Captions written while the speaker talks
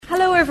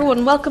Hello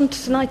everyone, welcome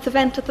to tonight's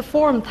event at the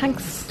Forum.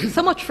 Thanks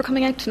so much for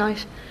coming out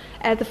tonight.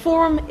 The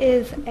Forum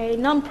is a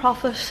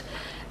non-profit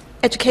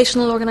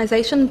educational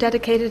organisation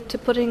dedicated to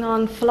putting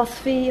on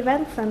philosophy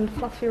events and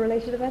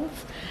philosophy-related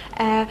events.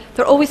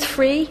 They're always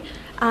free,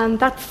 and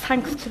that's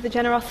thanks to the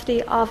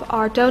generosity of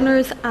our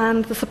donors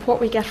and the support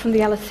we get from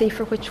the LSE,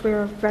 for which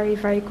we're very,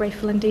 very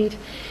grateful indeed.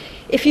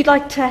 If you'd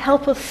like to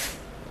help us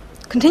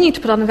continue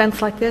to put on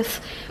events like this,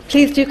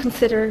 please do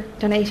consider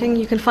donating.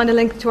 You can find a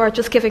link to our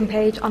Just Giving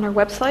page on our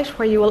website,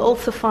 where you will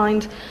also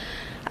find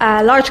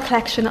a large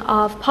collection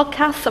of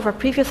podcasts of our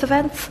previous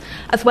events,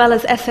 as well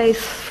as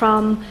essays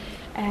from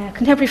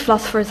contemporary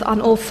philosophers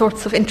on all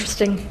sorts of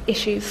interesting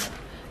issues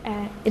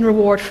in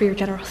reward for your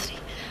generosity.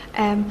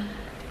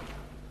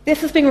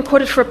 This is being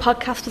recorded for a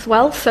podcast as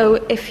well, so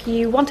if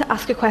you want to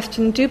ask a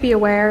question, do be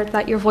aware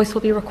that your voice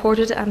will be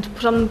recorded and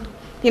put on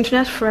the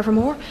internet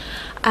forevermore.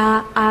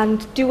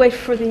 And do wait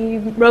for the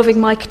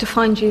roving mic to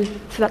find you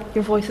so that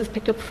your voice is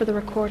picked up for the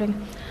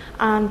recording.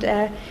 And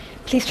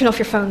please turn off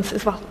your phones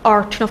as well,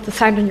 or turn off the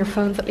sound on your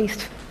phones at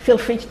least. Feel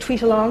free to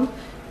tweet along.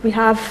 We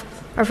have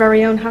our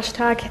very own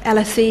hashtag,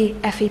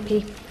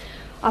 LSEFEP.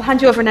 I'll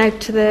hand you over now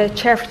to the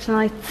chair for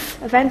tonight's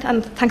event,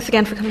 and thanks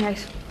again for coming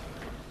out.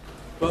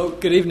 Well,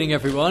 good evening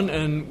everyone,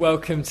 and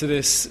welcome to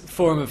this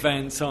forum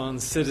event on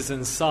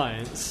citizen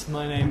science.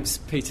 My name's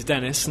Peter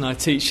Dennis, and I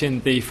teach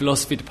in the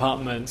philosophy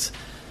department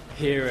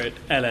here at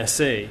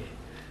LSE.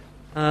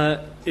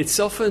 It's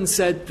often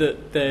said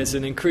that there's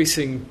an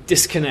increasing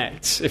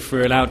disconnect, if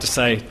we're allowed to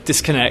say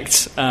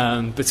disconnect,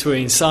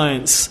 between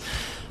science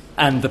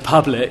and the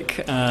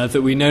public,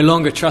 that we no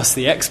longer trust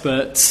the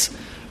experts,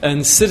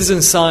 and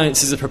citizen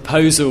science is a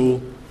proposal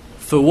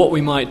for what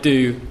we might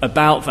do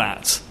about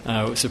that.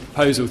 It's a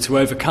proposal to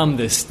overcome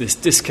this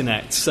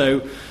disconnect.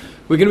 So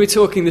we're going to be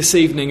talking this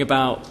evening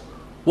about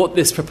what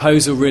this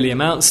proposal really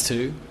amounts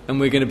to, and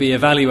we're going to be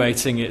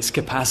evaluating its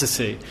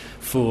capacity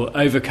for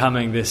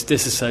overcoming this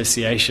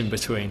disassociation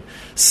between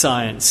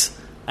science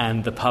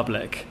and the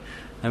public.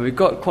 And we've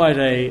got quite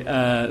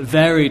a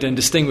varied and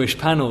distinguished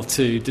panel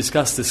to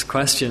discuss these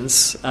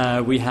questions.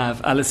 We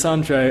have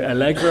Alessandro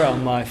Allegra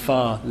on my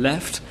far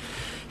left.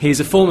 He's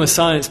a former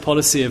science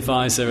policy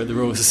advisor at the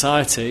Royal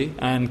Society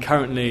and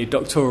currently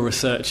doctoral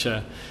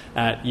researcher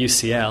at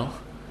UCL.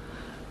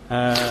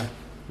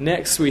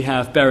 Next, we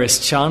have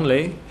Beris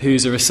Charnley,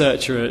 who's a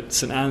researcher at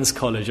St Anne's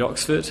College,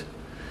 Oxford.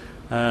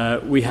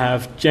 We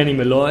have Jenny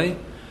Malloy,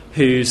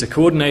 who's a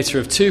coordinator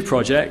of two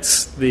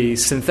projects, the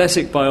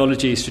Synthetic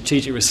Biology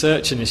Strategic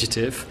Research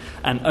Initiative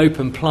and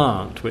Open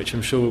Plant, which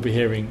I'm sure we'll be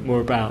hearing more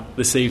about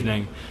this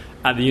evening,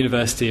 at the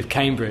University of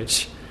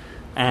Cambridge.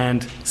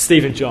 And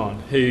Stephen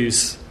John,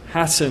 who's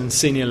Hatton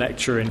Senior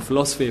Lecturer in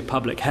Philosophy of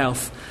Public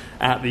Health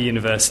at the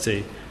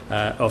University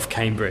of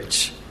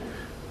Cambridge.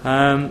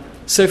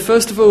 So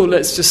first of all,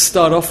 let's just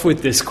start off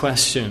with this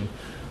question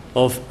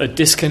of a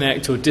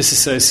disconnect or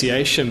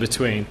disassociation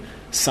between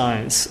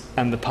science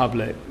and the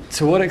public.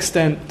 To what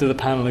extent do the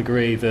panel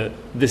agree that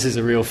this is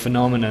a real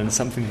phenomenon,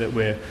 something that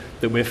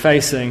we're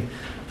facing?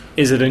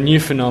 Is it a new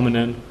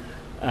phenomenon?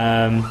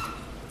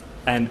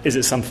 And is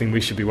it something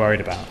we should be worried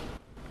about?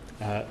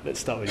 Let's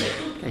start with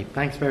you. Okay,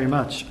 thanks very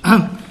much.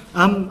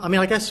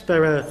 I guess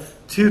there are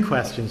two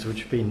questions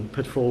which have been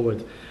put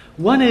forward.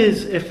 One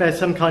is if there's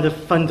some kind of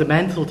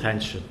fundamental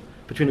tension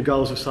between the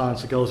goals of science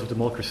and the goals of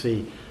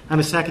democracy, and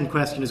the second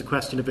question is a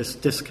question of this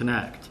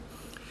disconnect.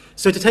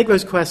 So to take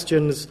those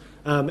questions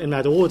in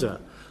that order,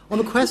 on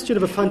the question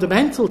of a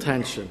fundamental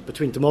tension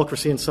between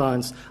democracy and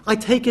science, I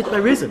take it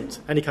there isn't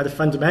any kind of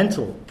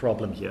fundamental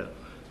problem here.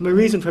 And the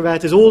reason for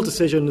that is all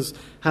decisions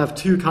have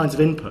two kinds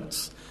of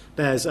inputs.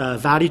 There's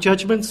value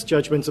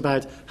judgments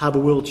about how the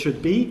world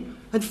should be,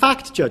 and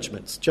fact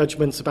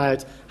judgments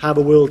about how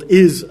the world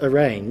is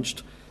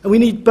arranged. And we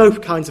need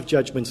both kinds of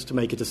judgments to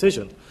make a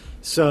decision.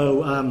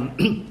 So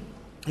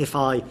if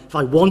I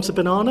want a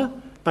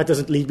banana, that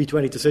doesn't lead me to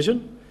any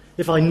decision.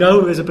 If I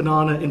know there's a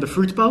banana in the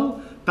fruit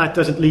bowl, that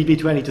doesn't lead me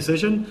to any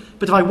decision.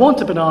 But if I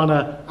want a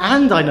banana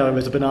and I know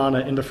there's a banana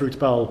in the fruit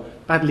bowl,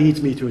 that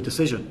leads me to a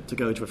decision to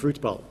go to a fruit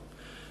bowl.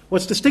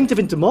 What's distinctive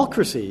in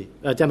democracy,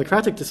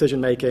 democratic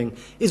decision-making,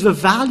 is the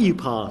value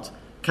part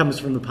comes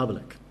from the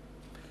public.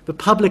 The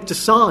public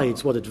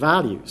decides what it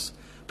values.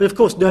 But of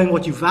course, knowing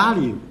what you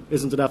value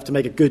isn't enough to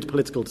make a good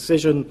political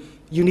decision.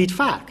 You need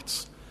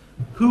facts.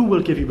 Who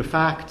will give you the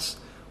facts?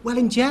 Well,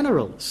 in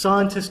general,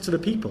 scientists are the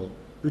people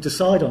who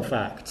decide on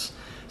facts.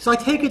 So I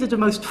take it at the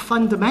most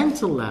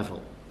fundamental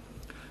level.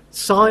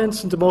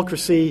 Science and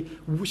democracy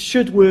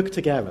should work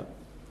together.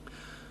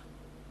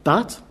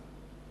 But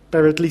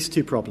there are at least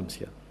two problems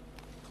here.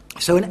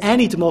 So in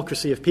any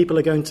democracy, if people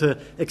are going to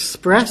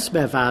express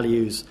their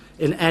values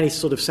in any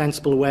sort of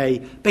sensible way,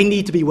 they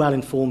need to be well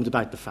informed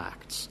about the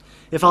facts.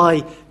 If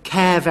I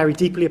care very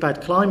deeply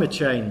about climate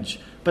change,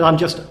 but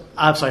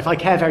if I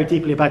care very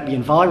deeply about the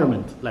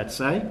environment, let's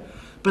say,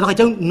 but I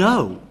don't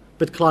know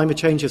that climate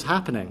change is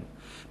happening,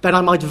 then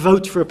I might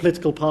vote for a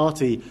political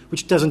party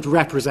which doesn't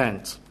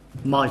represent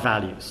my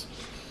values.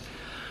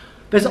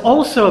 There's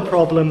also a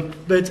problem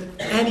that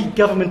any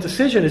government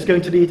decision is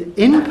going to need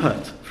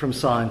input from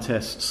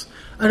scientists.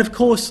 And of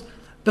course,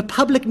 the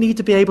public need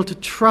to be able to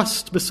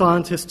trust the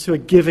scientists who are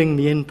giving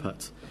the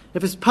input.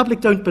 If the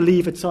public don't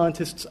believe that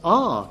scientists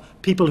are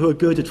people who are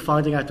good at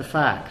finding out the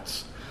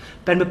facts,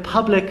 then the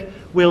public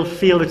will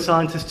feel that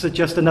scientists are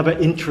just another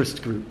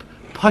interest group,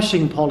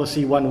 pushing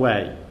policy one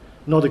way,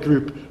 not a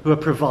group who are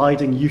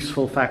providing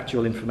useful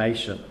factual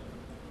information.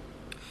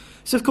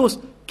 So, of course,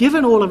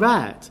 given all of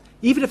that,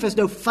 even if there's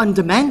no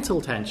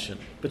fundamental tension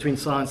between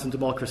science and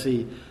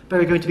democracy, there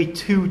are going to be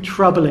two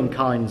troubling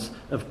kinds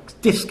of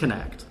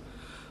disconnect.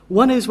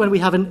 One is when we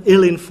have an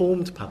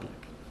ill-informed public,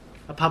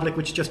 a public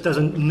which just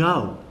doesn't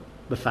know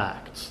the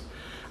facts.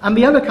 And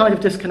the other kind of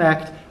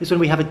disconnect is when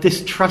we have a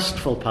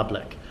distrustful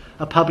public,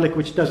 a public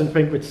which doesn't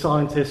think that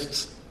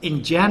scientists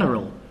in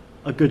general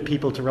are good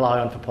people to rely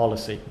on for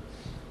policy.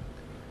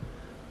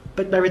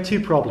 But there are two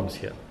problems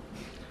here.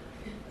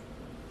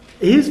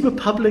 Is the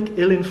public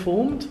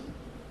ill-informed?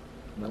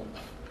 Well,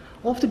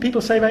 often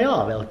people say they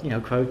are.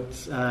 They'll quote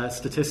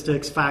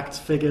statistics, facts,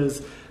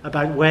 figures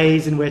about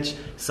ways in which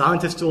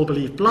scientists all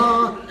believe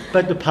blah,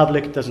 but the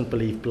public doesn't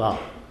believe blah.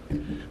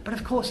 But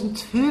of course,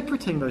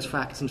 interpreting those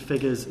facts and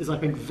figures is, I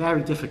think,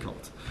 very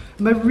difficult.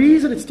 And the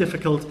reason it's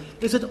difficult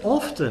is that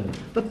often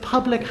the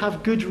public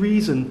have good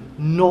reason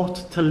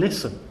not to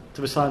listen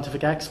to the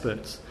scientific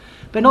experts.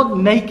 They're not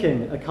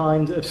making a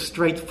kind of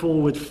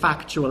straightforward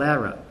factual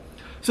error.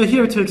 So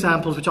here are two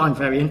examples which I'm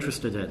very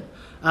interested in.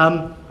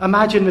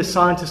 Imagine this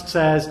scientist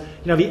says,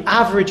 the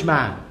average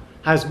man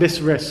has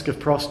this risk of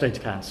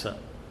prostate cancer.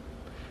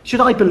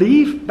 Should I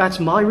believe that's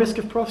my risk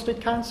of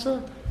prostate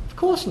cancer? Of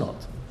course not.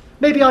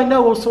 Maybe I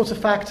know all sorts of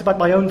facts about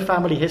my own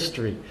family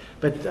history,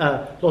 but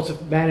lots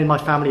of men in my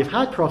family have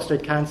had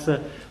prostate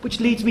cancer, which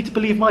leads me to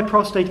believe my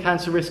prostate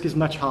cancer risk is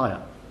much higher.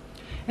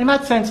 In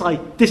that sense, I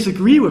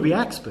disagree with the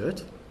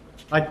expert.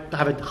 I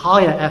have a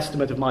higher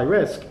estimate of my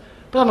risk,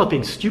 but I'm not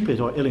being stupid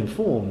or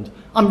ill-informed.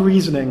 I'm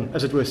reasoning,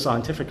 as it were,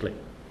 scientifically.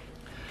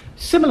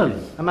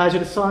 Similarly,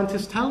 imagine a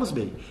scientist tells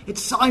me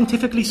it's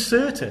scientifically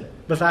certain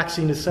the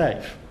vaccine is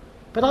safe.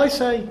 But I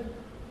say,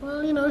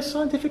 well,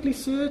 scientifically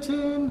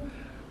certain.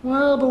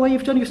 Well, the way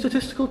you've done your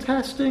statistical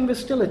testing, there's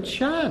still a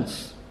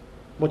chance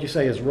what you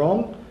say is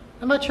wrong,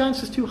 and that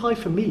chance is too high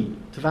for me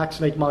to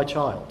vaccinate my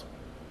child.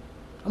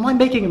 Am I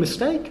making a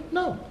mistake?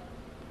 No.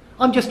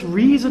 I'm just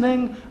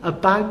reasoning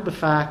about the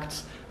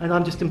facts, and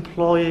I'm just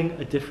employing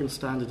a different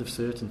standard of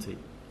certainty.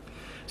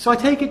 So I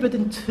take it that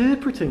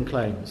interpreting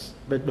claims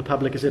that the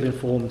public is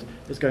ill-informed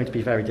is going to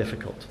be very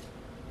difficult.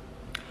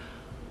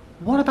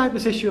 What about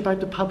this issue about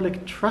the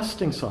public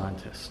trusting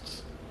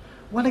scientists?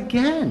 Well,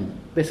 again,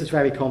 this is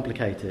very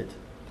complicated.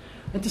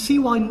 And to see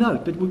why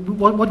note that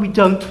what we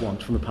don't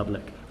want from the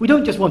public. We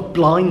don't just want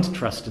blind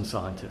trust in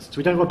scientists.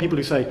 We don't want people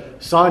who say,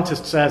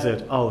 scientist says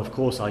it, oh, of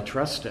course I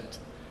trust it.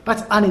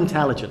 That's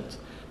unintelligent.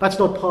 That's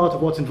not part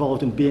of what's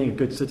involved in being a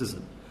good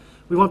citizen.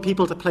 We want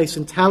people to place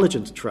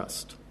intelligent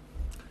trust.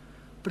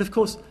 But of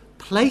course,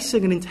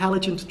 placing an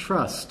intelligent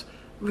trust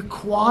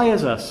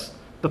requires us,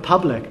 the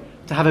public,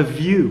 to have a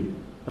view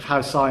of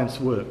how science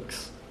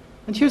works.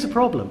 And here's a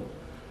problem.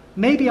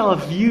 Maybe our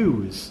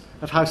views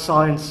of how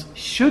science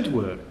should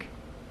work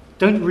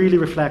don't really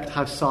reflect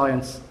how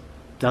science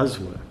does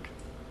work.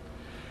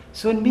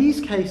 So in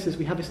these cases,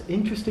 we have this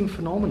interesting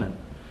phenomenon.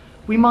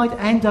 We might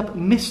end up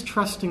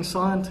mistrusting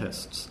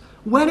scientists,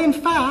 when in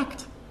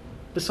fact,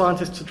 the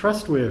scientists are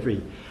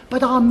trustworthy.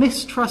 But our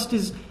mistrust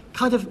is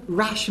kind of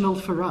rational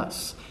for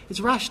us. It's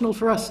rational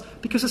for us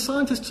because the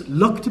scientists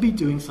look to be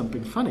doing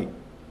something funny.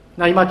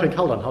 Now you might think,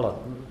 hold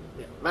on.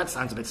 Yeah, that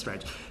sounds a bit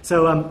strange.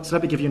 So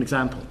let me give you an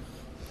example.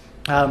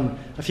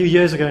 A few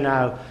years ago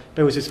now,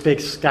 there was this big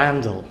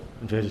scandal,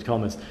 inverted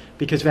commas,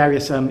 because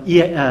various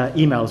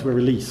emails were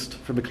released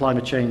from the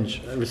Climate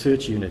Change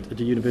Research Unit at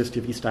the University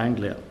of East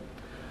Anglia.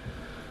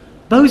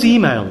 Those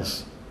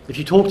emails, if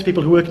you talk to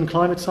people who work in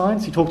climate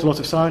science, you talk to lots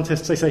of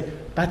scientists, they say,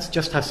 that's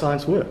just how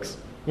science works.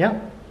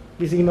 Yeah?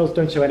 These emails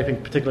don't show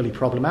anything particularly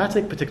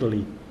problematic,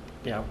 particularly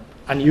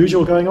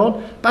unusual going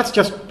on. That's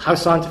just how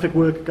scientific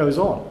work goes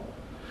on.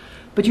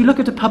 But you look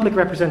at the public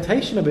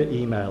representation of the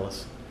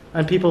emails,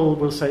 and people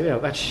will say,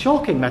 that's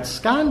shocking, that's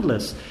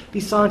scandalous.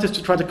 These scientists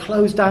are trying to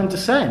close down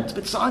dissent,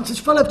 but science is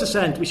full of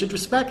dissent, we should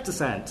respect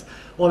dissent.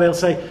 Or they'll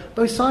say,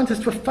 those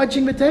scientists were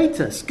fudging the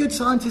data. Good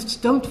scientists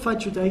don't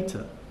fudge the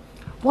data.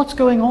 What's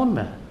going on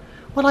there?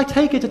 Well, I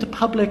take it that the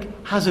public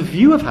has a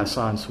view of how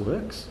science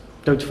works.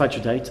 Don't fudge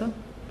the data.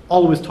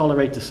 Always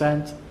tolerate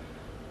dissent.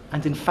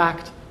 And in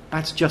fact,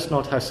 that's just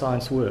not how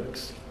science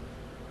works.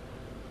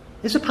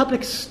 Is the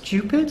public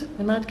stupid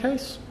in that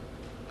case?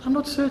 I'm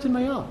not certain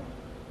they are.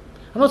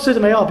 I'm not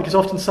certain they are because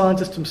often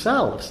scientists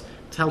themselves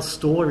tell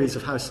stories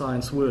of how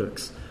science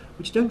works,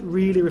 which don't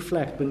really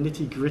reflect the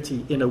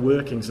nitty-gritty inner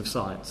workings of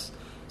science.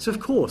 So, of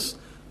course,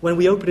 when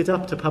we open it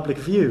up to public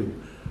view,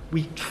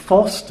 we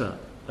foster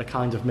a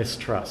kind of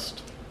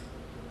mistrust.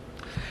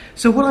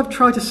 So what I've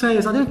tried to say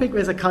is I don't think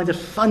there's a kind of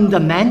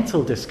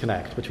fundamental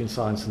disconnect between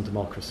science and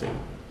democracy.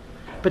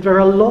 But there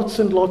are lots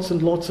and lots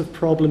and lots of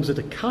problems at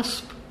a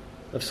cusp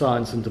of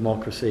science and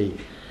democracy.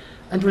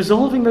 And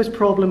resolving those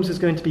problems is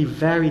going to be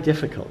very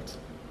difficult,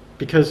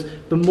 because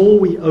the more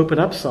we open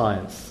up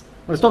science,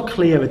 well, it's not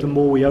clear that the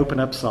more we open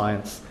up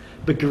science,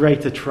 the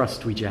greater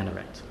trust we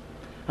generate.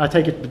 I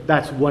take it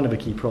that's one of the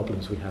key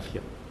problems we have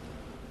here.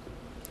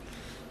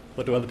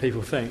 What do other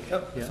people think?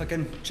 If I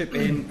can chip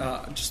in,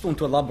 I just want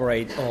to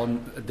elaborate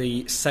on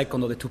the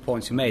second of the 2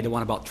 points you made, the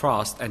one about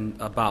trust and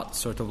about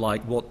sort of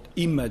like what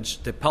image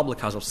the public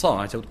has of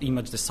science, what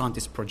image the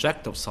scientists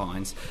project of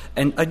science.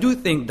 And I do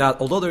think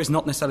that although there is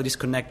not necessarily a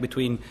disconnect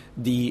between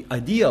the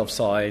idea of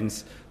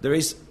science there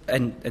is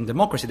and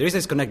democracy, there is a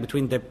disconnect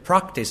between the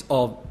practice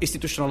of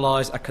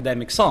institutionalized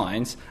academic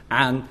science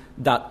and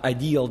that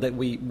ideal that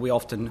we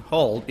often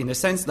hold, in the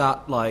sense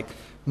that, like,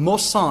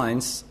 most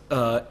science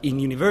in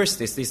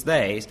universities these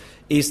days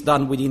is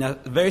done within a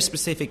very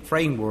specific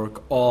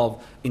framework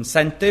of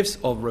incentives,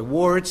 of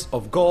rewards,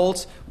 of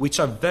goals, which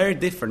are very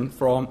different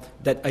from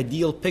that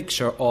ideal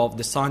picture of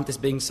the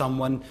scientist being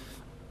someone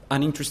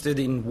uninterested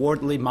in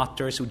worldly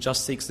matters who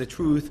just seeks the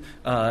truth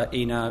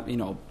in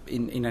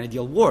an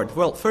ideal world.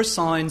 Well, first,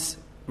 science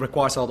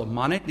requires a lot of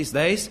money these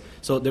days,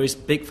 so there is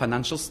big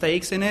financial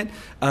stakes in it.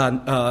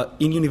 And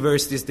in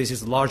universities, this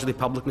is largely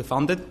publicly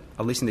funded,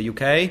 at least in the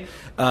UK.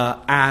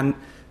 And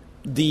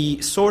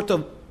the sort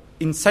of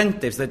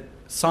incentives that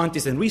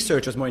scientists and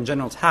researchers more in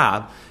general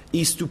have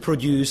is to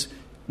produce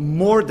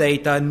more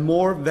data and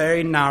more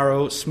very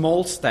narrow,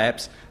 small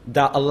steps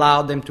that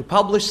allow them to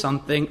publish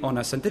something on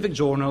a scientific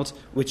journals,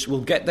 which will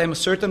get them a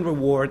certain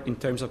reward in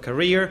terms of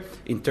career,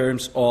 in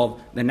terms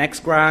of the next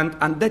grant,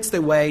 and that's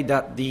the way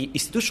that the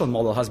institutional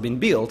model has been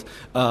built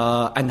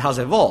and has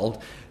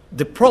evolved.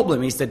 The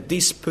problem is that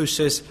this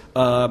pushes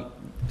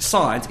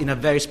science in a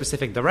very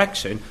specific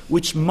direction,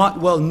 which might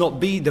well not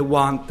be the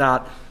one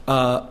that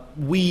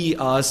we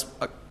as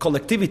a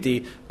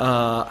collectivity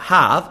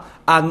have,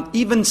 and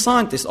even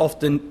scientists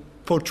often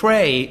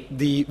portray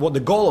what the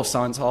goal of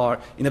science are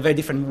in a very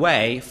different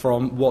way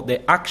from what they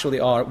actually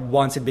are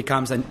once it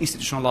becomes an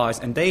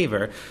institutionalized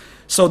endeavor.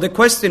 So the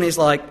question is,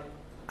 like,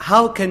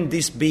 how can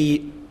this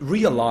be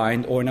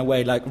realigned or in a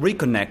way like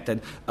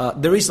reconnected?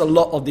 There is a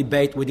lot of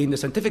debate within the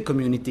scientific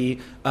community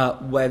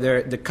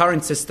whether the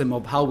current system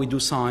of how we do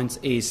science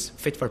is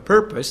fit for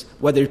purpose,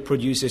 whether it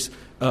produces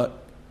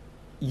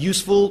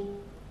useful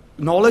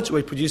knowledge,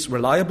 whether it produces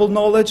reliable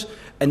knowledge,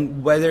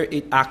 and whether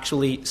it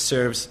actually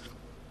serves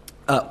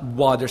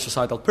wider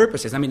societal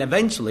purposes. I mean,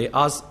 eventually,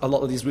 as a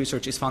lot of this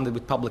research is funded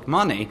with public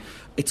money,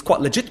 it's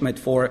quite legitimate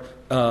for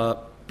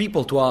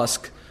people to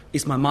ask,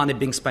 is my money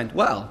being spent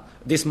well?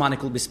 This money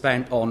could be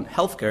spent on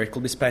healthcare, it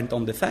could be spent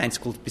on defense,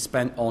 it could be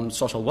spent on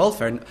social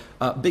welfare. And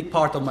a big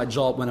part of my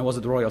job when I was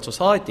at the Royal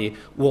Society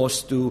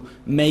was to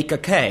make a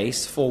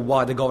case for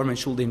why the government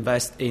should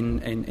invest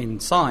in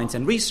science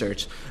and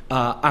research.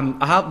 I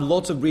have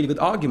lots of really good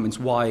arguments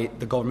why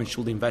the government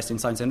should invest in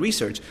science and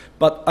research.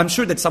 But I'm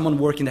sure that someone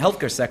working in the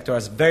healthcare sector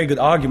has very good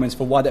arguments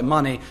for why that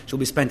money should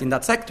be spent in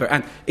that sector.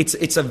 And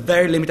it's a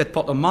very limited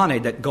pot of money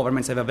that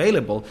governments have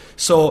available.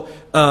 So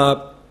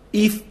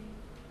if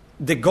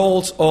the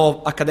goals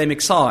of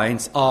academic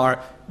science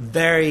are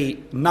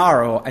very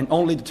narrow and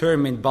only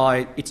determined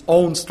by its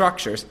own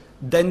structures,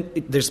 then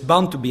there's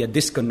bound to be a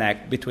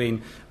disconnect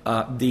between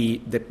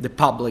the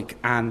public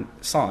and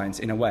science,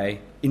 in a way,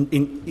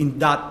 in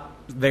that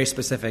very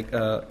specific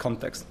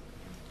context.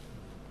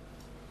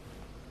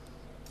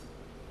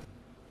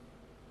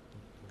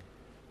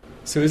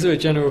 So is there a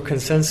general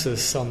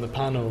consensus on the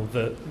panel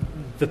that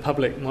the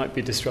public might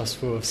be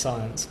distrustful of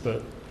science,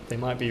 but they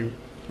might be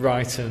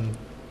right and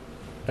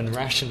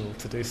rational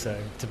to do so,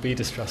 to be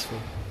distrustful?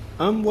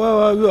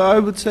 Well, I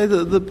would say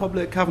that the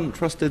public haven't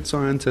trusted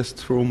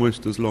scientists for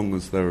almost as long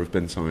as there have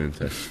been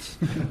scientists.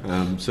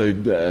 So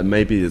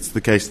maybe it's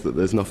the case that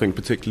there's nothing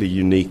particularly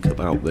unique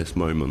about this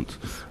moment.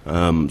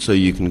 So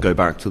you can go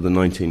back to the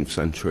 19th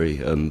century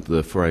and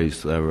the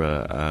phrase, there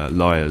are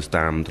liars,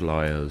 damned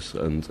liars,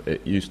 and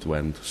it used to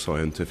end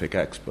scientific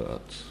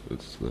experts.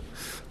 It's the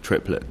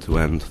triplet to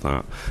end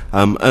that.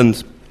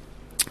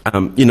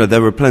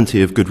 There are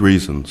plenty of good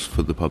reasons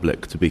for the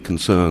public to be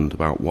concerned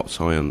about what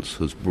science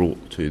has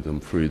brought to them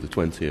through the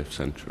 20th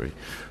century.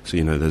 So,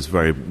 there's a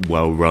very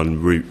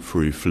well-run route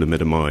through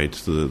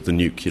thalidomide, the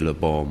nuclear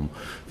bomb,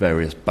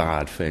 various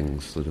bad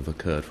things that have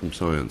occurred from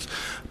science.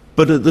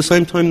 But at the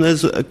same time,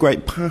 there's a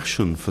great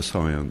passion for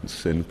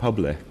science in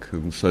public.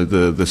 And so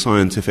the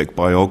scientific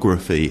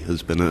biography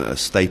has been a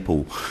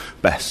staple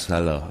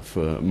bestseller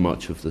for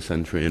much of the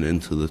century and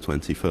into the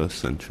 21st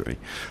century.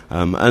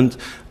 And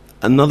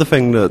another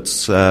thing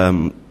that's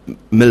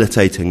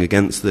militating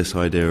against this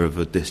idea of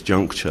a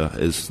disjuncture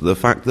is the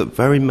fact that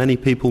very many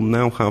people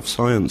now have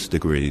science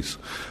degrees.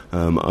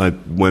 I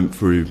went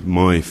through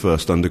my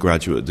first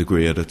undergraduate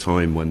degree at a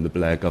time when the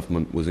Blair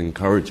government was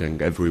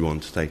encouraging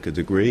everyone to take a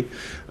degree,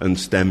 and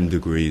STEM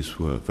degrees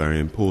were very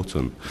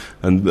important.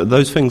 And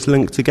those things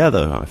link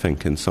together, I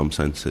think, in some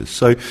senses.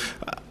 So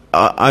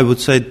I would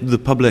say the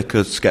public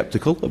are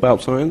sceptical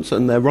about science,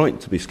 and they're right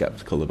to be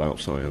sceptical about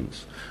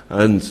science.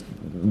 And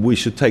we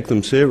should take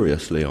them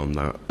seriously on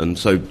that. And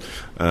so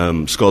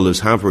scholars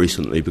have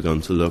recently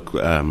begun to look.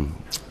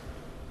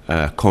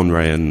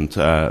 Conray and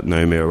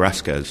Naomi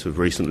Oreskes have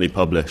recently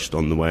published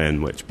on the way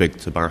in which big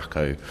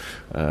tobacco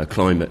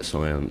climate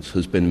science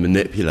has been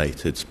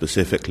manipulated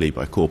specifically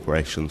by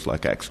corporations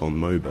like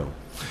ExxonMobil.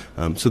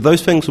 So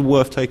those things are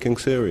worth taking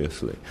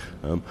seriously.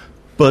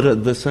 But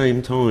at the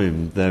same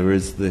time, there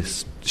is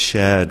this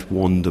shared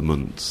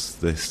wonderment,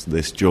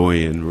 this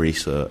joy in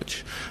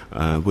research,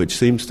 which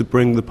seems to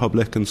bring the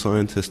public and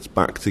scientists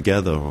back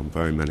together on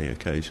very many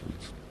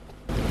occasions.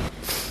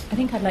 I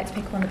think I'd like to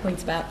pick up on the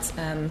point about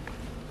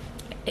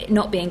it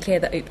not being clear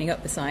that opening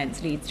up the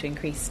science leads to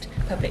increased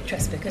public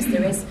trust, because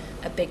there is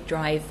a big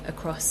drive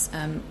across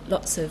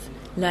lots of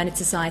learned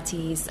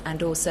societies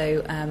and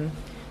also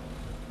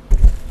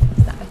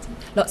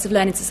lots of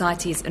learned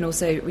societies and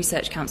also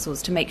research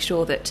councils to make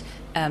sure that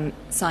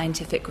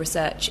scientific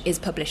research is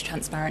published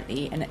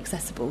transparently and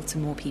accessible to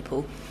more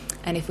people.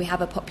 And if we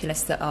have a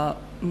populace that are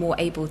more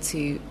able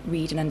to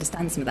read and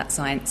understand some of that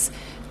science,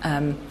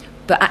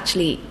 but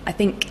actually, I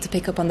think to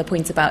pick up on the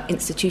point about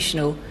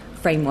institutional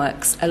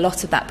frameworks, a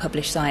lot of that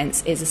published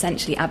science is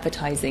essentially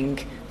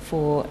advertising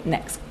for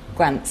next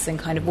grants, and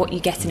kind of what you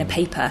get in a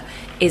paper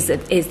is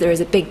there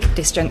is a big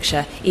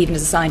disjuncture, even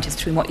as a scientist,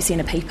 between what you see in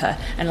a paper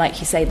and, like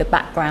you say, the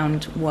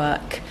background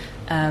work.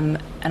 And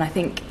I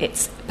think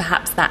it's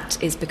perhaps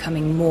that is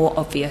becoming more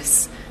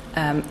obvious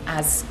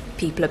as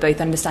people are both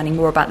understanding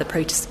more about the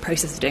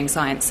process of doing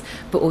science,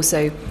 but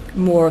also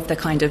more of the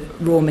kind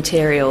of raw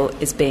material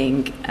is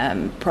being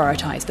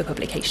prioritised for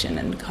publication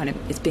and kind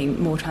of is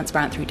being more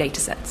transparent through data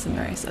sets and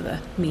various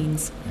other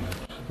means.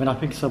 I mean, I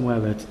think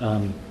somewhere that,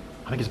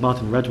 I think it's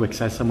Martin Rudwick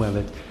says somewhere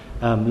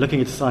that looking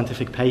at a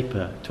scientific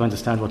paper to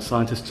understand what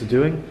scientists are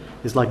doing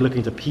is like looking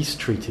at a peace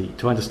treaty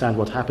to understand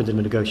what happened in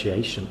the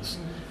negotiations.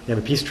 You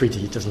know, a peace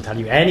treaty doesn't tell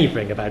you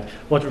anything about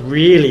what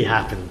really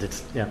happened.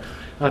 It's, you know,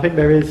 I think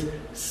there is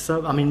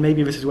so. I mean,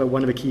 maybe this is where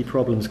one of the key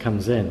problems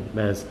comes in.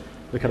 There's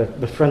the kind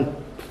of the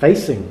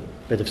front-facing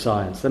bit of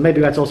science, and maybe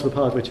that's also the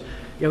part which,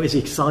 you know, is the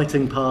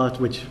exciting part,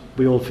 which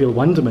we all feel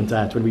wonderment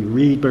at when we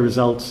read the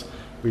results,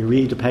 we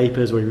read the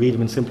papers, we read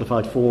them in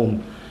simplified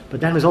form.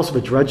 But then there's also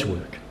the drudge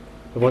work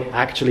of what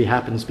actually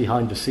happens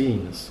behind the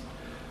scenes.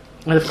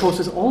 And of course,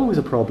 there's always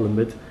a problem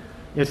with.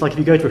 You know, it's like if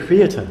you go to a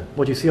theatre,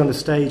 what you see on the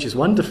stage is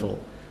wonderful,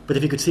 but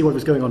if you could see what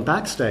was going on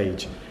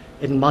backstage,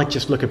 it might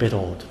just look a bit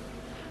odd.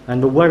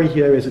 And the worry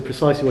here is that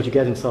precisely what you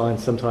get in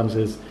science sometimes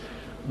is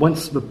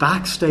once the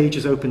backstage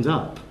is opened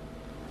up,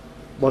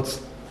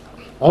 what's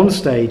on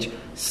stage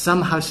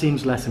somehow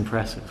seems less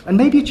impressive. And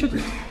maybe it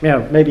shouldn't. You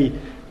know, maybe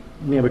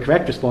the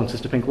correct response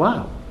is to think,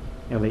 wow,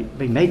 you know,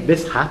 they made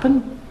this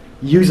happen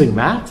using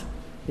that.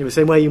 You know, the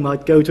same way you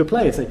might go to a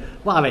play and say,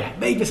 wow, they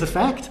made this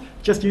effect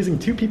just using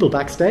two people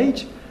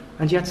backstage,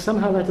 and yet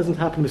somehow that doesn't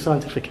happen in the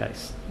scientific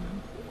case.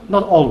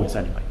 Not always,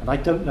 anyway, and I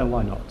don't know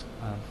why not.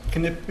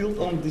 Can I build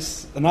on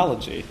this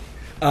analogy?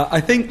 I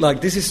think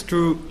like this is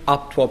true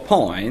up to a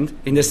point,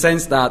 in the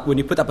sense that when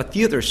you put up a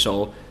theater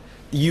show,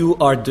 you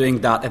are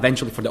doing that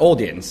eventually for the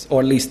audience, or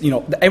at least, you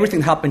know, everything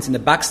that happens in the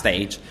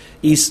backstage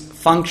is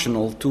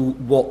functional to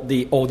what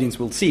the audience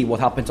will see, what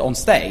happens on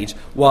stage,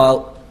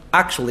 while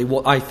actually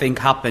what I think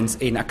happens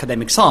in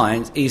academic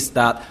science is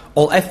that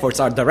all efforts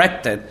are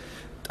directed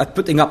at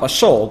putting up a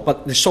show,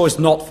 but the show is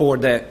not for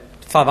the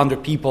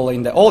 500 people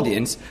in the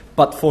audience,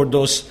 but for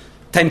those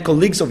 10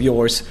 colleagues of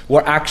yours who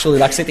are actually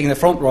like sitting in the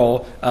front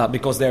row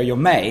because they're your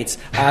mates,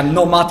 and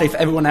no matter if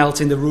everyone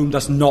else in the room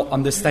does not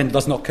understand,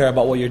 does not care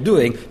about what you're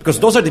doing, because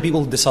those are the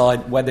people who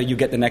decide whether you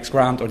get the next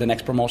grant or the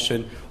next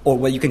promotion or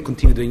whether you can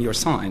continue doing your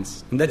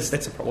science. And that's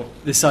a problem.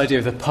 This idea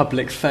of the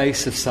public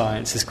face of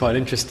science is quite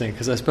interesting,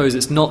 because I suppose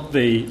it's not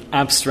the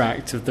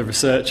abstract of the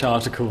research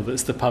article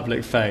that's the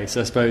public face.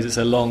 I suppose it's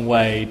a long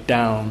way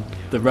down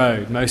the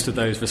road. Most of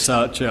those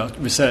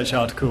research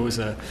articles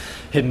are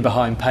hidden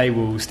behind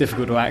paywalls,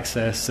 difficult to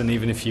access, and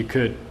even if you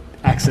could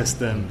access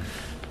them,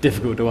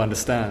 difficult to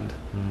understand.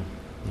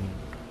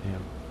 Yeah.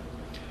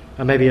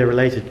 And maybe a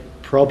related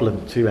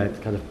problem to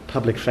that kind of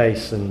public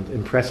face and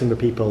impressing the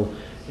people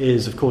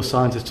is, of course,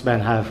 scientists then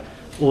have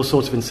all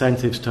sorts of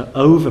incentives to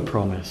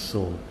overpromise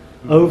or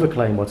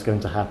overclaim what's going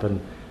to happen.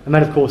 And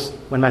then, of course,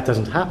 when that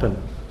doesn't happen,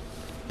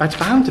 that's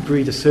bound to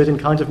breed a certain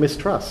kind of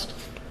mistrust.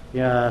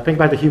 Yeah, think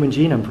about the Human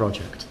Genome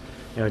Project.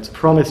 You know, it's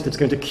promised it's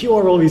going to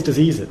cure all these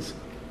diseases,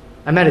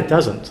 and then it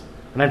doesn't.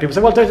 And then people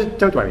say, well,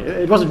 don't worry,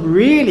 it wasn't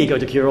really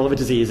going to cure all the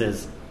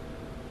diseases.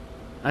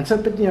 And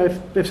so, but, you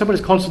know, if someone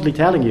is constantly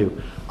telling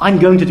you, I'm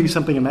going to do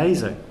something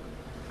amazing,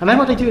 and then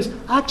what they do is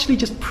actually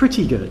just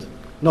pretty good,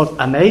 not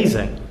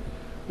amazing,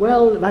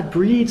 well, that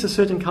breeds a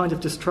certain kind of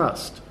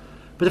distrust.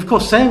 But of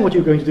course, saying what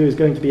you're going to do is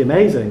going to be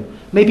amazing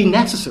may be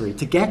necessary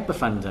to get the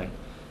funding.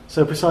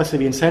 So precisely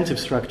the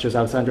incentive structures,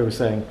 Alessandro was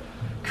saying,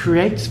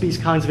 creates these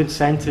kinds of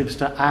incentives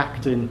to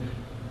act in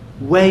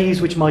ways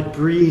which might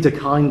breed a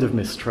kind of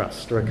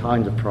mistrust or a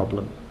kind of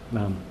problem,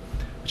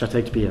 which I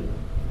take to be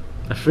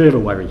a further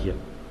worry here.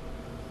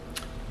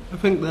 I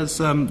think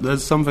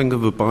there's something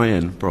of a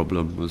buy-in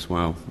problem as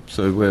well.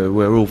 So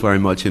we're all very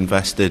much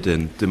invested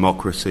in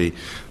democracy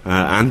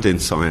and in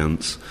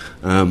science,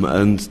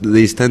 and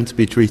these tend to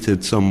be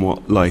treated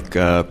somewhat like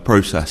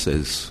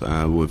processes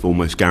with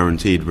almost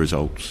guaranteed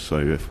results. So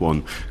if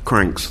one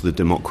cranks the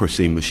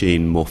democracy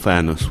machine, more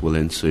fairness will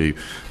ensue,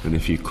 and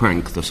if you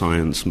crank the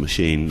science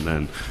machine,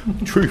 then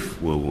truth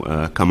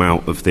will come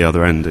out of the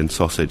other end in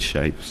sausage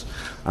shapes.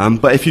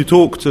 But if you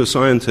talk to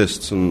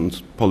scientists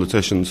and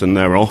politicians in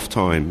their off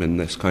time, in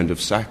this kind of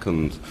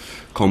second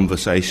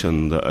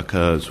conversation that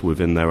occurs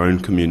within their own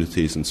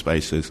communities and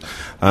spaces,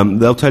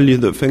 they'll tell you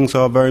that things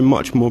are very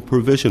much more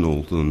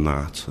provisional than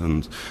that.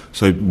 And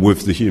so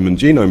with the Human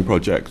Genome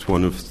Project,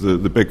 one of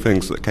the big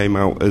things that came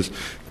out is,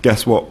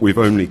 guess what, we've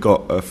only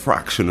got a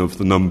fraction of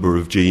the number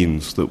of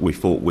genes that we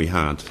thought we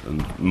had,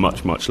 and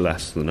much, much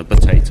less than a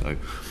potato.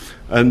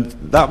 And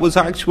that was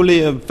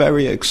actually a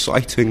very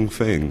exciting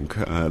thing.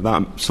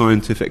 That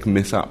scientific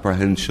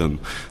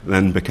misapprehension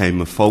then became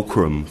a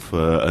fulcrum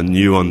for a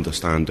new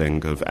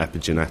understanding of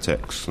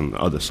epigenetics and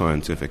other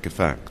scientific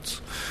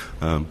effects.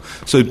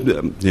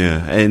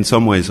 In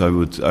some ways I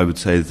would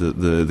say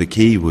that the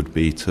key would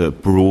be to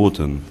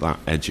broaden that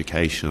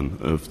education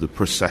of the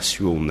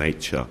processual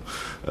nature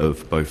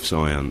of both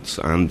science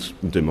and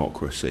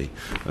democracy,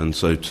 and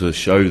so to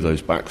show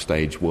those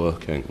backstage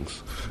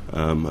workings.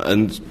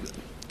 And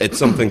it's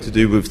something to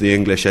do with the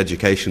English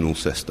educational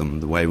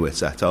system, the way we're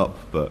set up,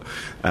 but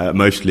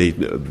mostly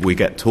we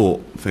get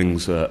taught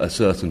things a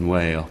certain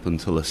way up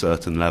until a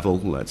certain level,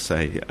 let's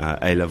say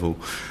A-level,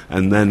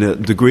 and then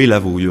at degree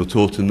level you're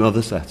taught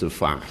another set of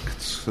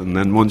facts, and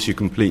then once you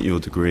complete your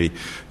degree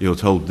you're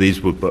told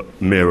these were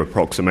but mere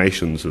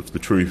approximations of the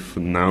truth,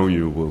 and now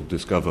you will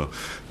discover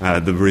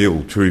the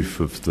real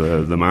truth of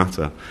the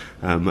matter.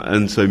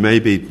 And so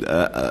maybe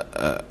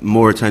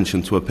more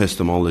attention to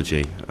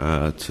epistemology,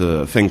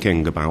 to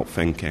thinking about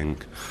thinking,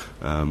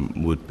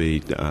 would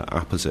be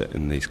apposite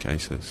in these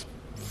cases.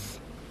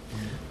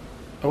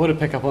 I want to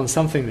pick up on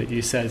something that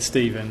you said,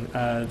 Stephen,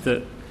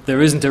 that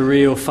there isn't a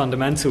real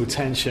fundamental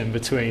tension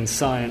between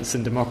science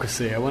and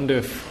democracy. I wonder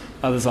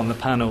if others on the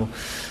panel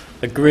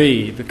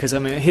agree, because, I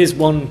mean, here's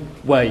one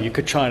way you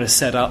could try to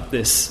set up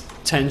this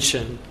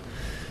tension,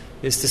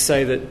 is to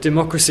say that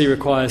democracy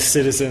requires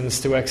citizens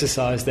to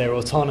exercise their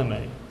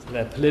autonomy,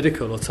 their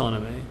political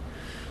autonomy.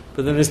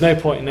 But then there's no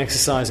point in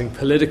exercising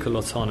political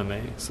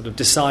autonomy, sort of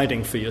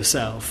deciding for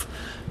yourself,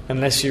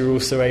 unless you're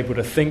also able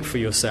to think for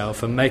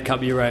yourself and make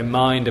up your own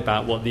mind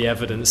about what the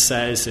evidence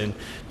says in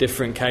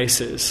different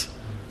cases.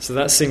 So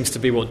that seems to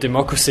be what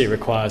democracy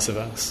requires of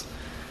us.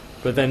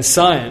 But then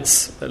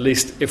science, at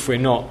least if we're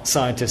not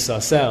scientists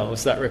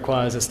ourselves, that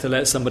requires us to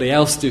let somebody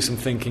else do some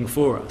thinking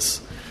for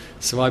us.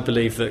 So I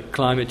believe that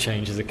climate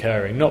change is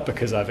occurring, not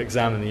because I've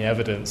examined the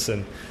evidence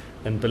and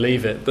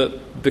believe it,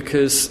 but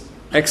because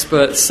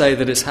experts say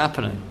that it's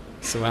happening.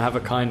 So I have a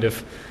kind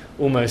of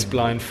almost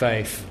blind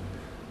faith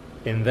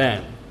in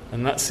them.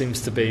 And that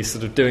seems to be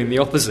sort of doing the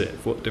opposite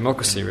of what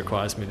democracy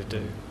requires me to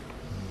do.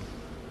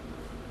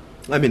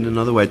 I mean,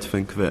 another way to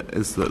think of it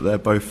is that they're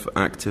both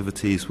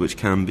activities which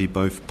can be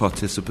both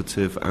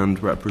participative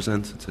and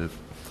representative.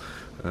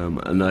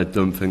 And I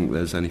don't think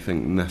there's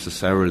anything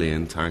necessarily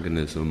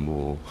antagonism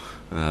or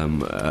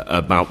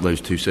about those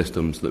two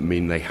systems that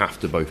mean they have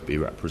to both be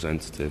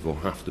representative or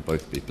have to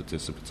both be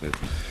participative.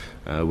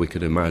 We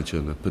could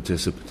imagine a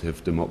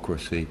participative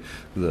democracy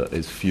that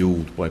is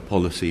fueled by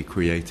policy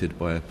created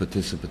by a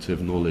participative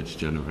knowledge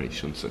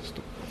generation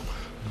system.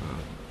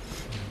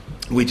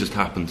 We just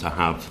happen to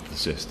have the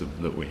system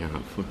that we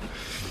have.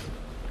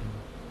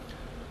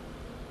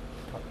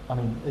 I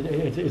mean,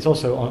 it's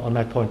also on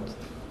that point.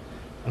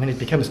 I mean, it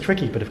becomes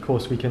tricky, but of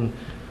course we can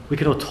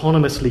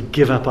autonomously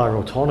give up our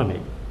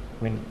autonomy.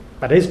 I mean,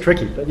 that is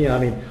tricky, but I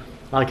mean,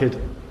 I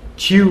could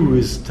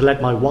choose to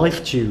let my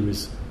wife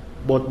choose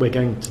what we're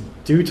going to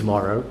do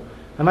tomorrow,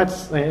 and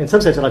that's, in some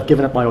sense, that I've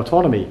given up my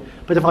autonomy.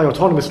 But if I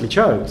autonomously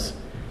chose,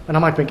 then I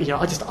might think,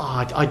 I just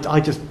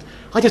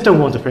don't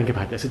want to think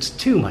about this. It's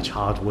too much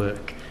hard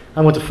work.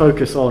 I want to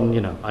focus on,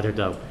 I don't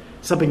know,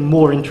 something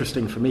more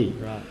interesting for me.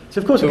 Right.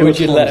 So of course, but would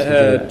you let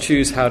her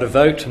choose how to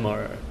vote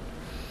tomorrow?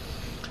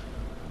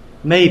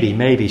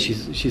 Maybe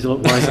she's a lot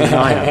wiser than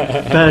I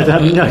am. But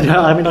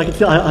no, I mean, I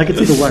could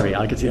see the worry.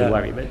 The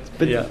worry,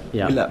 but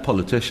yeah. We let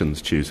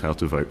politicians choose how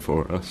to vote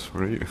for us,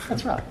 right?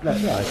 That's right.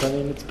 I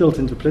mean, it's built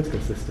into a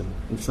political system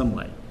in some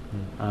way.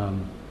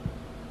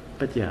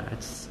 But yeah,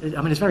 it's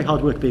very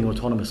hard work being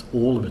autonomous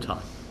all of the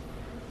time.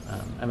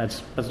 And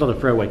that's not a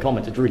throwaway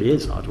comment. It really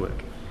is hard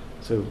work.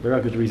 So there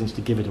are good reasons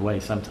to give it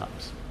away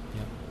sometimes.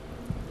 Yeah.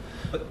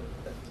 But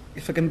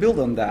if I can build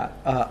on that.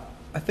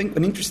 I think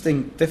an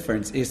interesting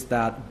difference is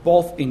that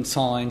both in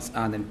science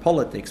and in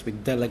politics we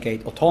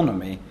delegate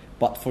autonomy,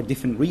 but for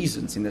different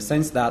reasons, in the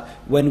sense that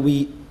when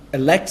we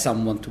elect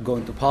someone to go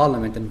into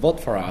parliament and vote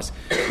for us,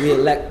 we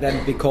elect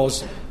them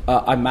because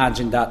I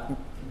imagine that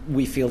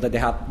we feel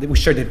that we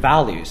share their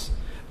values.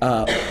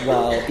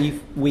 While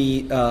if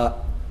we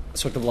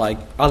sort of like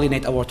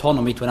alienate our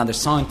autonomy to another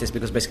scientist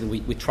because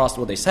basically we trust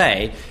what they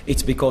say.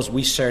 It's because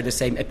we share the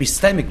same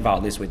epistemic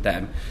values with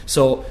them.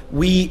 So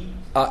we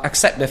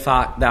accept the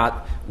fact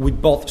that we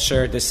both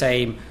share the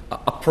same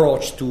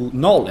approach to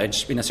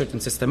knowledge in a certain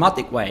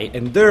systematic way,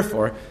 and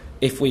therefore,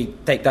 if we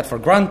take that for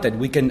granted,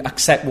 we can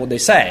accept what they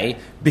say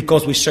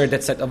because we share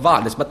that set of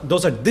values. But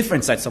those are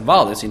different sets of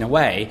values in a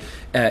way.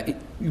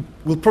 You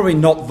will probably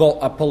not vote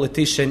a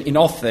politician in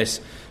office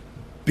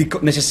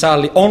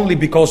necessarily only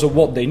because of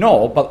what they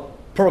know,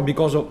 but probably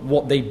because of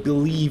what they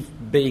believe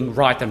being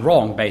right and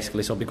wrong,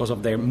 basically. So because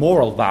of their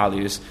moral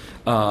values,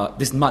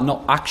 this might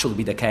not actually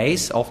be the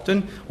case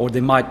often, or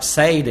they might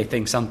say they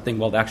think something,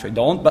 well, they actually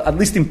don't. But at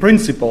least in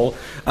principle,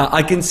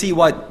 I can see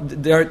why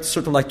there are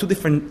sort of like two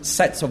different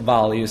sets of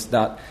values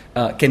that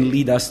can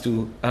lead us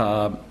to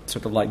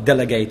sort of like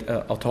delegate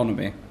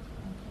autonomy.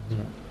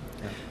 Mm-hmm.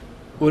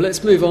 Well,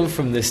 let's move on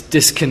from this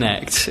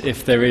disconnect,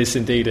 if there is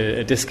indeed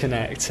a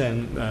disconnect,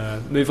 and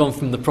move on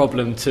from the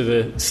problem to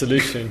the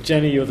solution.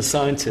 Jenny, you're the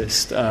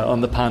scientist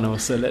on the panel,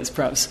 so let's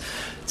perhaps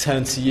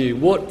turn to you.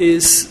 What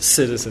is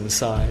citizen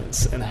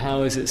science, and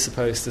how is it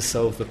supposed to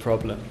solve the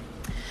problem?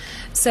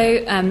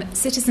 So,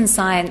 citizen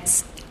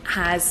science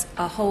has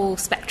a whole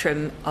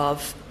spectrum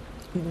of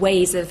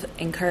ways of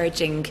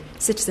encouraging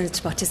citizens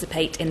to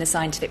participate in the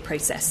scientific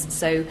process.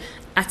 So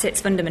at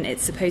its fundament,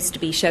 it's supposed to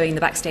be showing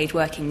the backstage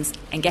workings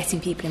and getting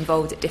people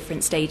involved at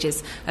different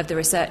stages of the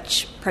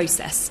research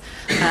process.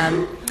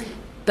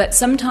 But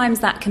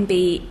sometimes that can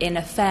be in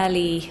a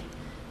fairly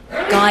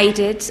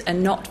guided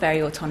and not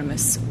very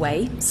autonomous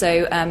way.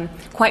 So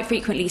quite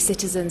frequently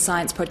citizen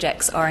science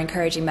projects are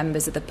encouraging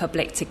members of the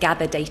public to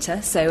gather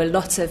data. So a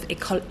lot of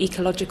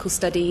ecological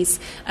studies,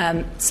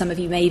 some of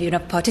you may even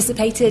have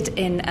participated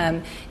in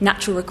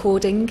natural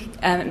recording.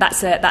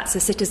 That's a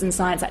citizen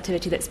science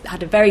activity that's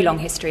had a very long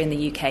history in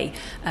the UK,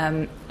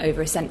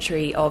 over a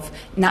century of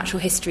natural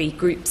history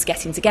groups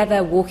getting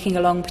together, walking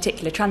along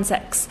particular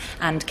transects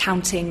and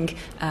counting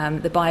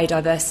the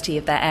biodiversity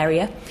of their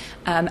area.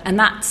 And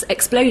that's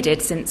exploded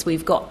since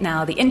we've got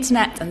now the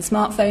internet and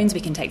smartphones.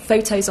 We can take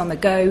photos on the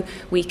go,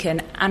 we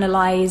can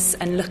analyse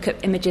and look at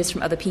images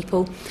from other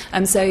people.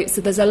 So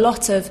there's a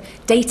lot of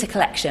data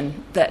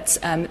collection that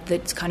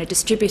kind of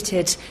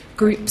distributed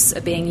groups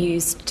are being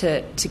used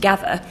to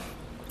gather.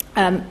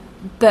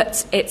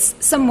 But it's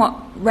somewhat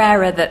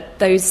rarer that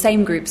those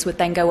same groups would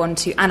then go on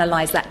to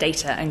analyse that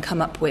data and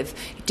come up with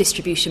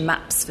distribution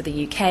maps for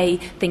the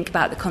UK, think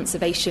about the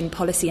conservation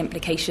policy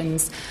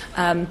implications.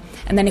 And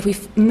then if we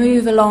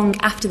move along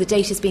after the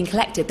data's been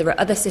collected, there are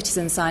other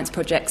citizen science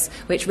projects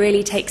which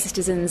really take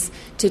citizens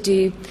to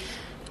do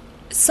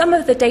some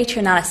of the data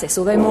analysis,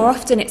 although more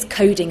often it's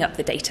coding up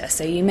the data.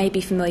 So you may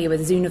be familiar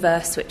with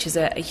Zooniverse, which is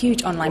a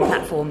huge online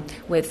platform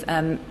with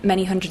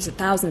many hundreds of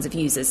thousands of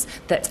users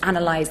that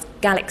analyse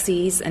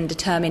galaxies and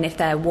determine if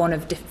they're one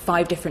of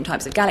 5 different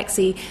types of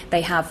galaxy.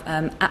 They have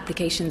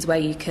applications where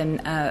you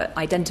can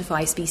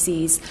identify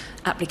species,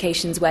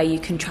 applications where you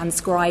can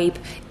transcribe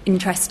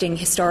interesting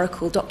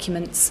historical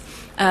documents.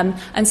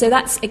 And so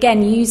that's,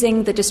 again,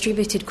 using the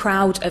distributed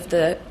crowd of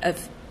the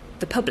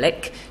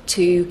public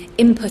to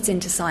input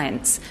into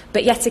science.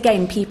 But yet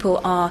again,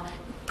 people are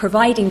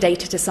providing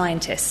data to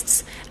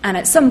scientists, and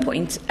at some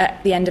point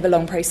at the end of a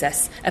long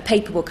process a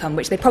paper will come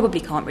which they probably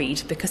can't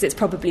read because it's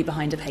probably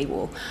behind a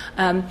paywall.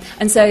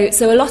 And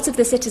so a lot of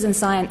the citizen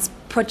science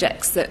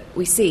projects that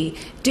we see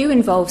do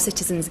involve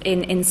citizens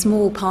in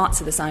small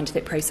parts of the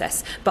scientific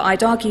process, but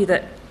I'd argue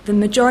that the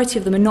majority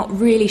of them are not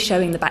really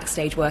showing the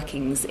backstage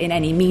workings in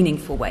any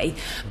meaningful way.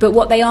 But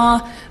what they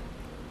are,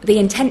 the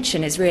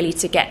intention is really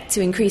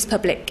to increase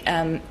public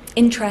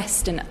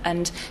interest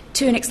and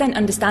to an extent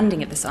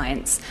understanding of the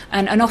science.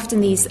 And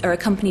often these are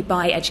accompanied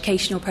by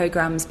educational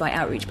programmes, by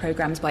outreach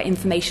programmes, by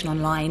information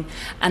online,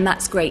 and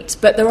that's great.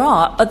 But there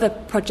are other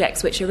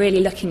projects which are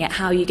really looking at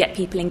how you get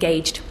people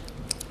engaged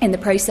in the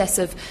process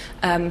of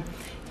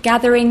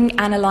gathering,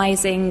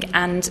 analysing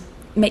and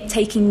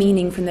taking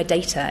meaning from the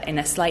data in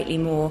a slightly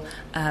more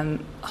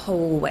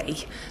whole way.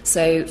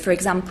 So, for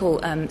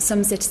example,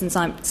 some citizen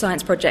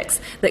science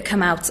projects that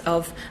come out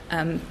of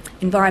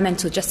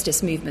environmental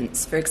justice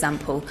movements, for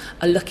example,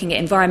 are looking at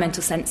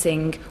environmental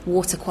sensing,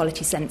 water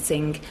quality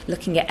sensing,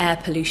 looking at air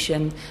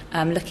pollution,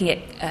 looking at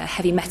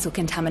heavy metal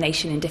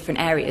contamination in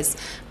different areas.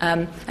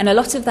 And a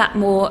lot of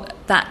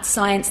that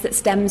science that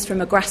stems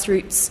from a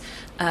grassroots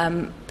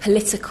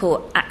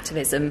political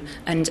activism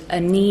and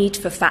a need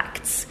for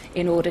facts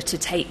in order to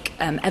take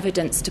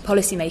evidence to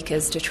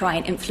policymakers to try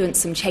and influence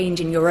some change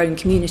in your own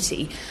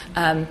community.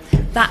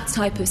 That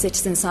type of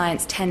citizen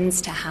science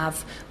tends to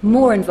have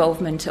more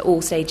involvement at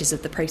all stages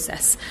of the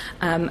process.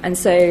 And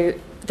so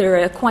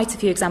there are quite a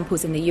few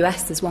examples in the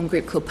US. There's one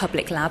group called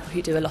Public Lab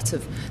who do a lot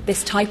of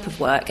this type of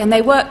work, and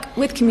they work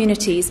with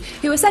communities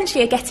who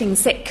essentially are getting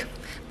sick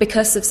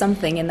because of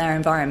something in their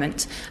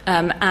environment.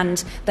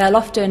 And they'll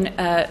often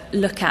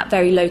look at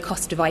very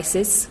low-cost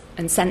devices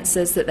and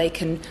sensors that they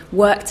can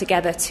work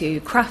together to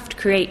craft,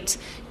 create,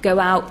 go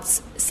out,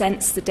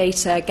 sense the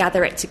data,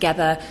 gather it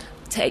together,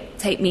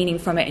 take meaning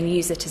from it and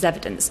use it as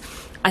evidence.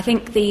 I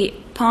think the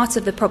part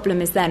of the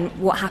problem is then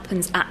what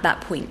happens at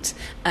that point,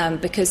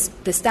 because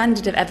the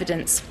standard of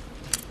evidence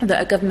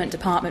that a government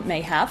department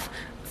may have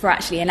for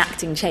actually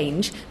enacting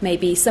change may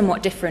be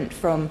somewhat different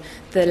from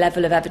the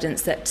level of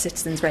evidence that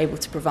citizens are able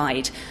to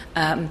provide.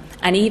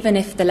 And even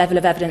if the level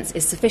of evidence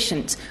is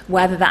sufficient,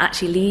 whether that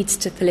actually leads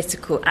to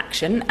political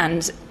action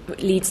and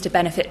leads to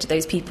benefit to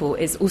those people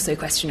is also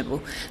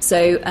questionable.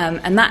 So,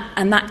 and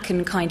that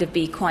can kind of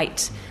be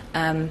quite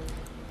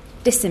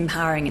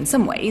disempowering in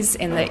some ways,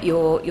 in that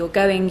you're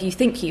going, you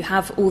think you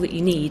have all that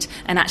you need,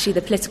 and actually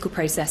the political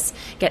process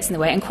gets in the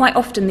way. And quite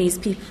often these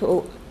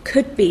people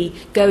could be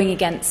going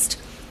against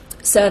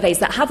surveys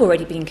that have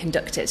already been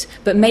conducted,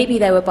 but maybe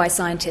they were by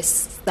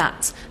scientists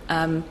that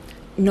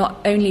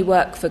not only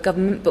work for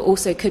government but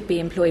also could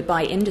be employed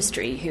by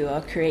industry who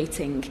are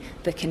creating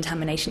the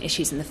contamination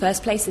issues in the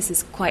first place. This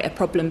is quite a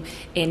problem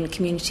in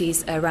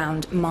communities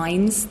around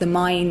mines. The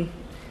mine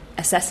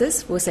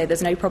assessors will say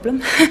there's no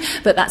problem,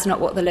 but that's not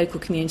what the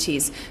local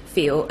communities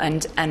feel,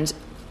 and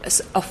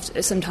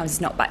sometimes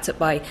it's not backed up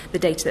by the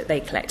data that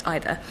they collect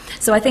either.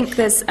 So I think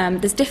there's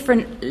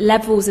different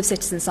levels of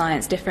citizen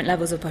science, different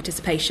levels of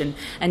participation,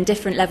 and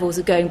different levels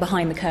of going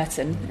behind the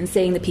curtain and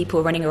seeing the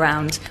people running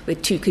around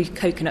with two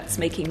coconuts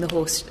making the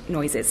horse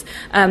noises.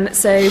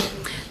 So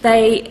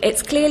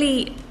it's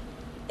clearly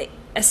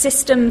a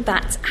system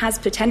that has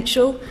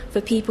potential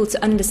for people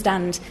to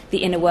understand the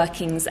inner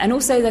workings and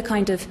also the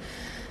kind of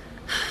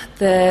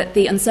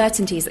the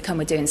uncertainties that come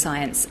with doing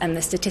science and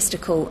the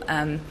statistical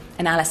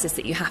analysis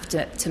that you have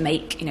to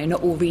make. You know,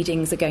 not all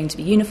readings are going to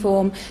be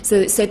uniform.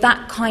 So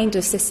that kind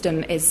of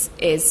system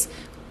is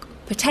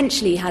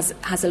potentially has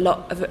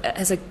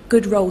a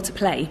good role to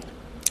play.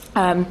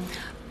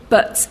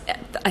 But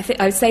I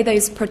would say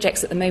those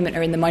projects at the moment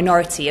are in the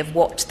minority of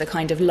what the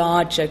kind of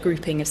larger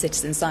grouping of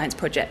citizen science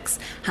projects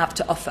have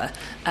to offer.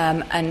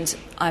 And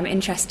I'm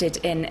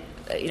interested in,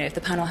 if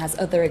the panel has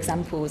other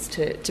examples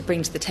to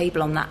bring to the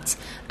table on that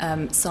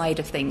side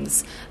of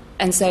things.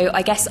 And so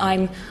I guess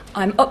I'm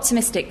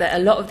optimistic that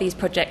a lot of these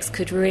projects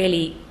could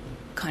really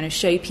kind of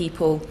show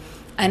people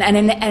and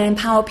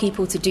empower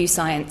people to do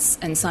science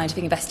and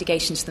scientific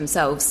investigations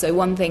themselves. So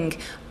one thing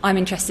I'm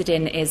interested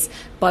in is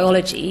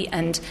biology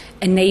and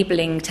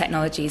enabling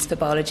technologies for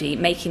biology,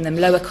 making them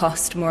lower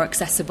cost, more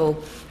accessible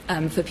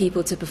for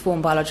people to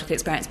perform biological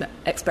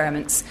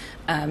experiments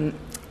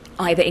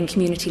either in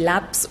community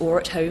labs or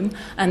at home.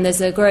 And there's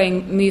a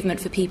growing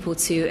movement for people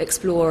to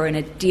explore in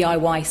a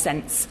DIY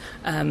sense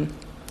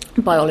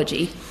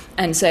biology.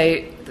 And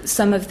so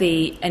some of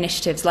the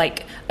initiatives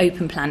like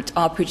OpenPlant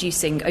are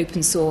producing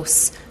open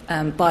source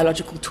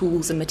biological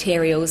tools and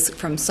materials,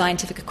 from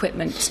scientific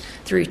equipment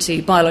through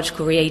to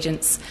biological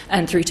reagents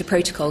and through to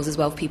protocols as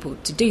well for people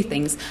to do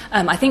things.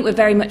 I think we're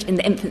very much in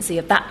the infancy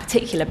of that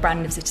particular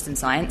brand of citizen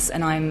science,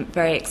 and I'm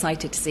very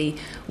excited to see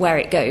where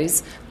it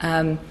goes.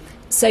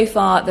 So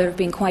far, there have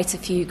been quite a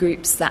few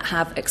groups that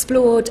have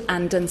explored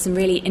and done some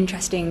really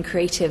interesting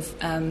creative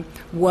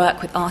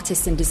work with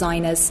artists and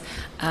designers,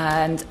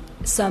 and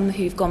some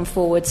who've gone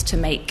forwards to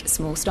make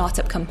small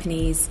startup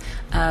companies.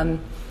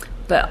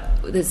 But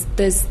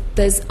there's,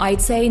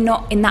 I'd say,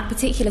 not in that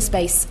particular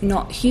space,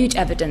 not huge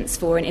evidence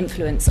for an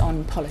influence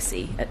on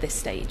policy at this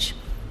stage.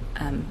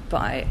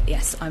 But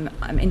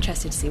I'm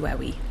interested to see where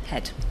we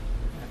head.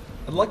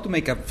 I'd like to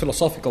make a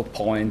philosophical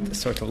point,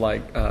 sort of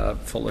like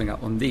following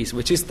up on this,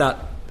 which is that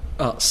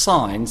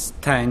science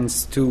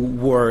tends to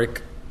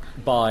work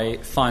by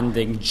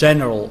finding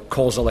general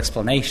causal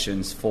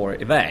explanations for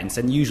events,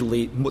 and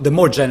usually the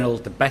more general,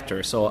 the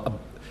better. So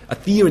a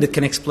theory that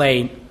can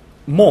explain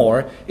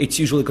more, it's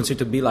usually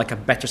considered to be like a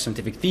better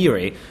scientific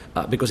theory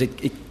because it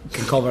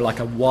can cover like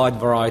a wide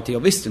variety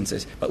of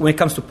instances. But when it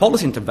comes to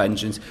policy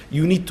interventions,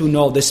 you need to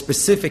know the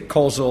specific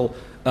causal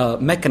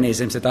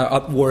mechanisms that are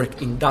at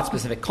work in that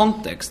specific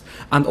context.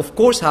 And of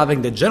course,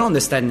 having the general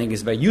understanding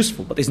is very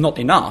useful, but it's not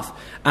enough.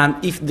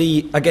 And if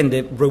the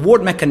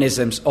reward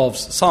mechanisms of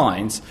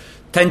science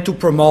tend to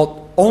promote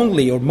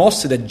only or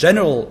mostly the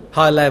general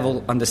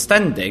high-level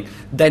understanding,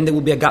 then there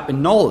will be a gap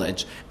in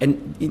knowledge.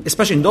 And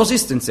especially in those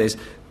instances,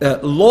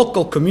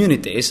 local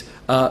communities,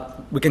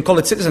 we can call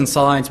it citizen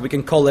science, we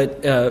can call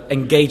it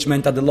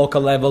engagement at the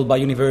local level by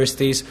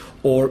universities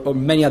or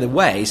many other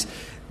ways,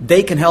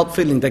 they can help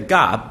fill in the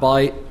gap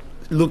by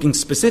looking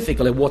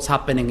specifically at what's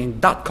happening in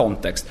that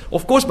context.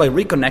 Of course, by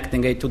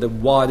reconnecting it to the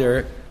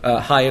wider,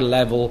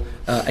 higher-level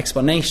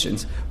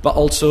explanations, but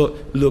also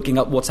looking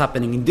at what's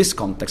happening in this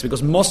context,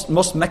 because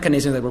most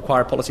mechanisms that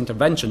require policy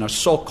intervention are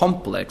so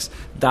complex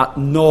that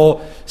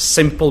no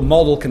simple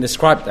model can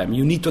describe them.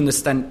 You need to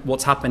understand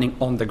what's happening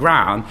on the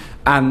ground,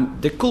 and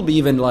there could be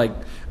even like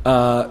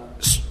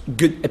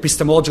good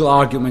epistemological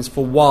arguments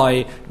for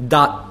why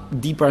that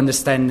deeper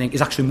understanding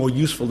is actually more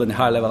useful than the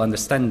higher level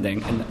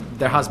understanding. And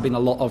there has been a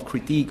lot of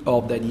critique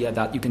of the idea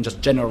that you can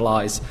just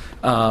generalize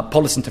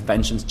policy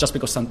interventions just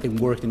because something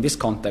worked in this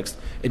context,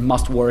 it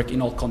must work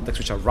in all contexts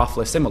which are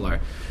roughly similar.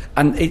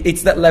 And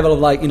it's that level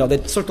of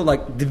that sort of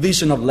like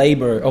division of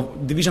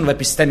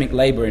epistemic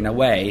labor in a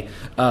way.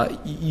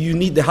 You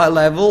need the high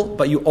level,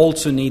 but you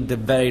also need the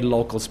very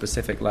local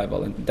specific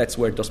level. And that's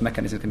where those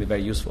mechanisms can be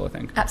very useful, I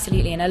think.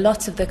 Absolutely. And a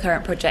lot of the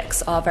current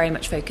projects are very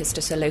much focused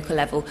at a local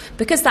level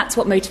because that's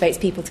what motivates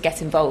people to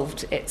get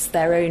involved. It's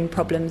their own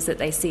problems that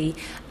they see.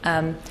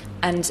 And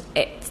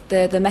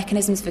the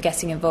mechanisms for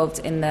getting involved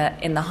in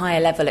the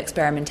higher level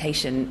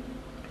experimentation,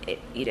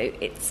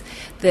 it's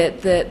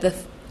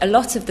a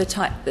lot of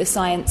the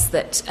science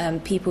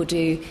that people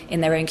do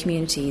in their own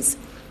communities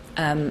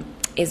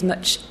is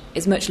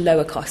much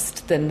lower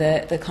cost than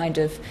the kind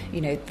of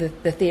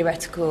the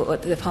theoretical or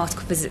the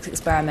particle physics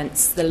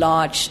experiments, the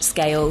large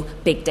scale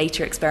big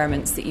data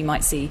experiments that you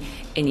might see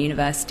in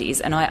universities.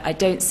 And I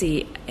don't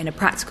see, in a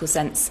practical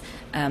sense,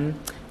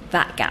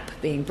 that gap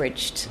being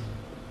bridged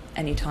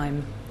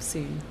anytime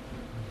soon.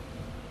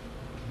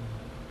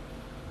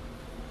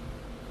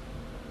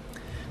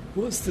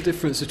 What's the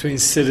difference between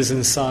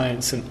citizen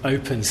science and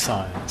open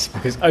science?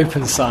 Because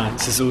open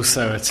science is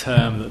also a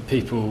term that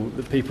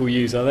people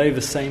use. Are they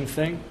the same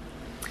thing?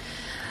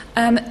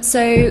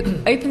 So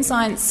open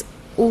science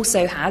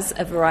also has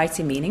a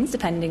variety of meanings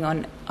depending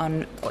on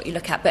what you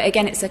look at. But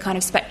again, it's a kind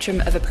of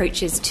spectrum of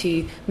approaches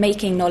to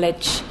making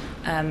knowledge.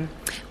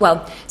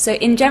 So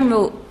in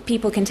general,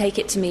 people can take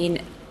it to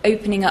mean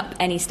opening up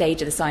any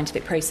stage of the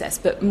scientific process,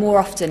 but more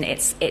often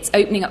it's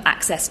opening up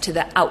access to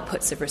the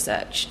outputs of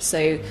research.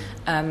 So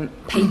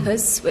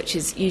papers, which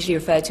is usually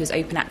referred to as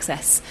open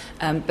access,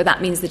 but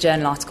that means the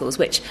journal articles,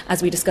 which,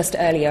 as we discussed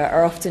earlier,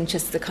 are often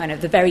just the kind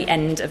of the very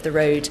end of the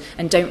road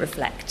and don't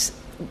reflect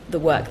the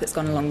work that's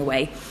gone along the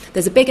way.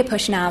 There's a bigger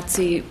push now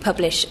to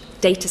publish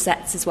data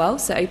sets as well,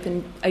 so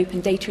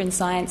open data in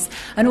science,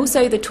 and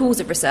also the tools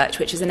of research,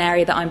 which is an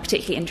area that I'm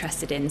particularly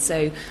interested in.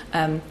 So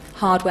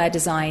hardware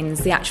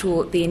designs,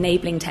 the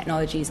enabling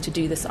technologies to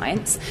do the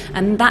science,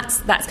 and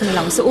that's coming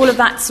along. So all of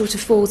that sort of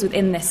falls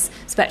within this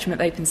spectrum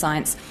of open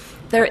science.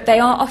 They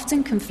are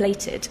often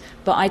conflated,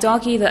 but I'd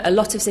argue that a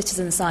lot of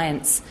citizen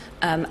science,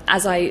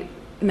 as I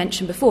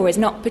mentioned before, is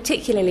not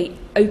particularly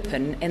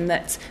open in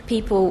that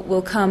people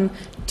will come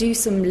do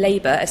some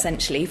labour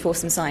essentially for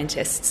some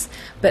scientists,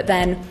 but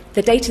then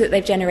the data that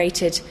they've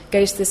generated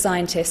goes to the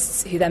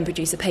scientists who then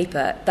produce a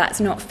paper that's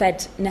not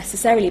fed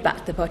necessarily back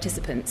to the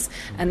participants,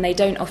 and they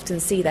don't often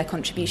see their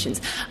contributions.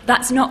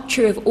 That's not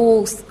true of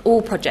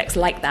all projects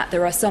like that.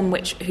 There are some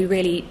who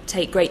really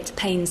take great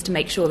pains to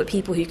make sure that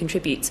people who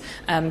contribute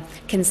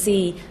can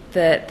see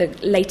the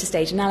later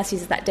stage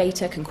analyses of that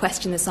data, can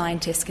question the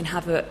scientists, can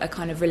have a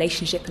kind of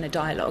relationship and a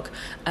dialogue.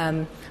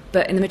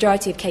 But in the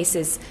majority of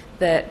cases,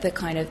 the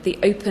kind of the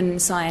open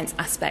science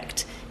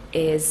aspect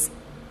is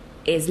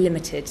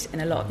limited in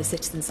a lot of the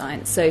citizen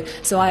science. So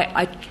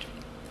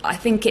I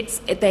think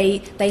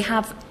they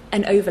have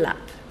an overlap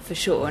for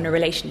sure and a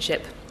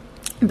relationship,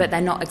 but they're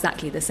not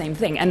exactly the same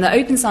thing. And the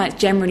open science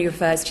generally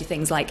refers to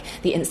things like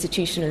the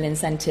institutional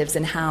incentives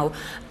and how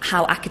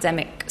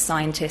academic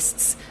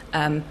scientists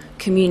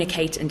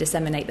communicate and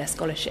disseminate their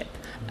scholarship,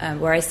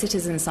 whereas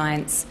citizen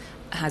science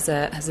has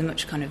a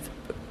much kind of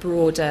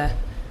broader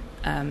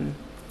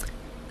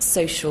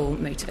social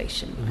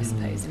motivation, I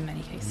suppose, in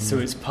many cases. So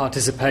it's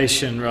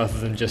participation rather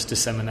than just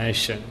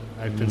dissemination.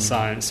 Open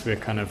science, we're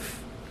kind of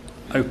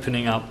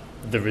opening up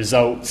the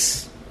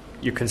results.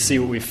 You can see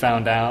what we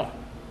found out,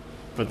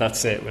 but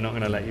that's it. We're not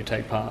going to let you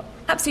take part.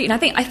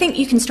 Absolutely. And I think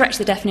you can stretch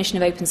the definition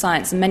of open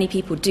science, and many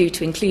people do,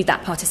 to include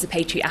that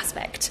participatory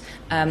aspect.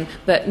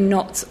 But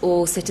not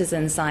all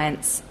citizen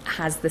science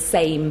has the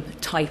same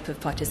type of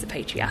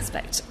participatory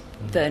aspect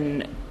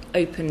than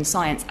open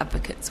science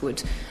advocates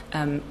would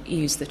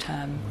use the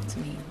term to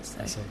mean.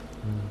 So.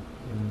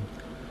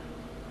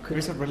 There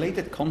is a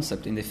related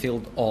concept in the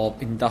field of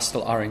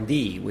industrial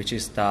R&D, which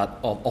is that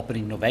of open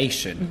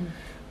innovation,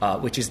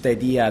 which is the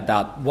idea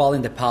that while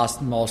in the past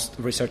most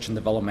research and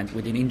development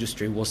within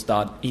industry was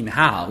done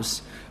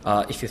in-house,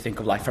 if you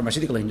think of like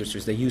pharmaceutical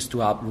industries, they used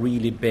to have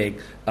really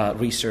big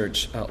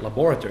research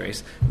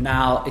laboratories.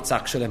 Now it's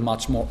actually a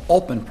much more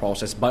open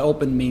process. By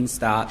open means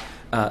that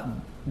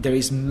there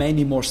is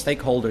many more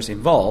stakeholders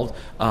involved.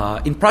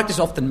 In practice,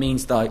 often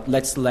means that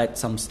let's let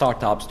some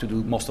startups to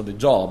do most of the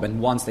job,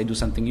 and once they do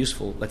something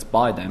useful, let's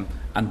buy them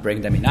and bring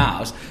them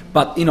in-house.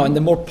 But in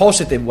the more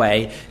positive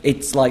way,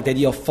 it's like the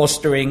idea of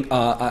fostering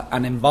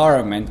an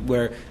environment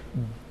where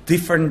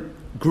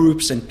different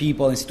groups and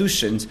people,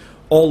 institutions,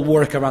 all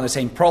work around the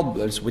same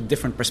problems with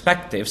different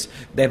perspectives.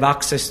 They have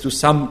access to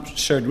some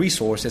shared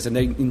resources and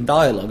they're in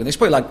dialogue. And there's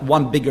probably like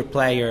one bigger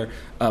player,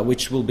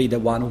 which will be the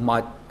one who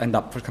might end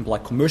up, for example,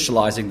 like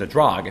commercializing the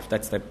drug, if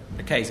that's the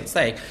case, let's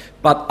say.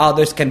 But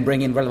others can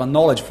bring in relevant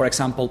knowledge. For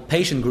example,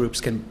 patient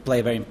groups can play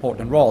a very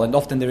important role, and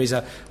often there is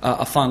a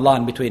fine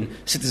line between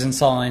citizen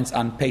science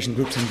and patient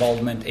groups'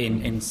 involvement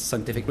in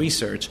scientific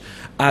research.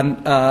 And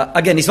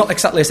again, it's not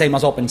exactly the same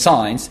as open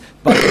science,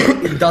 but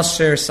it does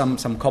share some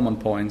common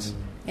points.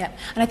 Yeah,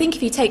 and I think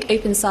if you take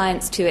open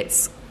science to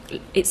its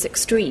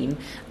extreme,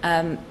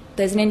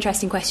 there's an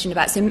interesting question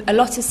about, so a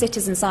lot of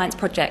citizen science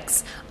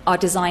projects are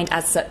designed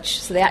as such,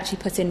 so they actually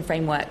put in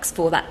frameworks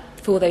for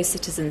those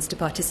citizens to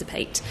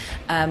participate,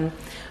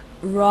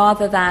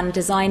 rather than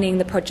designing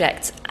the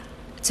project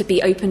to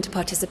be open to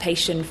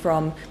participation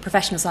from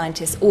professional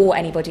scientists or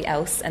anybody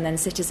else, and then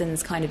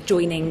citizens kind of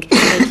joining,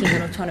 making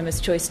an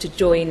autonomous choice to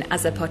join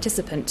as a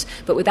participant,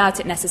 but without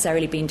it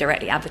necessarily being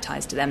directly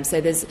advertised to them. So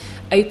there's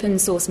Open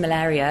Source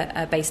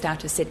Malaria, based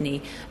out of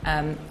Sydney,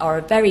 are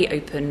a very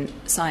open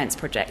science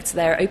project.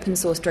 They're open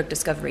source drug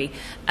discovery,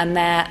 and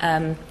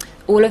they're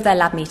all of their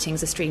lab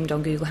meetings are streamed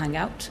on Google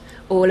Hangout.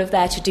 All of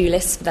their to-do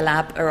lists for the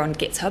lab are on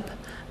GitHub,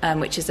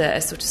 which is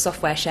a sort of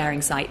software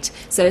sharing site.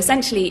 So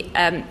essentially,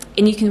 and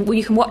you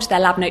can watch their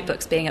lab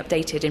notebooks being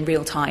updated in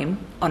real time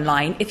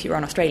online, if you're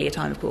on Australia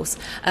time, of course.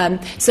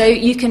 So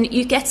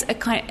you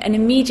get an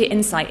immediate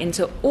insight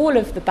into all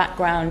of the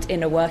background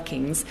inner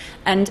workings,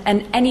 and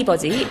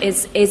anybody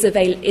is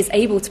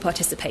able to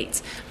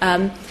participate.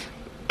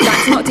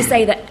 That's not to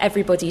say that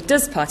everybody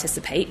does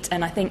participate,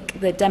 and I think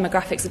the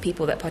demographics of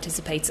people that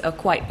participate are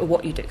quite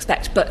what you'd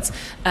expect, but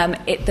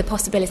the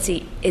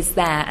possibility is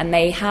there, and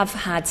they have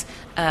had,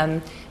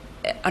 on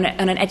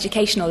an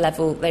educational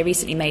level, they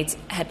recently made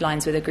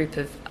headlines with a group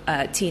of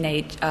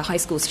teenage high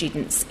school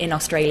students in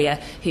Australia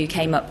who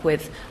came up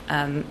with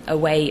a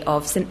way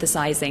of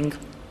synthesizing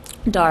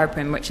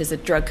Daraprim, which is a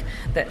drug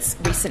that's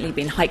recently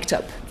been hiked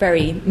up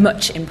very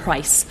much in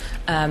price,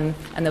 and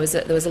there was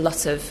a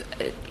lot of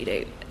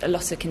a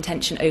lot of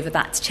contention over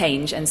that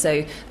change, and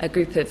so a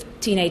group of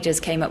teenagers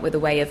came up with a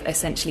way of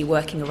essentially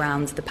working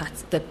around the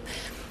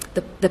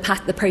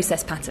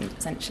process patent,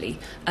 essentially,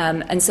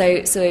 and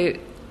so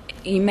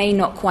you may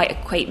not quite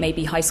equate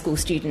maybe high school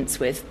students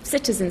with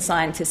citizen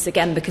scientists,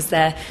 again, because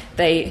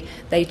they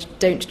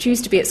don't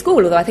choose to be at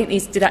school, although I think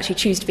these did actually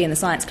choose to be in the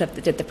science club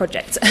that did the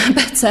project.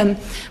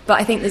 But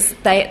I think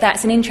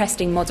that's an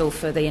interesting model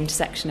for the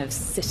intersection of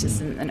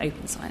citizen and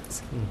open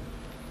science.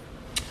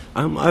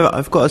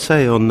 I've got to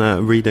say, on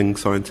reading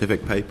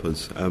scientific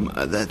papers,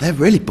 they're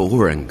really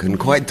boring and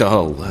quite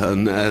dull,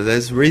 and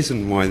there's a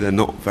reason why they're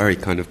not very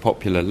kind of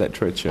popular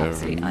literature.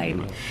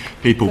 Absolutely.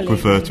 People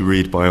prefer to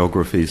read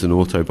biographies and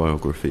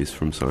autobiographies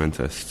from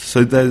scientists.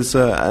 So there's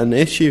an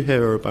issue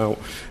here about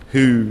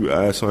who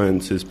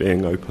science is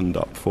being opened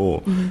up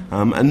for.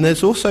 Mm-hmm. And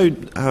there's also,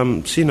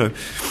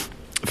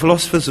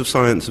 philosophers of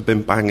science have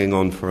been banging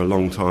on for a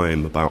long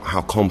time about how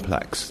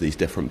complex these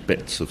different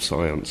bits of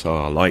science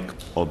are, like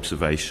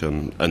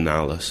observation,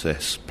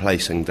 analysis,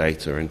 placing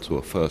data into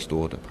a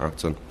first-order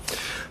pattern.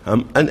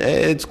 And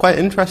it's quite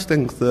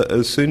interesting that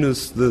as soon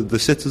as the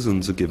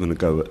citizens are given a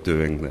go at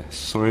doing this,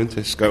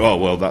 scientists go, oh,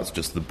 well, that's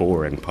just the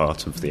boring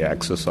part of the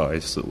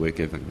exercise that we're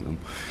giving them.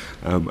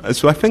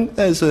 So I think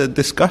there's a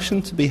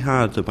discussion to be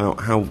had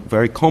about how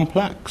very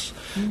complex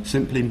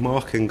simply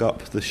marking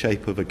up the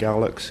shape of a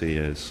galaxy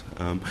is.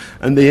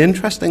 And the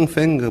interesting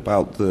thing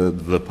about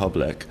the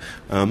public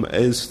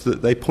is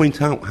that they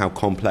point out how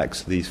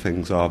complex these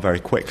things are very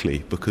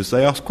quickly because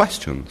they ask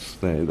questions.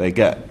 They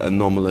get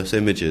anomalous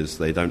images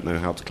they don't know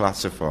how to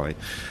classify,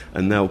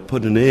 and they'll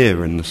put an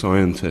ear in the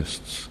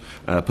scientists'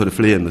 put a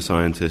flea in the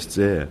scientist's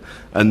ear.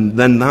 And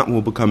then that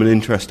will become an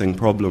interesting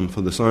problem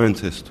for the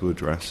scientists to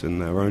address in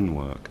their own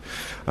work.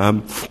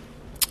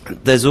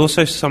 There's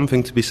also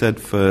something to be said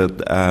for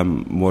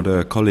what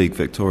a colleague,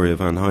 Victoria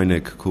van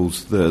Heinig,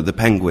 calls the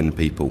penguin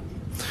people.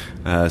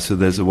 So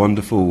there's a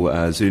wonderful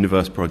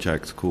Zooniverse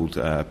project called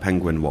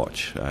Penguin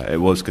Watch. It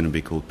was going to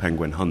be called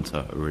Penguin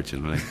Hunter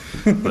originally,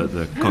 but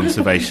the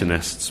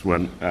conservationists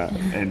went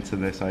into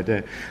this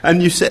idea.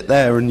 And you sit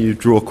there and you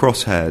draw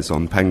crosshairs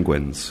on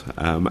penguins,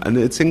 and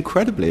it's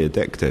incredibly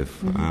addictive.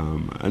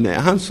 And it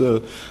has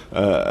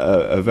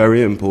a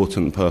very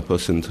important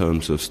purpose in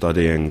terms of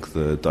studying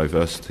the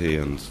diversity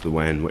and the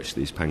way in which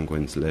these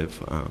penguins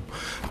live.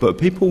 But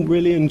people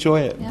really enjoy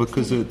it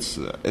because it's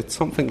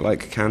something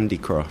like Candy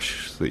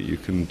Crush that you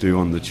can do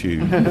on the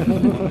tube.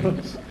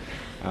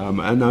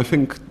 And I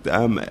think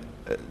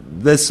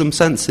there's some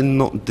sense in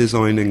not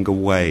designing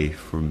away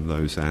from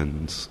those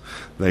ends.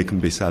 They can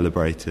be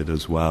celebrated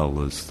as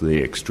well as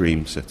the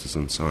extreme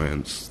citizen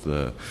science,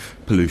 the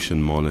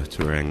pollution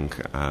monitoring,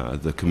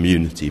 the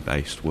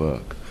community-based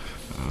work.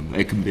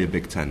 It can be a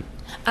big tent.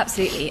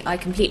 Absolutely, I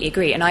completely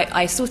agree, and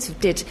I sort of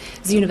did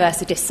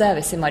Zooniverse a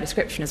disservice in my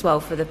description as well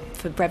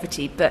for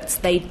brevity, but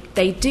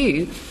they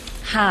do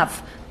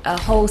have a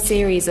whole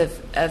series of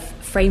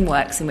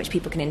frameworks in which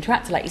people can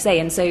interact, like you say,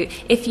 and so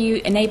if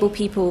you enable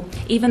people,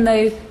 even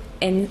though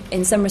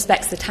in some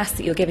respects, the task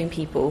that you're giving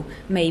people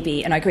may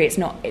be, and I agree, it's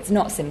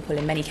not simple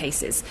in many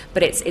cases,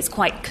 but it's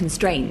quite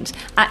constrained.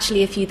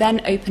 Actually, if you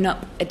then open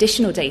up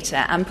additional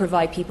data and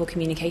provide people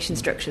communication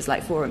structures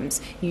like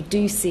forums, you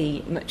do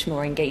see much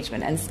more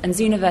engagement. And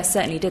Zooniverse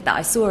certainly did that.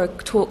 I saw a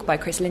talk by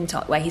Chris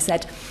Lintott where he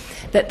said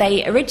that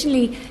they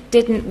originally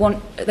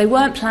they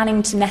weren't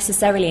planning to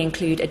necessarily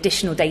include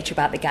additional data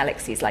about the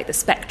galaxies, like the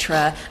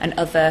spectra and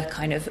other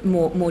kind of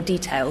more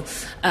detail.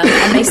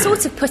 And they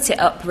sort of put it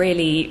up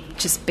really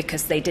just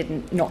because they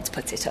didn't not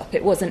put it up.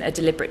 It wasn't a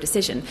deliberate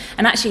decision.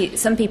 And actually,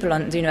 some people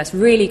on Zooniverse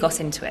really got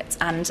into it.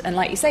 And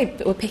like you say,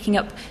 we're picking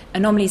up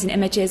anomalies in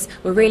images.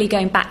 We're really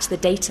going back to the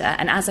data.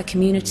 And as a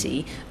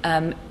community,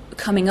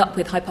 coming up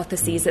with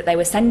hypotheses that they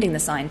were sending the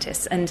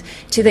scientists, and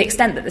to the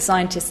extent that the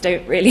scientists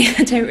don't really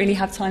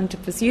have time to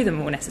pursue them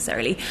more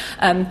necessarily.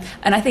 And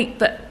I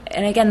think,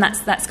 and again,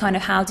 that's kind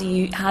of how do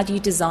you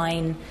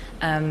design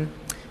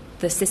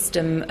the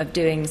system of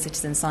doing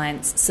citizen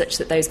science such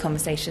that those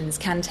conversations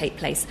can take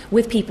place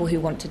with people who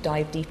want to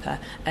dive deeper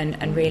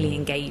and really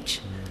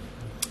engage.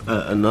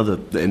 Another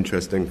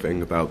interesting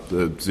thing about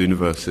the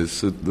Zooniverse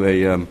is that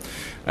they,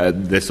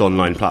 this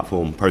online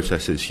platform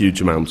processes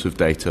huge amounts of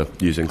data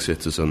using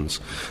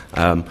citizens.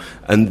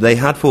 And they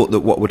had thought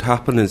that what would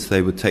happen is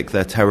they would take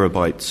their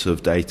terabytes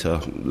of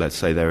data, let's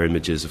say their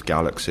images of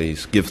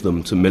galaxies, give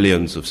them to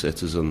millions of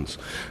citizens.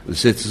 The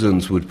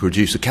citizens would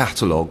produce a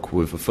catalogue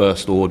with a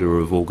first order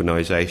of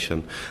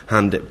organisation,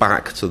 hand it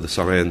back to the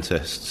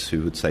scientists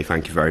who would say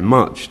thank you very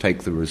much,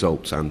 take the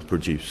results and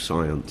produce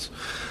science.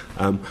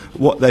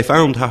 What they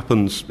found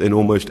happens in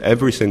almost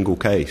every single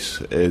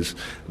case is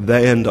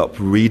they end up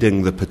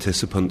reading the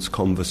participants'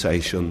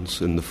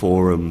 conversations in the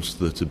forums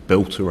that are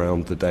built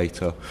around the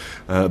data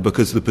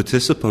because the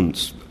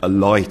participants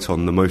alight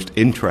on the most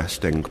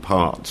interesting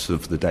parts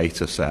of the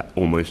data set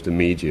almost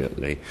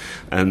immediately,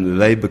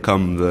 and they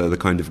become the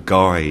kind of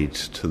guide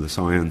to the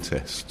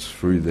scientists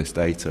through this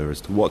data as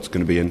to what's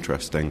going to be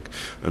interesting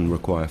and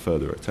require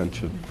further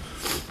attention.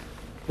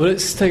 Well,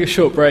 let's take a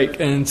short break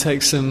and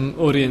take some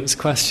audience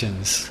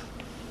questions.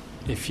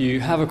 If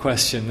you have a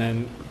question,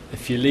 then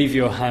if you leave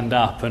your hand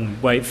up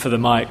and wait for the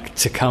mic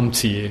to come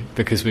to you,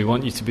 because we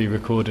want you to be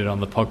recorded on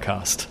the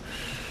podcast.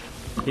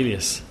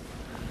 Elias.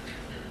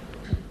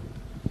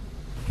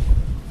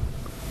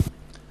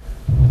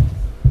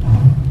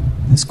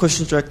 This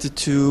question is directed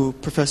to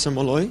Professor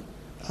Molloy.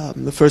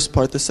 The first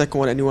part, the second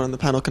one, anyone on the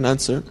panel can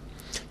answer.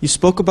 You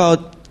spoke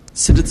about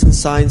citizen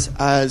science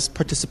as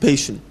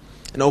participation,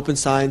 and open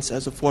science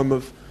as a form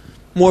of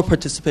more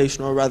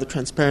participation, or rather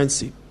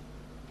transparency.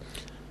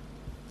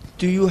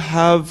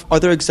 Are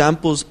there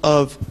examples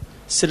of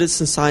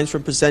citizen science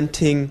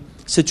representing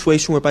a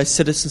situation whereby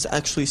citizens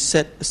actually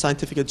set a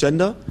scientific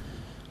agenda?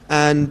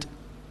 And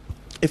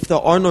if there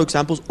are no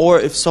examples, or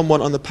if someone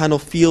on the panel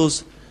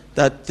feels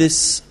that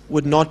this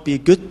would not be a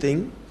good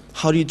thing,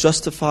 how do you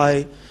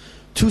justify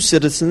to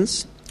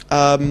citizens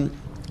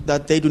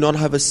that they do not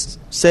have a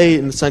say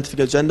in the scientific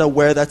agenda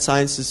where that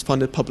science is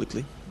funded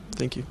publicly?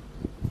 Thank you.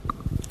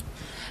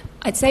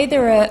 I'd say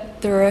there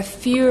are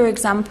fewer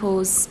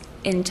examples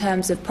in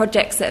terms of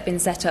projects that have been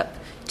set up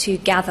to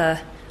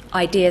gather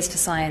ideas for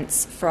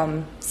science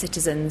from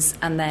citizens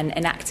and then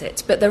enact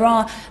it. But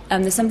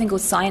there's something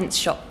called science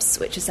shops,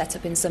 which are set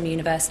up in some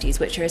universities,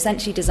 which are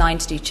essentially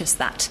designed to do just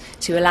that,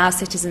 to allow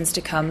citizens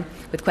to come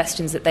with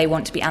questions that they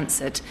want to be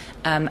answered,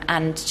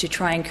 and to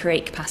try and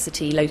create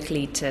capacity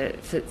locally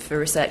for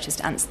researchers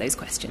to answer those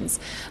questions.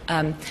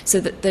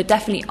 So that there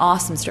definitely are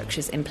some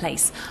structures in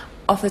place.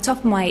 Off the top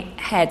of my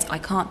head, I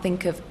can't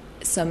think of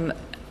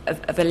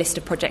a list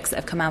of projects that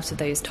have come out of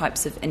those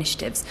types of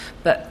initiatives,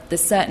 but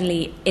there's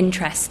certainly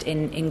interest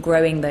in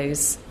growing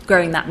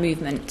that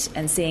movement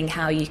and seeing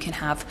how you can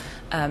have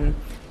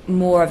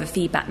more of a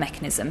feedback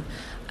mechanism.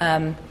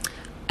 I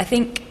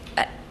think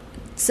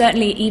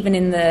certainly even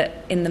in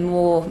the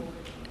more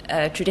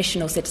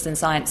traditional citizen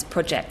science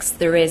projects,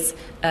 there is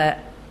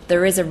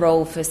a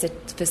role for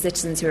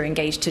citizens who are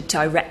engaged to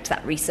direct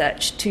that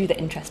research to the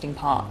interesting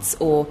parts,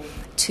 or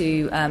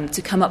to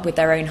come up with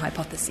their own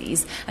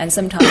hypotheses, and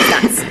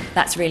sometimes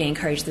that's really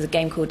encouraged. There's a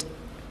game called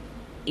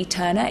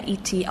Eterna,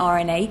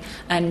 E-T-R-N-A,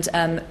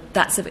 and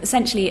that's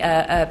essentially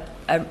a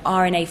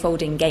RNA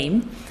folding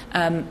game,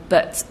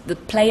 but the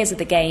players of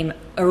the game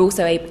are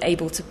also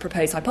able to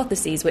propose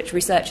hypotheses which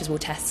researchers will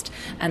test,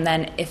 and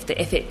then if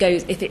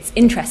it's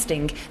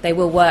interesting, they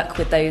will work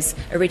with those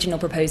original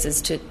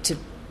proposers to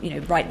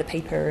write the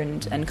paper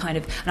and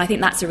I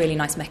think that's a really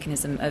nice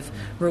mechanism of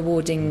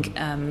rewarding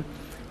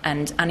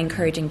and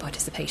encouraging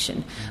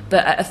participation.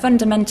 But at a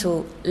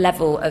fundamental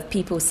level of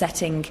people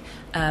setting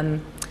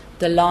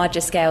the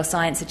larger scale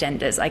science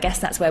agendas, I guess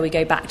that's where we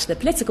go back to the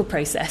political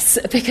process,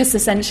 because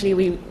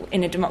essentially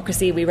in a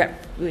democracy we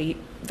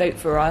vote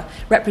for our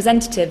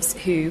representatives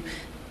who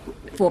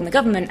form the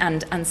government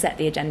and set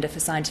the agenda for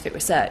scientific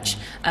research.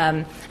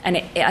 I'd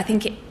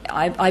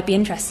be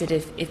interested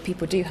if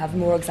people do have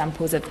more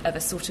examples of a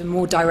sort of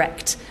more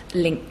direct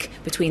link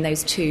between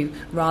those two,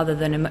 rather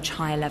than a much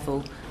higher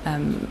level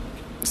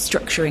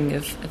structuring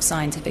of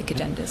scientific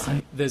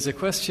agendas. There's a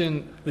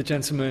question, the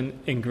gentleman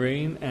in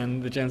green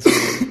and the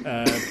gentleman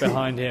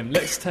behind him.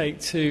 Let's take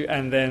two,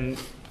 and then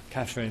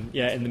Catherine,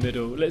 in the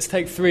middle. Let's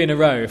take three in a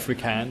row if we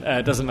can.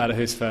 It doesn't matter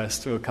who's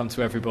first. We'll come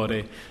to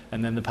everybody,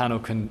 and then the panel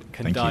can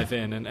dive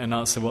in and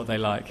answer what they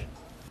like.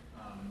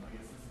 I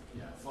guess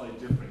this is a slightly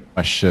different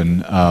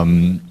question.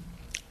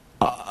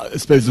 I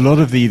suppose a lot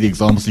of the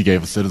examples you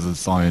gave of citizen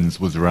science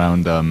was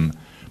around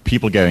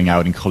people going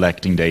out and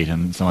collecting data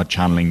and somehow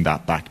channeling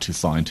that back to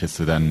scientists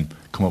who then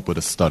come up with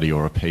a study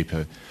or a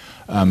paper.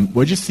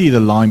 Where do you see the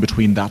line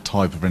between that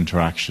type of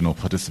interaction or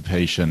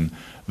participation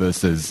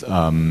versus,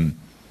 some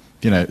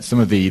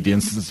of the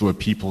instances where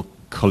people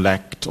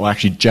collect or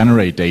actually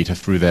generate data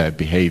through their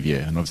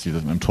behavior? And obviously,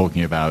 I'm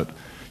talking about,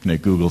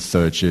 Google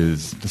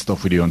searches, the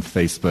stuff we do on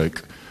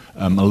Facebook.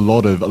 A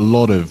lot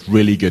of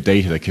really good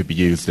data that could be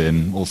used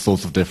in all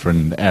sorts of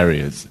different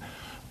areas.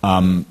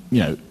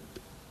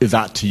 Is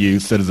that to you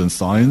citizen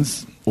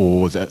science,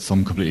 or is that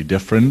something completely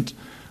different?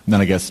 And then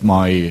I guess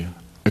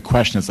a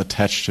question that's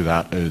attached to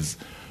that is,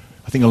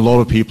 I think a lot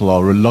of people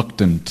are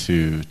reluctant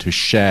to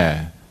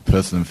share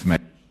personal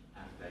information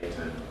and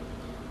data.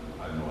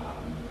 I don't know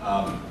what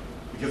happened.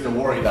 Because they're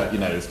worried that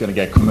it's going to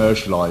get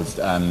commercialized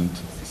and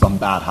some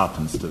bad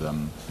happens to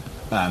them.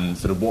 And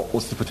sort of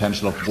what's the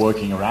potential of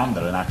working around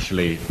that and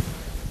actually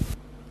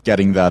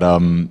getting that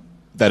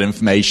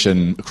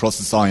information across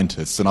to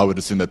scientists? And I would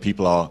assume that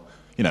people are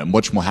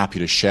much more happy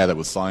to share that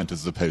with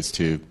scientists as opposed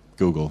to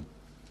Google.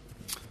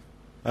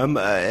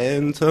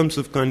 In terms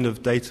of kind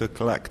of data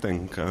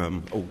collecting, are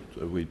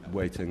we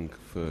waiting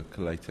for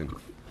collating?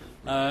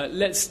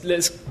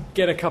 Let's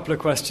get a couple of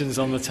questions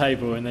on the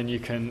table, and then you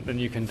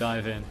can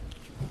dive in.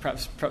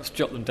 Perhaps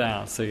jot them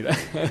down. So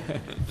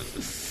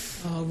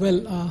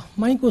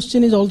my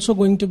question is also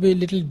going to be a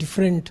little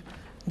different.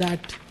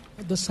 That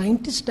the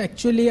scientists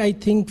actually, I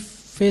think,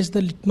 face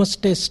the litmus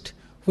test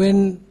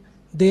when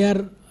they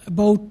are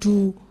about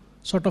to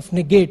sort of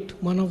negate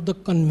one of the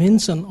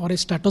convention or a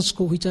status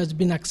quo which has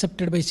been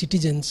accepted by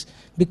citizens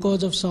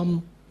because of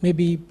some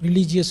maybe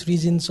religious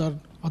reasons or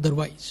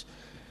otherwise.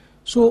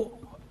 So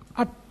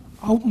at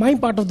my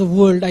part of the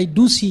world, I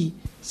do see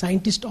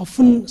scientists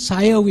often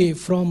shy away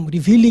from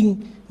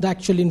revealing the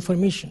actual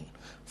information.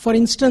 For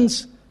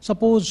instance,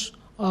 suppose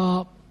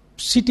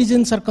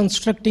citizens are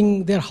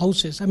constructing their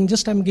houses. I'm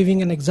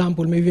giving an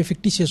example, maybe a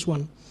fictitious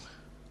one,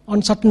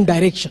 on certain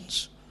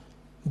directions,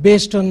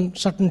 based on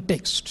certain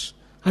texts,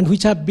 and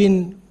which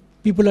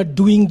people are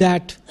doing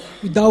that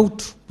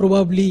without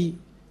probably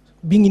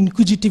being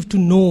inquisitive to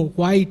know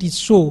why it is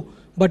so,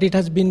 but it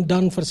has been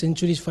done for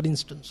centuries, for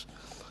instance.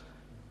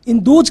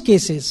 In those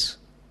cases,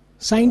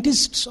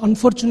 scientists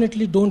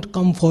unfortunately don't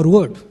come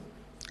forward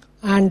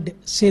and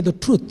say the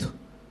truth,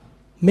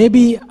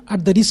 maybe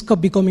at the risk of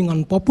becoming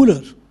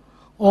unpopular,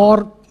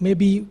 or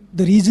maybe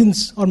the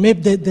reasons, or maybe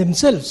they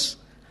themselves.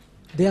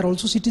 They are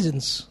also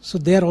citizens, so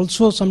they are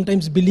also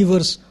sometimes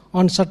believers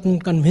on certain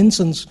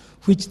conventions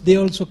which they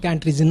also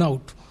can't reason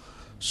out.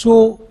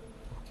 So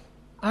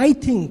I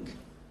think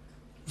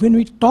when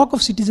we talk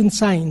of citizen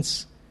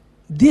science,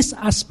 this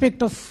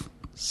aspect of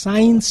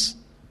science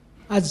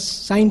as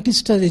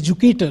scientists, as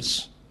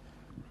educators,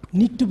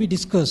 need to be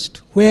discussed,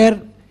 where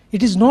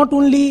it is not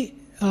only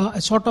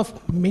a sort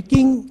of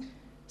making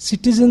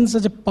citizens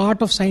as a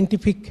part of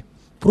scientific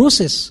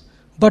process,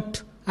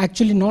 but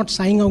actually not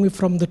shying away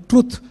from the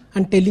truth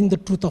and telling the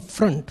truth up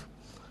front.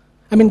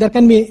 There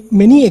can be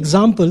many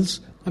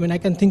examples. I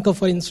can think of,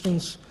 for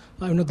instance,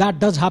 that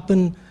does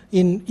happen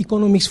in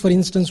economics, for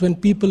instance, when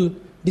people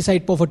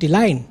decide poverty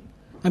line.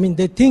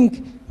 They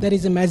think there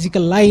is a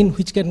magical line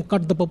which can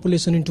cut the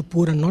population into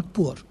poor and not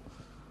poor,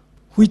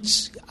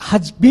 which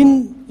has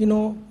been,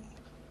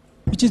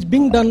 which is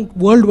being done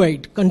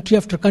worldwide, country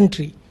after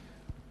country,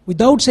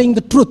 without saying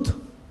the truth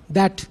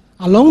that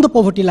along the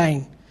poverty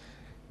line,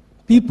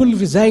 people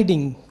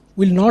residing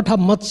will not have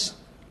much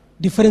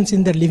difference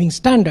in their living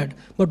standard,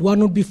 but one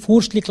would be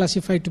forcibly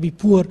classified to be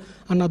poor,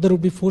 another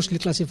would be forcibly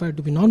classified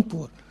to be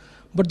non-poor.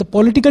 But the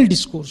political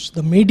discourse,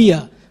 the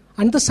media,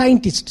 and the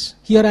scientists,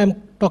 here I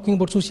am talking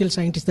about social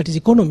scientists, that is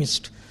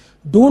economists,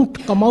 don't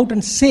come out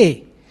and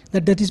say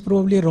that that is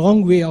probably a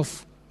wrong way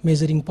of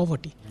measuring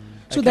poverty.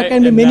 So there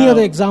can be many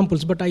other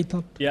examples, but I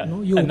thought... Yeah,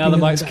 and now the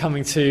mic's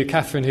coming to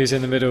Catherine, who's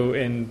in the middle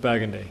in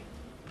Burgundy.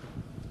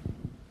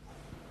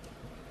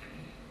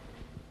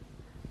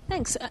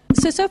 Thanks.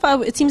 So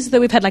far, it seems as though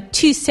we've had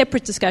two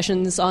separate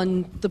discussions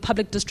on the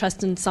public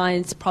distrust in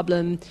science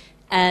problem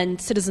and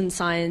citizen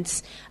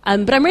science.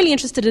 But I'm really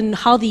interested in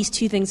how these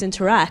two things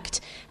interact.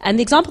 And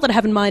the example that I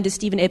have in mind is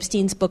Stephen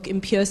Epstein's book,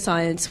 Impure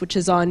Science, which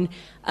is on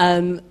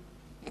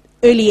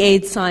early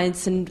AIDS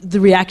science and the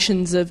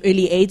reactions of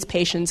early AIDS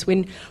patients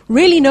when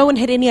really no one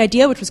had any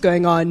idea what was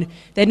going on.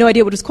 They had no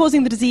idea what was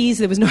causing the disease.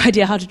 There was no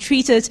idea how to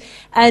treat it.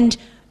 And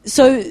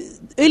so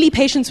early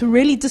patients were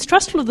really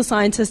distrustful of the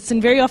scientists,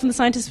 and very often the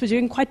scientists were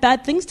doing quite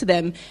bad things to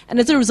them. And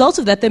as a result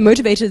of that, they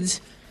motivated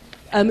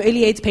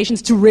early AIDS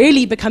patients to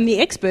really become the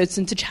experts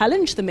and to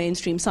challenge the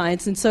mainstream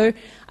science. And so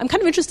I'm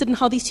kind of interested in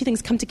how these two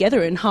things come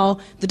together and how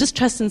the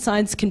distrust in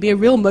science can be a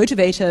real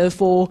motivator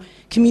for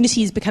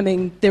communities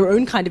becoming their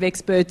own kind of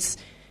experts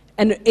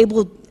and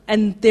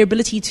their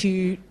ability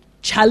to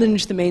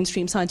challenge the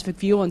mainstream scientific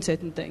view on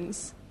certain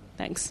things.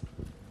 Thanks.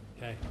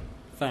 Okay,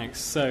 thanks.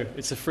 So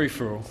it's a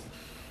free-for-all.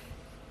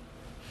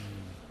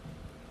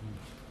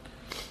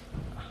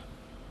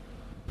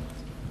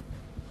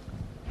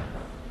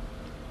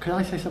 Can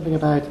I say something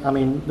about,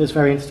 there's a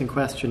very interesting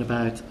question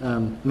about,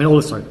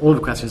 all the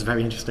questions are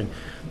very interesting,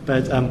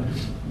 but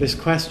this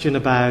question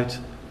about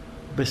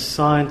the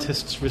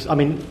scientists,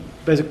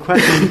 there's a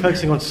question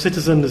focusing on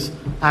citizens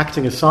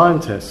acting as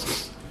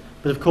scientists,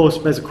 but of course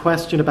there's a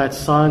question about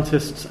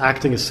scientists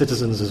acting as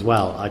citizens as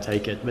well, I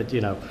take it, but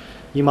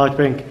you might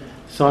think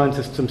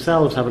scientists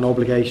themselves have an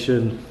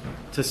obligation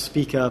to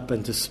speak up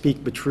and to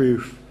speak the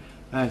truth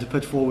and to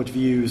put forward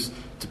views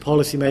to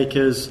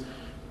policymakers,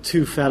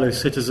 to fellow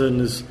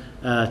citizens,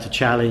 to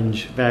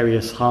challenge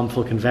various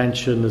harmful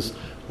conventions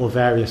or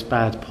various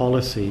bad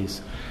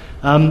policies.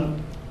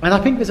 And I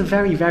think there's a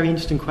very, very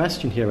interesting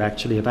question here,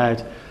 actually,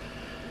 about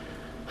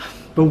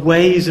the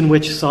ways in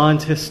which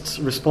scientists'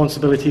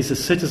 responsibilities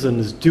as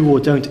citizens do or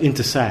don't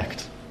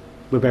intersect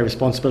with their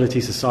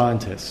responsibilities as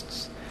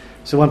scientists.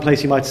 So one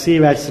place you might see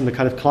that is in the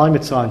kind of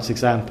climate science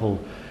example,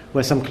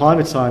 where some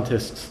climate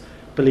scientists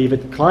believe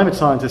that climate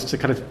scientists are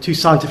kind of too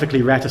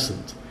scientifically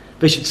reticent.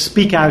 They should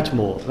speak out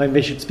more.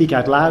 They should speak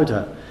out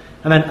louder.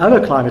 And then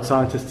other climate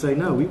scientists say,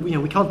 no,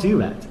 we can't do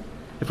that.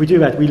 If we do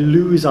that, we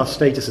lose our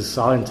status as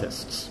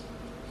scientists.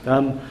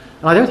 And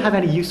I don't have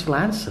any useful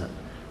answer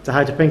to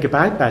how to think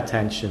about that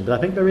tension, but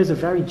I think there is a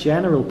very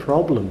general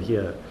problem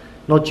here,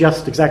 not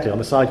just exactly on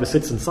the side of a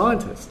citizen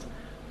scientist,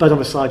 but on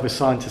the side of a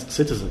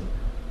scientist-citizen,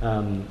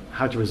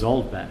 how to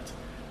resolve that.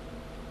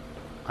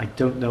 I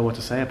don't know what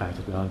to say about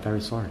it, but I'm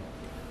very sorry.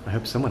 I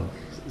hope someone...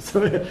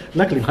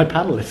 luckily, my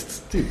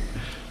panelists do.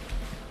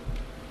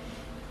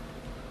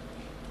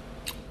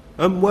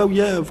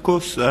 Of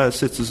course,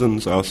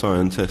 citizens are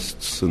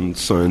scientists, and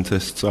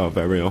scientists are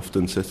very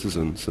often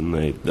citizens, and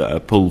they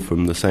pull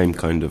from the same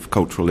kind of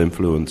cultural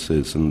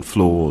influences and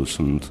flaws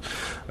and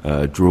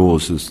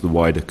draws as the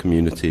wider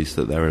communities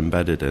that they're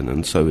embedded in,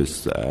 and so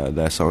is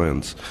their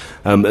science.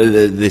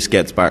 This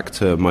gets back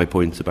to my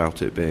point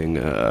about it being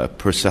a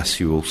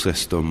processual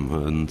system,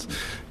 and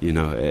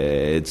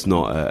it's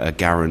not a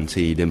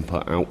guaranteed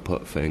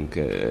input-output thing.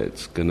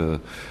 It's going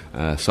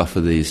to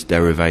suffer these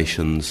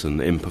derivations and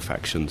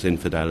imperfections,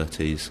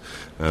 infidelities,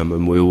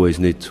 and we always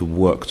need to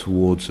work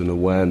towards an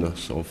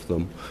awareness of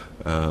them.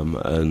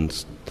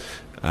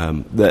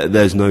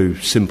 There's no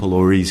simple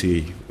or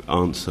easy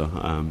answer.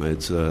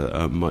 It's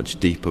a much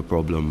deeper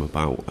problem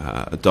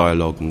about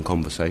dialogue and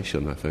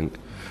conversation, I think.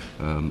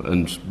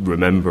 And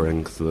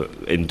remembering that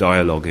in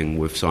dialoguing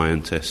with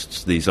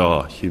scientists, these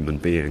are human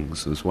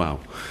beings as well.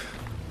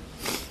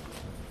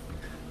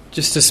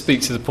 Just to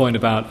speak to the point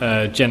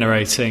about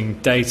generating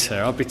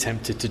data, I'd be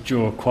tempted to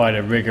draw quite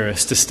a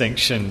rigorous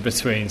distinction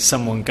between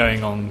someone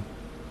going on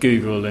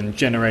Google and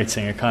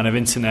generating a kind of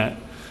internet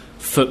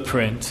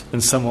footprint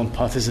and someone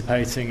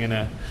participating in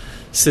a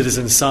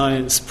citizen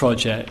science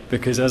project,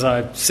 because as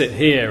I sit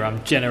here,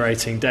 I'm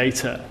generating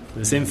data.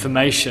 There's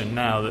information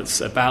now that's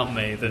about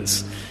me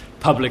that's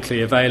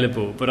publicly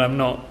available, but I'm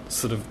not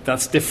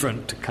that's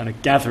different to kind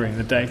of gathering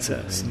the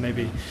data. So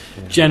maybe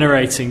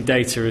generating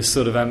data is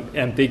sort of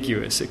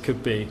ambiguous. It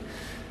could be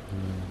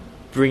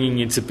bringing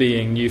into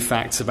being new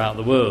facts about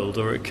the world,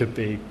 or it could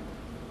be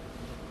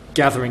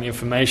gathering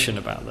information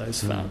about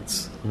those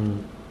facts.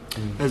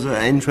 There's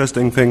an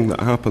interesting thing that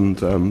happened.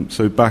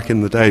 So back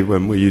in the day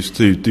when we used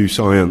to do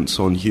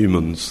science on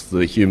humans,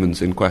 the humans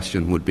in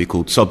question would be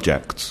called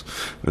subjects,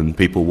 and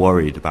people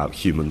worried about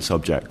human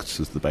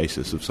subjects as the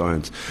basis of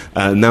science.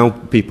 Now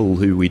people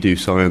who we do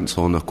science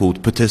on are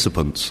called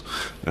participants,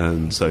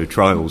 and so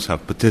trials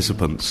have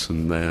participants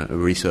and they're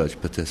research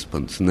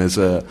participants, and there's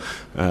a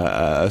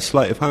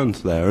sleight of hand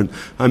there. And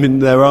I mean,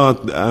 there are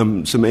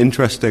some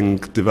interesting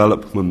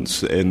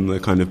developments in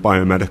the kind of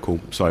biomedical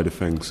side of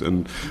things,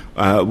 and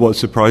what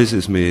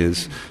surprises me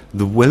is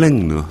the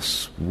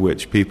willingness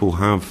which people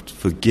have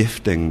for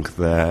gifting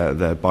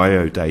their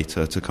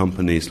biodata to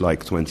companies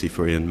like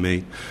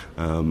 23andMe,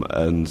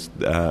 and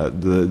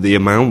the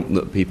amount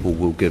that people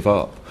will give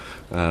up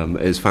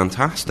is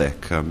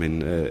fantastic. I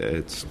mean,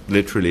 it's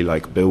literally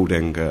like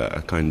building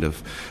a kind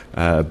of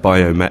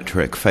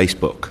biometric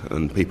Facebook,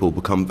 and people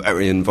become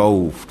very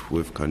involved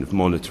with kind of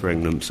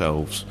monitoring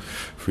themselves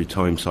through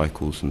time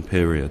cycles and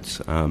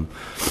periods.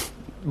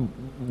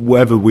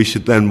 Whether we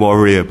should then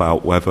worry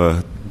about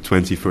whether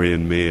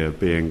 23andMe are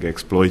being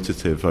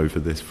exploitative over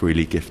this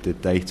freely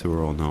gifted data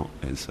or not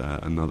is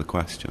another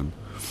question.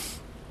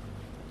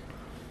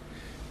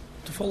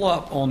 To follow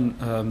up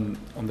on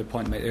the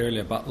point made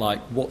earlier about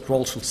what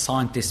role should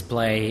scientists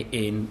play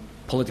in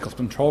political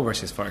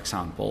controversies, for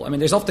example. I mean,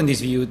 there's often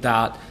this view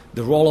that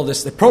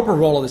the proper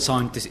role of the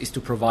scientist is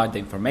to provide the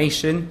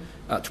information,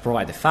 to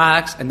provide the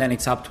facts, and then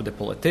it's up to the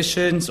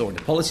politicians or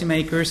the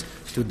policymakers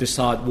to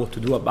decide what to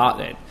do about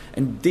it.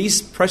 And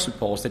this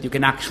presupposes that you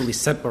can actually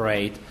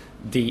separate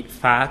the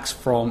facts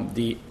from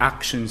the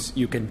actions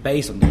you can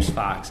base on those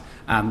facts,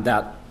 and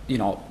that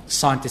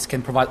scientists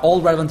can provide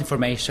all relevant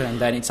information, and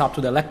then it's up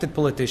to the elected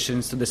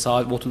politicians to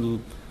decide what to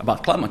do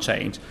about climate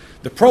change.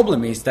 The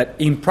problem is that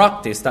in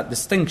practice, that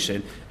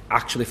distinction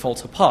actually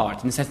falls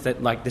apart in the sense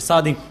that, like,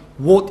 deciding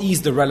what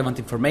is the relevant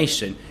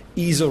information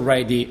is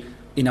already,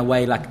 in a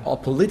way, like a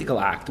political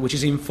act, which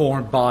is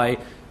informed by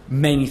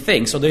many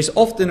things. So there's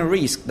often a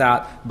risk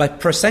that by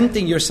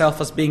presenting yourself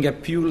as being a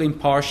purely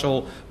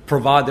impartial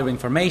provider of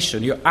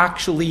information, you're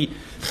actually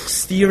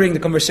steering the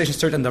conversation in a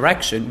certain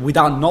direction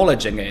without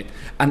acknowledging it.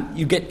 And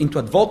you get into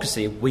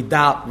advocacy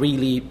without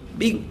really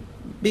being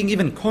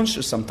even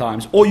conscious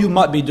sometimes. Or you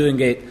might be doing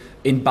it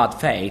in bad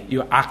faith.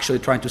 You're actually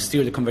trying to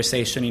steer the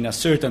conversation in a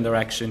certain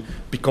direction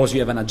because you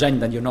have an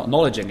agenda and you're not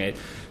acknowledging it.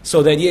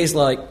 So the idea is,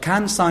 like,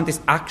 can scientists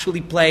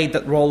actually play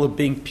that role of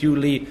being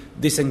purely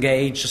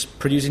disengaged, just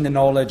producing the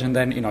knowledge and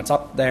then, it's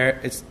up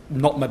there, it's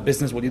not my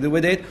business what you do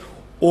with it?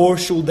 Or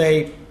should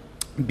they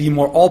be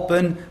more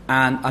open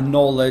and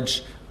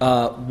acknowledge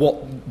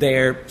what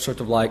their sort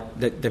of like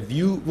the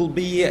view will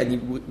be?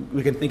 And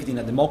we can think it in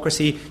a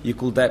democracy. You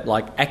could have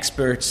like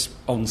experts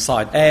on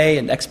side A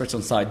and experts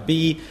on side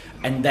B,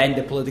 and then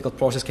the political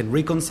process can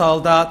reconcile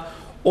that.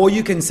 Or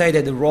you can say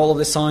that the role of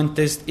the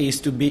scientist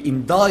is to be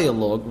in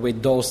dialogue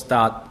with those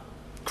that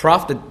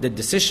crafted the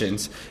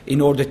decisions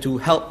in order to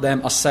help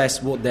them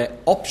assess what the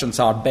options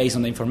are based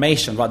on the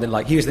information, rather than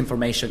like, here's the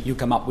information, you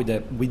come up with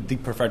the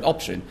preferred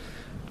option.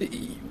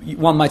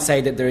 One might say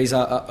that there is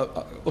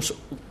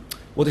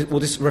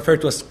what is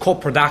referred to as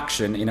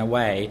co-production in a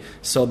way.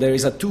 So there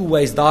is a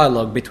two-way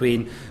dialogue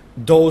between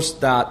those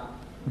that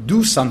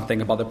do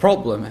something about the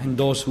problem and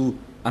those who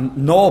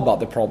know about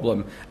the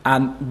problem.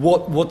 And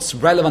what's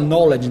relevant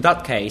knowledge in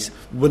that case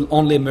will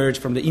only emerge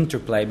from the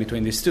interplay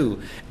between these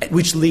two,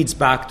 which leads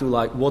back to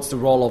like what's the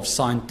role of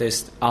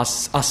scientists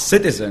as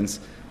citizens,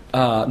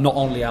 not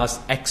only as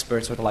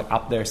experts sort of like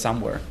up there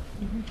somewhere.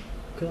 Mm-hmm.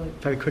 Could I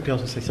very quickly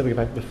also say something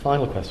about the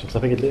final question, because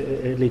I think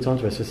it leads on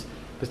to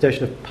this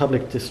notion of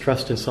public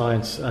distrust in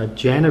science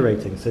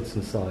generating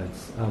citizen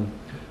science,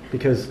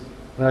 because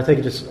I think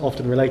it just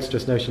often relates to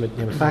this notion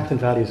that fact and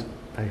value is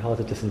very hard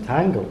to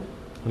disentangle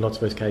in lots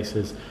of those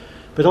cases.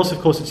 But also,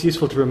 of course, it's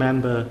useful to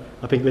remember,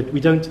 I think, that we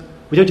don't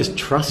just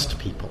trust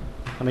people.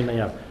 I mean,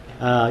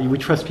 we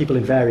trust people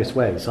in various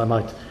ways. I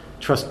might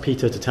trust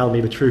Peter to tell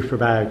me the truth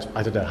about,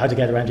 I don't know, how to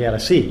get around the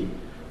LSE,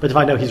 but if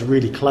I know he's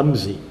really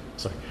clumsy,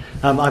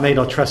 I may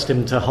not trust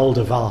him to hold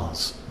a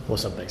vase or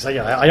something. So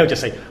I don't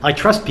just say, I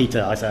trust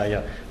Peter. I say,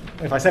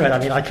 if I say that, I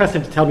mean, I trust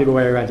him to tell me the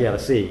way around the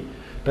LSE,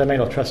 but I may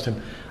not trust him.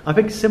 I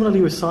think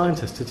similarly with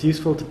scientists, it's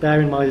useful to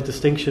bear in mind the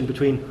distinction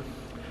between,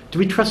 do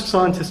we trust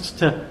scientists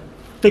to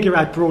figure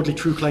out broadly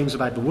true claims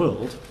about the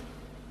world?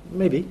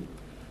 Maybe.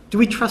 Do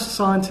we trust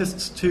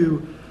scientists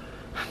to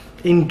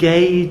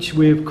engage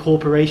with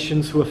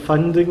corporations who are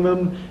funding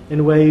them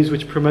in ways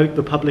which promote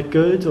the public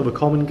good or the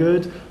common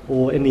good?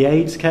 Or in the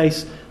AIDS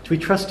case, do we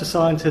trust the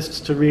scientists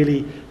to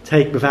really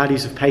take the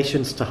values of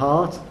patients to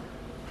heart?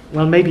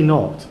 Well, maybe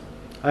not.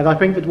 And I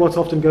think that what's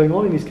often going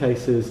on in these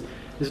cases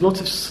is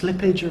lots of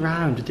slippage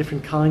around the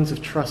different kinds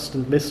of trust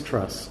and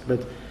mistrust.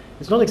 But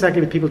it's not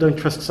exactly that people don't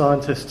trust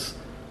scientists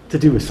to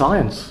do with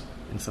science,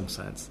 in some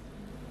sense.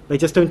 They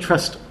just don't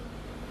trust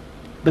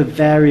the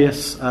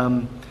various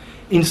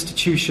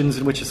institutions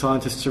in which the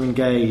scientists are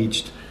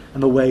engaged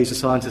and the ways the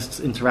scientists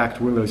interact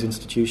with those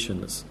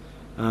institutions.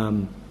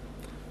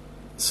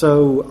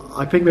 So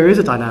I think there is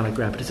a dynamic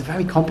there, but it's a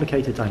very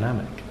complicated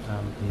dynamic.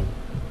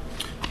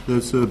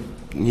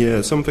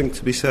 There's something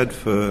to be said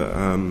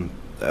for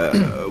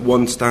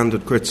one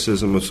standard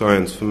criticism of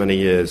science for many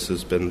years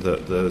has been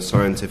that the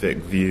scientific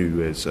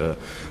view is a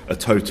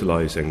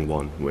totalizing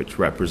one, which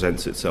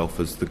represents itself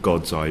as the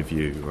God's eye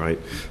view, right?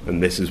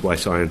 And this is why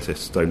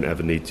scientists don't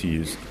ever need to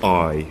use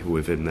I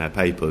within their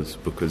papers,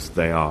 because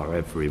they are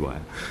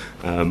everywhere.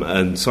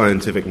 And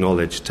scientific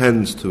knowledge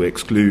tends to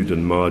exclude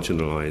and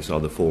marginalize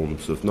other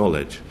forms of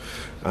knowledge.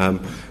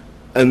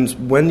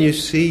 And when you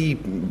see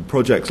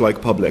projects like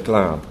Public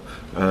Lab,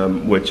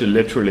 which are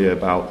literally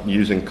about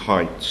using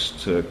kites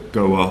to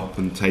go up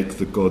and take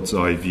the God's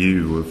eye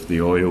view of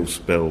the oil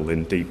spill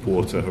in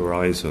Deepwater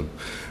Horizon.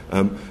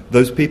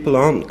 Those people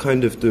aren't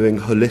kind of doing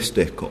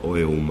holistic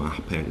oil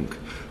mapping.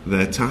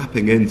 They're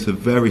tapping into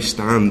very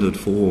standard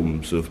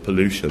forms of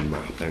pollution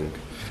mapping.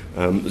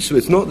 So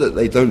it's not that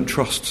they don't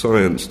trust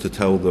science to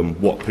tell them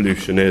what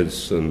pollution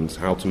is and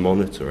how to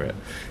monitor it.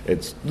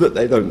 It's that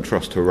they don't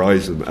trust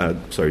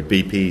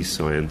BP's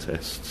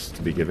scientists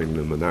to be giving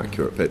them an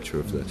accurate picture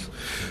of this.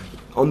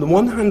 On the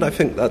one hand, I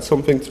think that's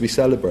something to be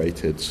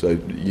celebrated. So,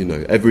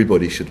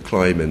 everybody should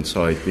climb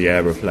inside the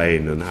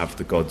aeroplane and have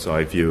the God's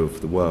eye view of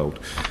the world.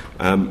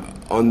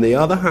 On the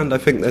other hand, I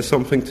think there's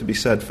something to be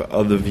said for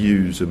other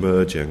views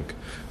emerging.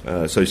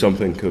 So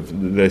something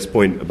of this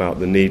point about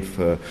the need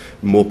for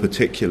more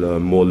particular,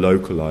 more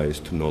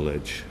localized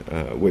knowledge,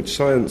 which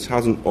science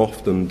hasn't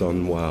often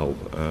done well.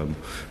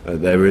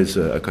 There is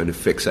a kind of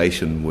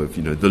fixation with,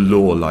 the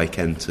law-like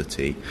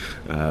entity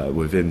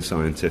within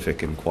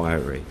scientific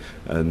inquiry.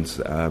 And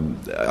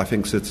I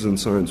think citizen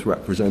science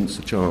represents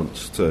a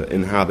chance to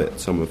inhabit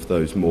some of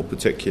those more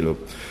particular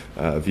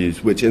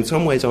views, which in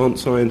some ways aren't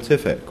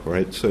scientific,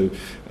 right? So,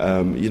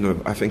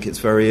 I think it's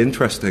very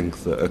interesting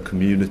that a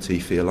community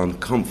feel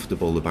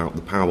uncomfortable about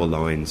the power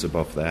lines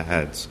above their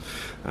heads.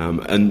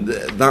 And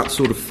that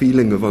sort of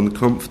feeling of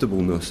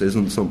uncomfortableness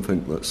isn't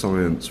something that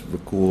science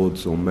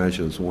records or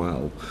measures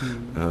well.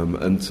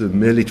 And to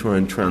merely try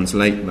and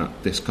translate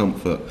that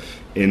discomfort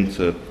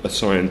into a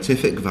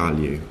scientific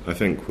value, I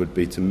think, would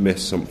be to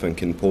miss something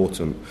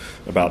important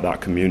about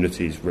that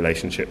community's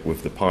relationship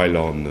with the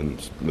pylon and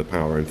the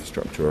power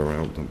infrastructure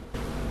around them.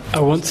 I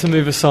want to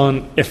move us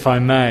on, if I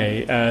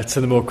may, to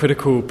the more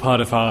critical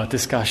part of our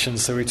discussion.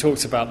 So we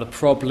talked about the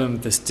problem,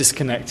 this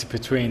disconnect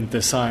between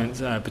the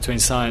science, between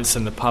science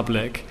and the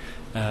public,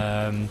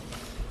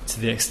 to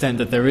the extent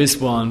that there is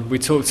one. We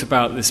talked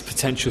about this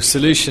potential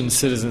solution,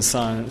 citizen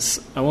science.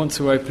 I want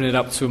to open it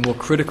up to a more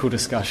critical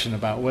discussion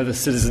about whether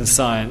citizen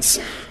science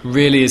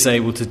really is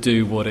able to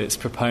do what its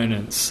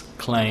proponents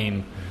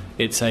claim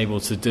it's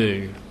able to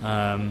do.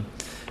 And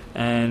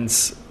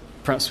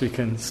perhaps we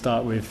can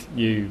start with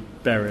you,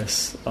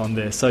 Beres, on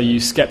this. Are you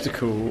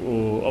sceptical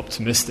or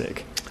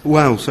optimistic?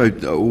 Well, so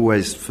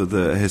always for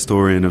the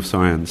historian of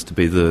science to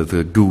be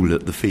the ghoul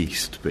at the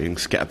feast, being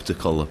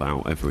sceptical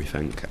about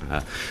everything.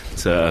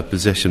 It's a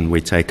position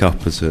we take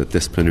up as a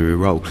disciplinary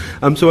role.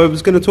 So I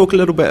was going to talk a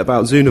little bit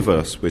about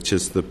Zooniverse, which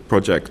is the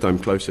project I'm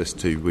closest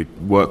to. We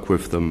work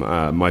with them,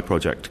 my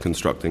project,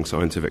 Constructing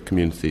Scientific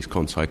Communities,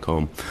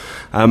 ConSciCom.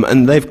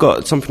 And they've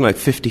got something like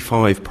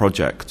 55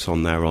 projects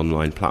on their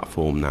online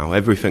platform now,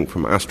 everything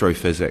from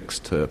astrophysics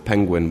to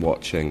penguin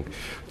watching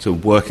to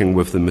working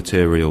with the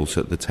materials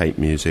at the Tate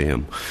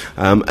Museum.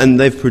 And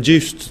they've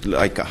produced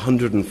like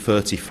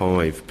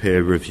 135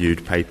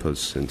 peer-reviewed papers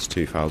since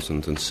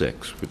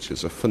 2006, which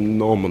is a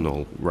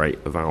phenomenal rate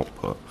of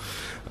output.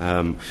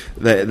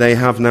 They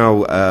have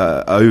now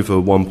over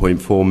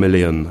 1.4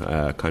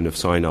 million kind of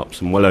sign-ups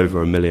and well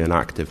over 1 million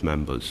active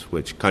members,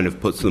 which kind of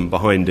puts them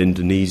behind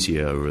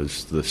Indonesia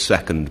as the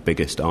second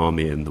biggest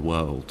army in the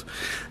world.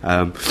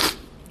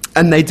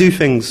 And they do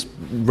things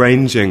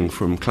ranging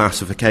from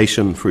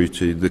classification through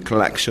to the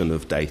collection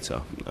of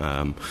data.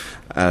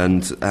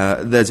 And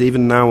there's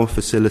even now a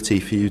facility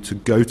for you to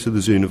go to the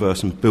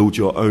Zooniverse and build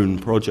your own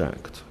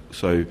project.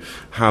 So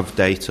have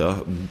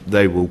data,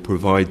 they will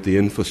provide the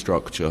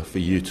infrastructure for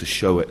you to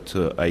show it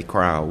to a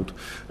crowd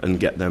and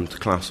get them to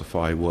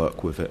classify,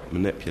 work with it,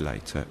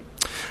 manipulate it.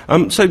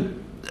 So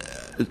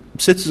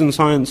citizen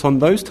science on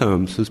those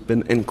terms has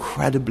been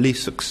incredibly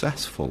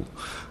successful.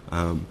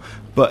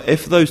 But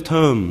if those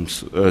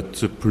terms are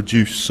to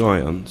produce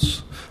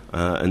science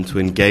and to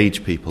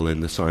engage people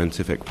in the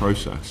scientific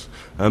process,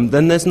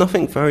 then there's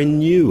nothing very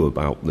new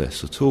about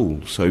this at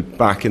all. So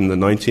back in the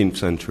 19th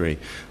century,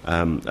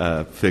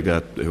 a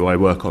figure who I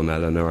work on,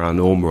 Eleanor Ann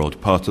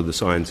Ormerod, part of the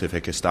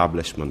scientific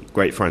establishment,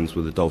 great friends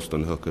with the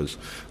Dalston Hookers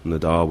and the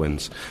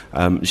Darwins,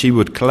 she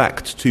would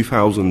collect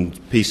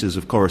 2,000 pieces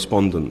of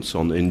correspondence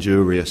on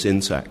injurious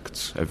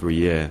insects every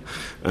year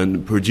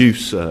and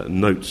produce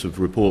notes of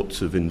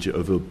reports of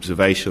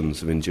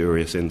observations of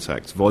injurious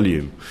insects,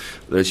 volume,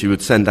 that she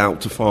would send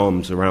out to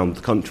farms around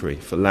the country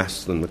for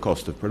less than the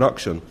cost of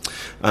production.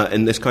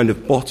 In this kind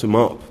of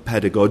bottom-up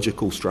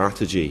pedagogical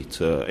strategy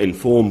to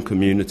inform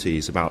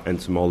communities about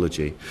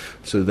entomology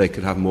so they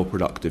could have more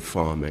productive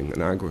farming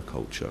and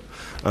agriculture.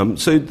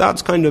 So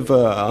that's kind of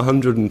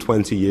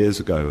 120 years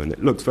ago, and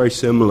it looks very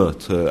similar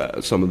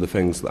to some of the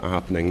things that are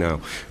happening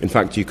now. In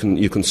fact, you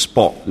can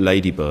spot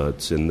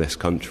ladybirds in this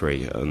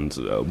country and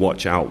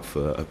watch out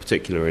for a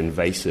particular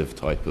invasive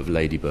type of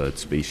ladybird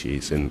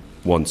species in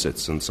one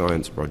citizen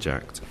science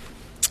project.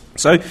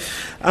 So,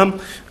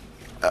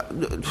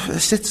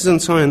 citizen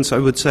science, I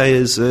would say,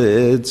 is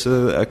it's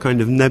a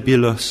kind of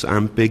nebulous,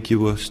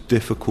 ambiguous,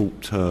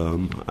 difficult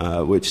term,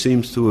 which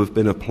seems to have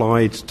been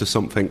applied to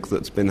something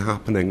that's been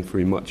happening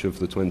through much of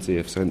the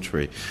 20th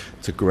century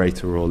to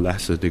greater or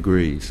lesser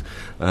degrees.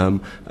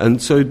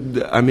 And so,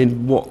 I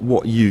mean,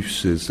 what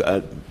use is...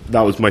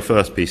 that was my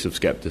first piece of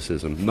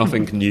scepticism.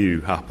 Nothing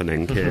new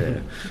happening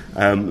here.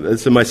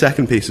 So my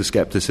second piece of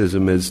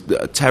scepticism is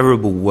a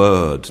terrible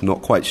word,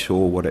 not quite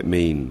sure what it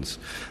means.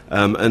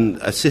 And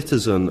a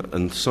citizen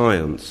and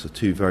science are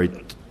two very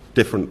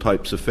different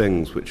types of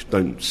things which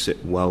don't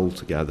sit well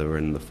together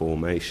in the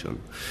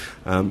formation.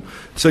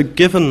 So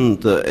given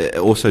that it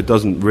also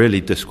doesn't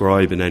really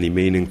describe in any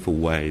meaningful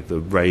way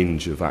the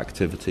range of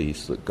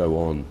activities that go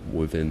on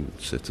within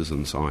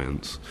citizen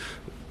science,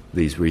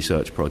 these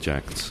research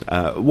projects,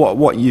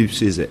 what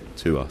use is it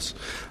to us?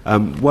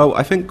 Well,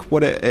 I think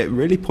what it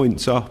really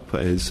points up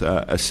is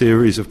a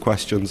series of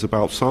questions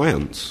about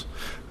science.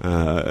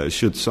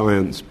 Should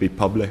science be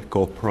public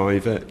or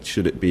private?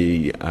 Should it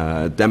be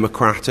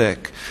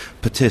democratic,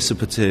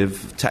 participative,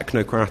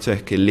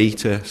 technocratic,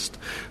 elitist?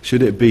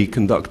 Should it be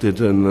conducted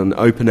in an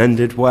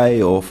open-ended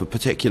way or for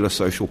particular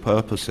social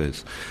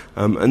purposes?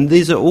 And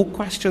these are all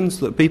questions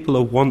that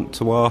people want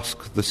to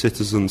ask the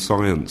citizen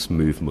science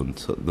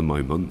movement at the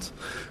moment,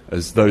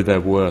 as though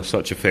there were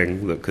such a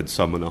thing that could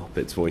summon up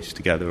its voice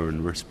together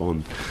and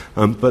respond.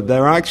 But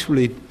they're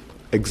actually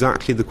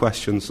exactly the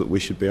questions that we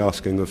should be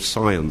asking of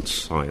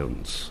science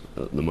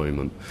at the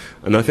moment.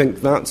 And I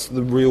think that's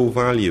the real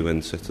value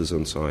in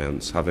citizen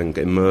science, having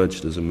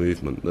emerged as a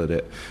movement, that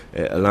it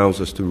allows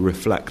us to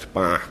reflect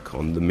back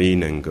on the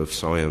meaning of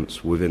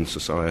science within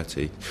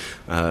society.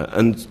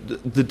 And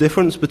the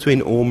difference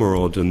between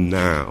Ormerod and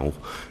now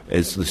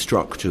is the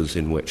structures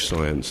in which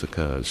science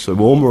occurs. So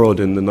Ormerod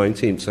in the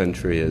 19th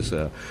century is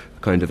a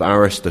kind of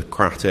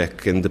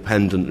aristocratic,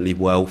 independently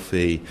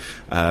wealthy,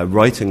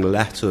 writing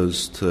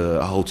letters to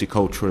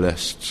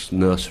horticulturalists,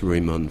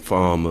 nurserymen,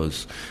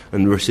 farmers,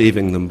 and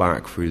receiving them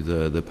back through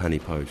the penny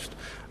post.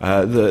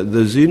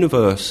 The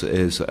Zooniverse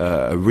is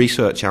a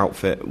research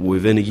outfit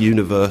within a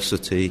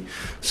university,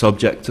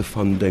 subject to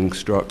funding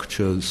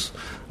structures,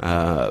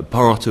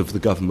 part of the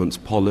government's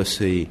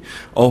policy,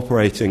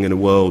 operating in a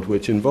world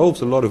which involves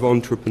a lot of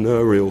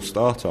entrepreneurial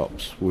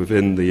startups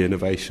within the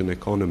innovation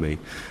economy.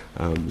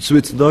 So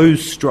it's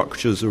those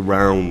structures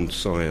around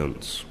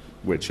science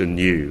which are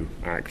new,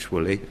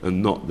 actually,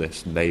 and not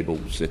this label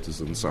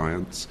citizen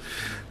science.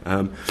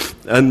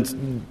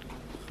 And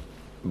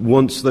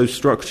once those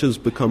structures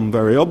become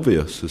very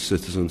obvious as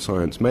citizen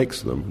science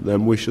makes them,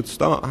 then we should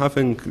start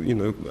having,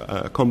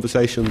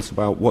 conversations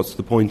about what's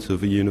the point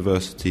of a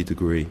university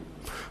degree,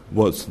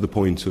 what's the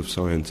point of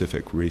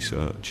scientific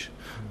research,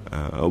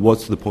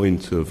 what's the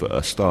point of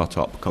a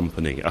startup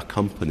company,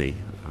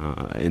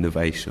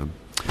 innovation.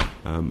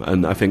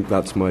 And I think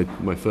that's my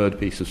third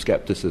piece of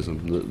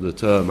scepticism. The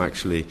term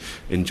actually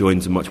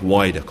enjoins a much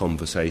wider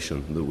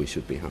conversation that we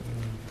should be having.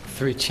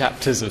 3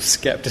 chapters of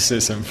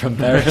scepticism from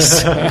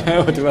Darius.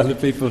 What do other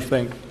people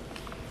think?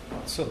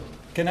 So,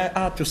 can I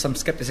add to some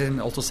skepticism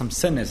and also some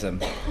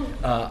cynicism?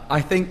 I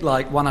think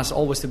one has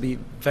always to be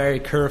very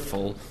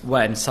careful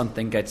when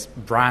something gets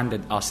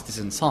branded as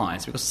citizen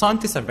science, because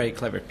scientists are very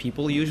clever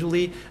people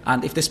usually,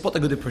 and if they spot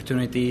a good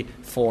opportunity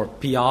for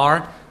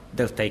PR,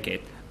 they'll take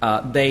it.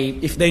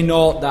 If they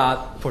know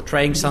that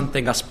portraying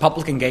something as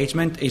public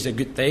engagement is a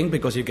good thing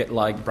because you get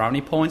brownie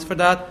points for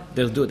that,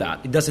 they'll do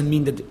that. It doesn't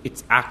mean that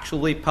it's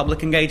actually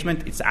public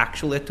engagement, it's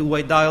actually a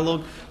two-way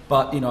dialogue,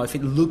 but if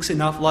it looks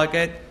enough like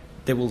it,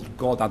 they will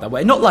go that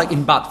way. Not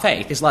in bad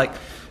faith, it's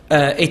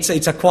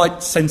it's a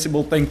quite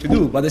sensible thing to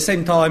do, but at the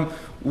same time,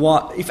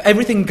 if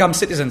everything becomes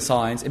citizen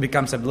science, it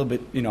becomes a little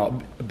bit,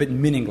 a bit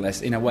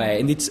meaningless in a way,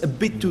 and it's a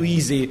bit too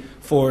easy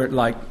for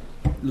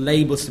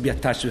labels to be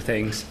attached to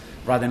things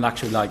rather than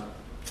actually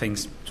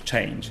things to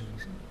change.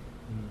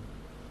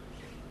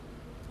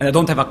 And I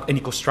don't have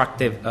any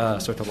constructive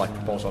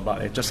proposal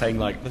about it. Just saying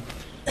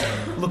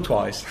look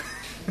twice.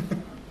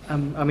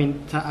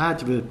 To add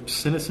to the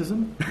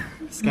cynicism,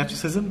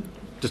 skepticism,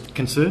 just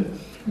concern.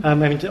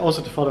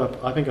 Also to follow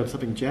up, I think on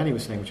something Jenny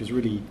was saying, which is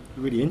really,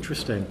 really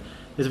interesting,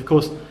 is of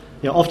course,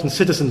 often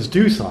citizens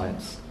do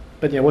science.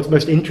 But what's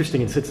most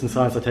interesting in citizen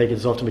science, I take it,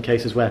 is often the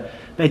cases where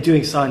they're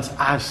doing science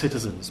as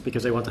citizens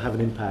because they want to have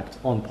an impact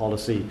on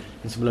policy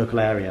in some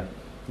local area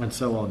and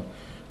so on.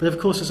 But of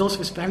course, there's also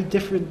this very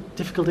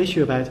difficult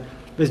issue about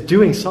there's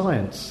doing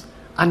science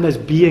and there's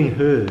being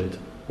heard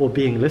or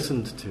being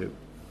listened to.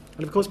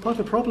 And of course, part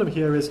of the problem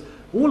here is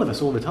all of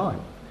us all the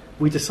time.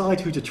 We decide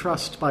who to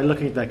trust by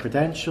looking at their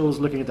credentials,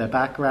 looking at their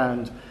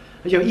background.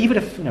 Even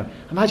if,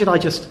 imagine I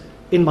just,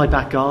 in my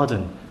back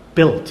garden,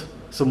 built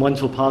some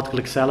wonderful particle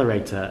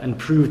accelerator and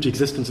proved the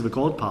existence of a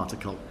God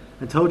particle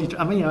and told you,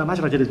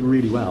 imagine I did it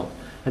really well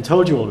and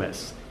told you all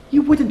this.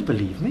 You wouldn't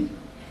believe me.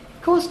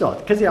 Of course not,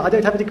 because I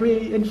don't have a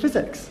degree in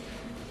physics.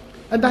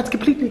 And that's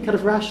completely kind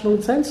of rational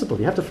and sensible.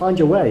 You have to find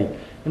your way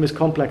in this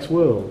complex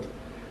world.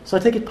 So I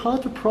take it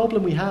part of the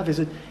problem we have is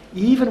that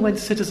even when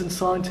citizen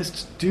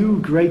scientists do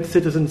great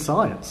citizen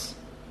science,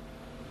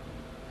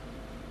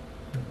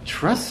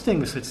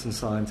 trusting the citizen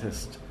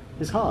scientist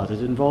is hard.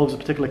 It involves a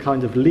particular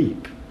kind of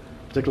leap,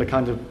 particular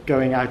kind of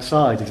going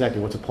outside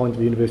exactly what's the point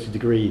of a university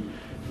degree,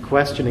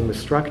 questioning the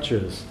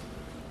structures,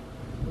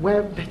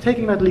 where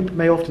taking that leap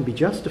may often be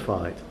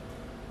justified,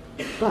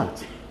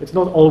 but it's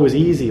not always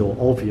easy or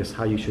obvious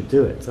how you should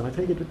do it. So I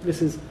take it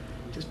this is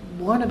just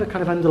one of the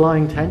kind of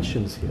underlying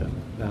tensions here.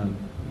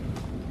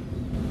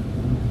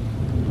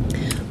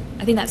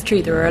 I think that's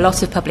true. There are a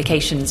lot of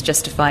publications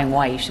justifying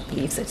why you should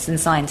believe citizen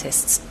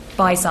scientists,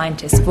 by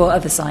scientists, for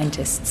other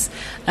scientists.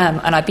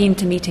 And I've been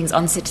to meetings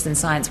on citizen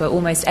science where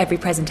almost every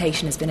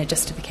presentation has been a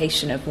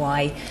justification of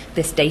why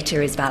this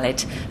data is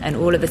valid and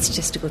all of the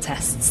statistical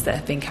tests that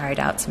have been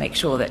carried out to make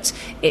sure that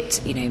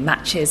it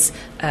matches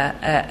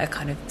a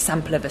kind of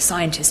sample of a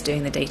scientist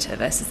doing the data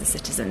versus the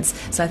citizens.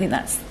 So I think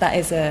that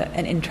is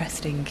an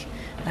interesting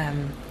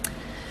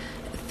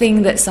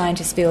thing that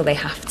scientists feel they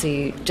have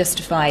to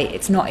justify.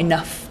 It's not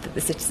enough that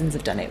the citizens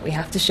have done it. We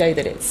have to show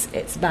that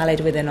it's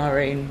valid within our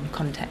own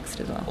context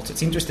as well. Also,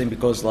 it's interesting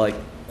because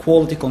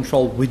quality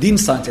control within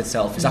science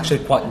itself is actually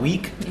quite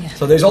weak. Yeah.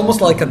 So there's almost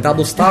like a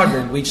double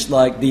standard in which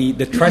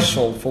the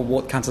threshold for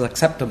what counts as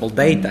acceptable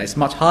data is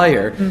much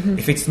higher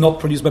if it's not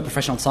produced by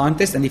professional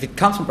scientists, and if it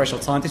comes from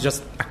professional scientists,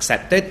 just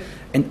accept it.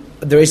 And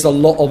there is a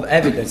lot of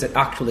evidence that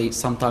actually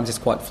sometimes it's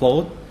quite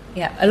flawed.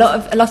 Yeah, a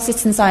lot of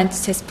citizen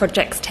scientist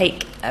projects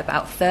take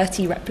about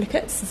 30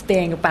 replicates as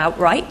being about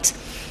right.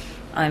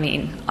 I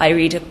mean, I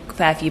read a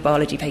fair few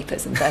biology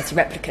papers, and 30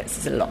 replicates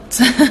is a lot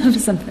for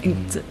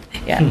something to,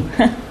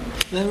 yeah.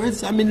 There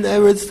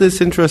is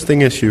this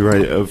interesting issue,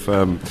 right, of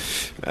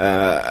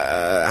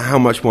how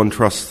much one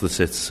trusts the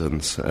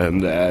citizens,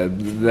 and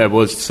there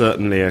was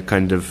certainly a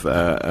kind of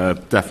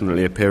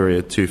definitely a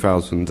period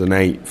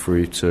 2008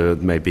 through to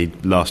maybe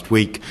last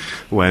week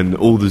when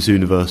all the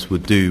Zooniverse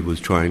would do was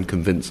try and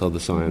convince other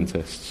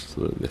scientists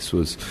that this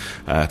was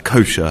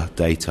kosher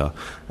data.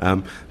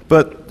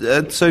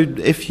 But so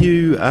if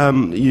you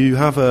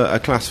have a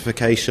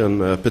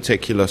classification, a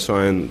particular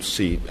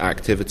sciencey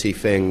activity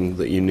thing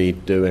that you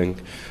need doing,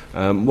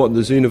 what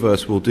the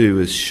Zooniverse will do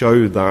is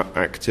show that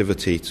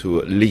activity to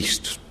at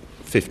least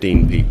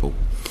 15 people.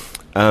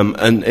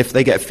 And if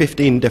they get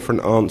 15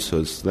 different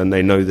answers, then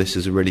they know this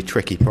is a really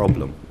tricky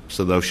problem.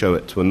 So they'll show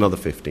it to another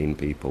 15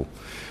 people.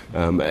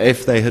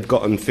 If they had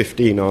gotten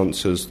 15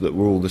 answers that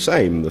were all the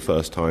same the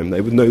first time, they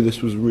would know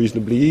this was a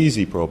reasonably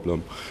easy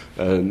problem,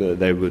 and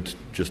they would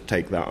just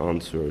take that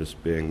answer as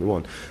being the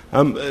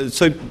one.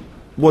 So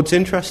what's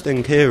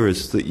interesting here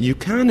is that you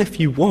can, if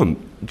you want,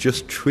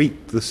 just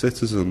treat the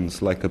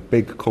citizens like a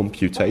big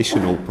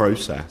computational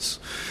process,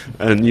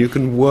 and you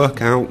can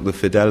work out the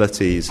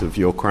fidelities of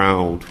your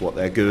crowd, what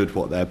they're good,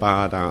 what they're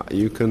bad at.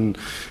 You can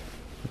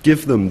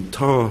give them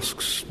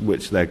tasks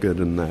which they're good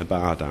and they're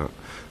bad at.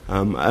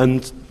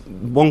 And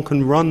one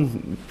can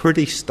run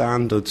pretty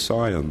standard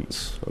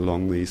science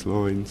along these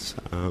lines.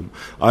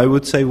 I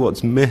would say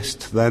what's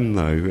missed then,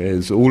 though,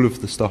 is all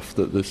of the stuff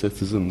that the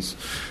citizens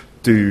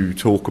do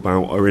talk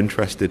about, are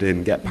interested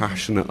in, get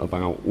passionate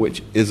about,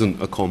 which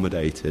isn't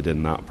accommodated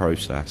in that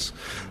process,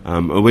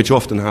 which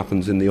often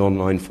happens in the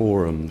online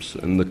forums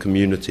and the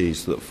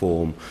communities that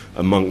form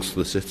amongst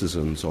the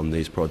citizens on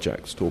these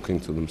projects, talking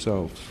to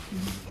themselves.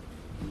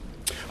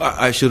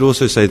 I should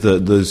also say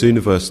that the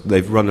Zooniverse,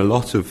 they've run a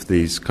lot of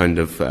these kind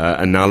of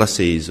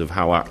analyses of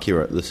how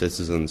accurate the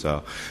citizens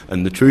are.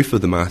 And the truth of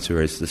the matter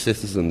is the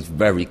citizens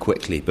very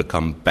quickly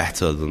become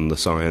better than the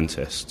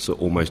scientists at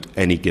almost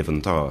any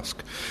given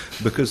task.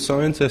 Because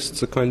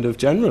scientists are kind of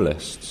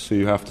generalists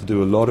who have to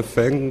do a lot of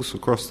things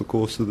across the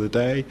course of the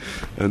day,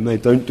 and they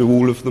don't do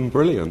all of them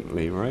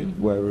brilliantly, right?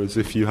 Whereas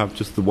if you have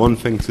just the one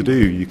thing to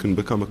do, you can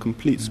become a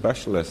complete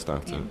specialist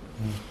at it.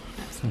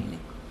 Absolutely.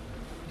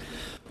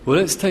 Well,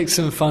 let's take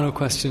some final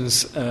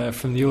questions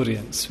from the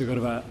audience. We've got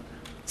about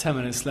 10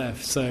 minutes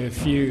left, so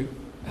if you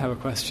have a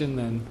question,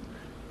 then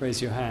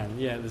raise your hand.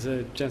 Yeah, there's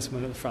a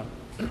gentleman at the front.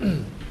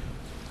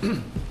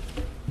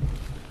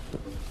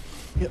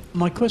 Yeah,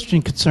 my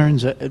question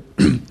concerns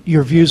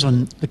your views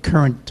on the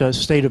current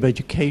state of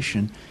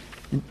education,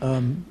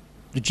 the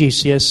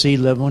GCSE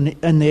level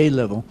and the A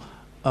level.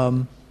 I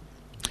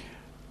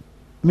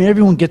mean,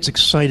 everyone gets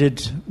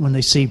excited when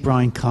they see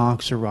Brian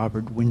Cox or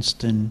Robert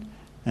Winston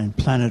and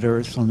Planet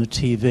Earth on the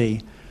TV.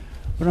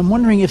 But I'm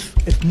wondering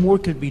if more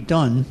could be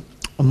done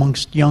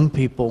amongst young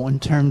people in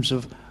terms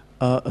of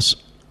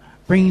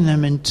bringing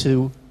them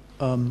into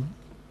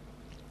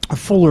a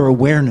fuller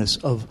awareness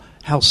of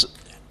how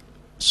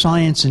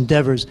science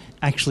endeavors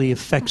actually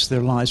affects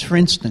their lives. For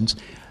instance,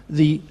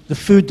 the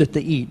food that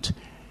they eat.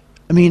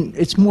 I mean,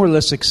 it's more or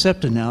less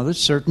accepted now that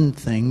certain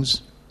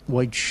things,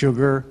 white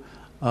sugar,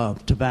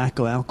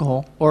 tobacco,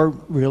 alcohol, are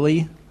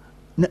really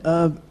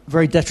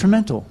very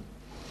detrimental.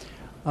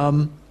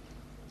 Now,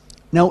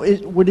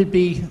 would it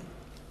be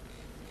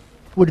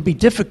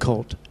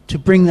difficult to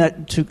bring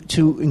that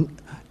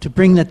to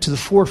bring that to the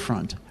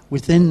forefront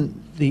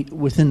within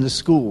the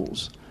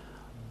schools?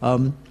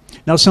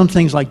 Now, some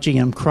things like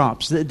GM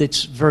crops,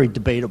 that's very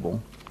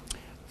debatable.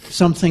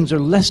 Some things are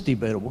less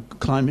debatable.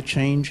 Climate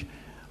change,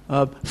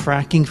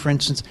 fracking, for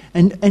instance.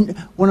 And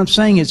what I'm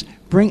saying is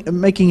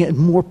making it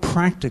more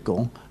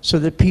practical so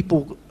that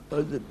people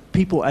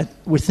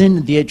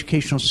within the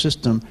educational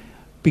system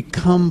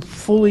become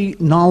fully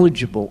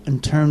knowledgeable in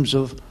terms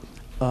of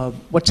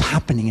what's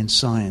happening in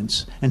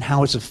science and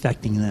how it's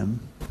affecting them.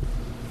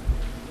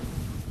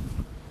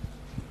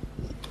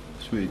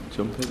 Should we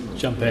jump in?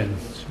 Jump in.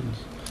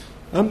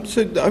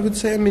 So I would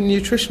say, I mean,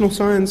 nutritional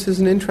science is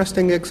an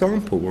interesting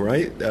example,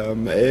 right?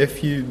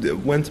 If you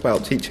went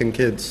about teaching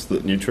kids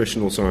that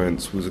nutritional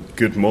science was a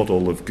good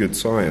model of good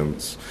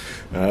science,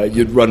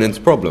 you'd run into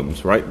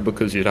problems, right?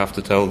 Because you'd have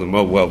to tell them,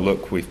 oh, well,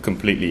 look, we've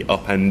completely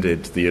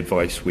upended the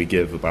advice we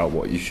give about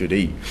what you should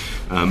eat.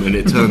 And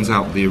it turns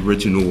out the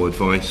original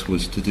advice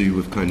was to do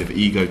with kind of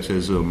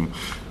egotism,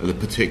 the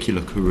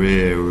particular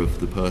career of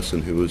the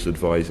person who was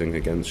advising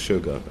against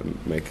sugar and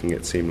making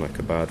it seem like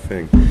a bad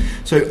thing.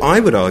 So I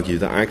would argue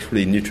that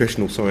actually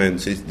nutritional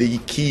science is the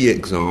key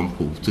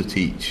example to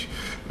teach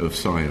of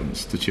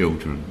science to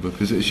children,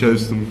 because it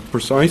shows them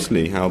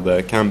precisely how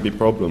there can be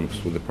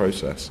problems with the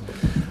process.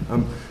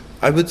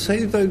 I would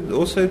say, though,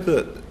 also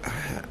that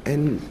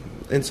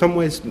in some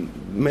ways,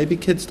 maybe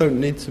kids don't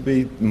need to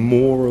be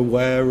more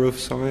aware of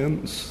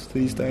science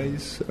these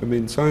days. I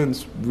mean,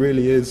 science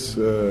really is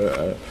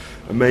a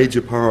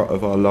major part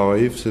of our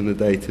lives in a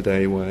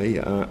day-to-day way,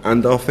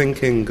 and our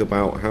thinking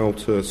about how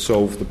to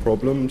solve the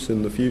problems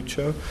in the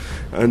future,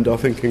 and our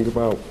thinking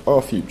about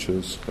our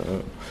futures.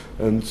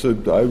 And so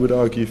I would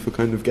argue for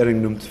kind of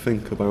getting them to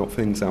think about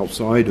things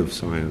outside of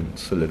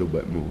science a little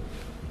bit more.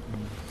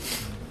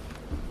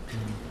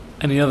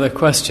 Any other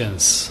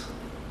questions?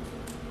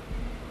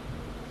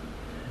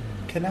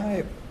 Can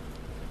I,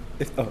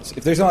 if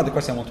there's no other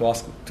question I want to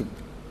ask to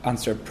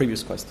answer a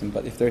previous question,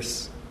 but if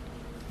there's...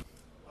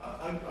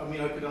 I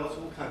could ask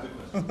all kinds of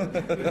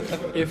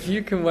questions. If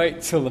you can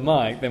wait till the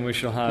mic, then we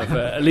shall have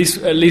at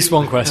least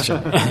one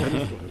question.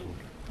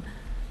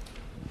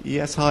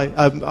 Yes, hi.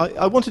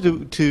 I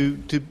wanted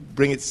to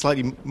bring it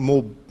slightly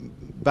more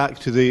back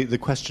to the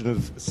question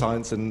of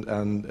science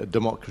and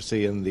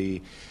democracy and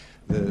the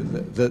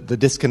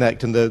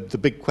disconnect and the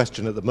big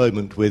question at the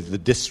moment with the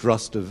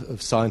distrust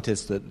of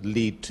scientists that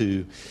lead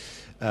to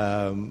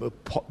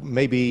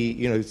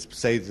maybe,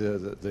 say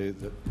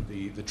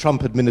the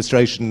Trump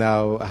administration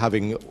now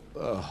having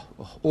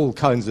all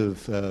kinds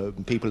of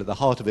people at the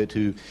heart of it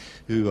who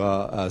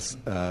are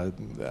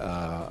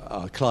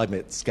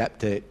climate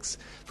skeptics,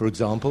 for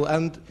example,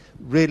 and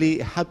really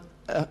have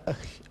a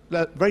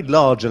very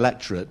large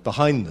electorate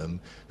behind them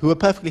who are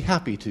perfectly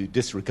happy to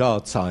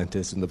disregard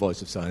scientists and the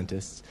voice of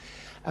scientists.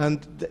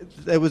 And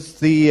there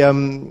was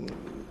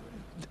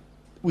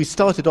we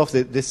started off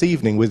this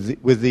evening with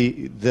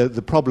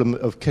the problem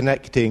of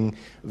connecting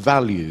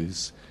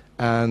values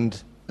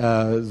and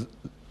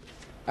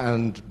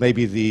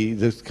maybe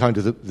the kind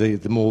of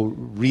the more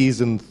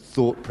reasoned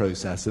thought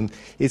process. And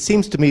it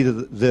seems to me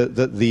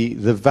that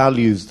the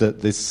values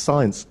that this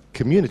science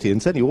community,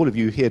 and certainly all of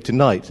you here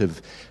tonight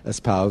have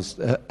espoused,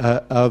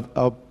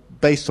 are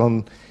based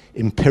on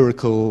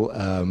empirical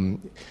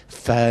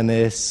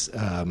fairness,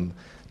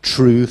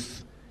 truth.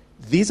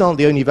 These aren't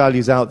the only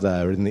values out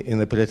there in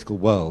the political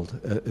world,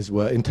 as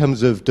well. In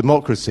terms of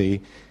democracy,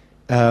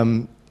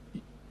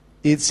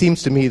 it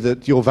seems to me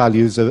that your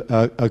values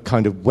are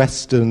kind of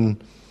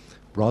Western,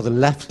 rather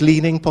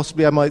left-leaning,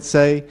 possibly I might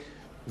say,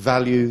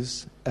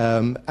 values,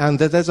 and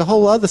that there's a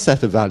whole other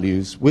set of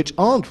values which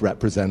aren't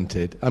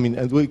represented. I mean,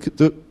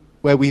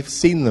 where we've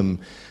seen them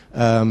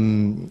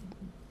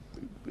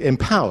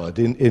empowered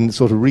in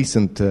sort of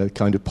recent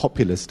kind of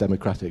populist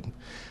democratic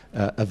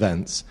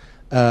events.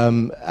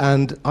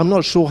 And I'm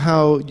not sure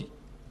how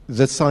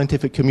the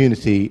scientific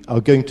community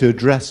are going to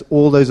address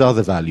all those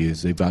other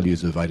values, the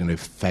values of,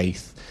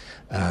 faith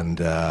and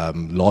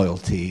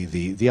loyalty,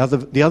 the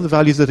other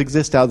values that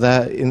exist out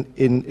there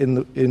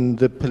in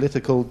the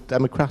political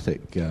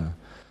democratic.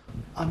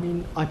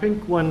 I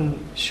think one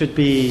should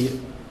be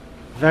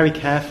very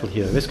careful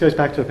here. This goes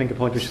back to, I think, a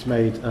point which was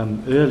made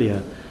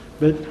earlier.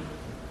 But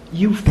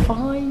you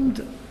find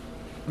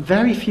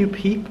very few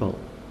people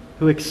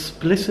who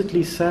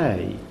explicitly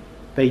say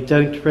they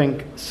don't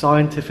think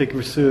scientific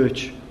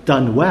research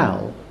done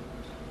well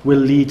will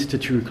lead to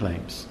true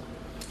claims.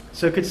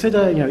 So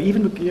consider,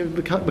 even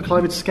the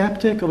climate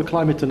skeptic or the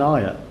climate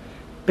denier,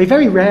 they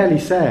very rarely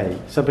say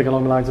something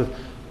along the lines of,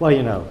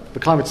 the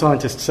climate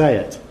scientists say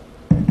it,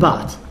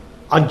 but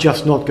I'm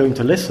just not going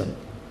to listen.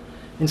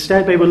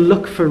 Instead, they will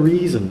look for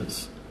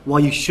reasons why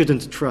you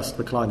shouldn't trust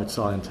the climate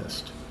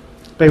scientist.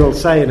 They will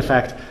say, in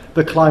effect,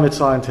 the climate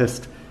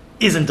scientist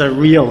isn't a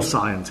real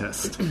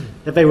scientist.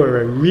 If they were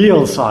a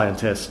real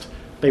scientist,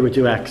 they would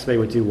do X, they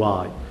would do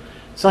Y.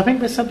 So I think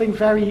there's something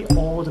very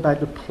odd about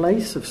the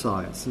place of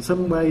science. In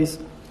some ways,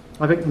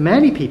 I think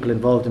many people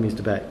involved in these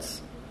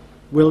debates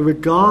will,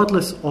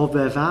 regardless of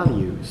their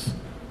values,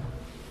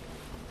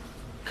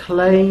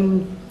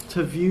 claim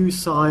to view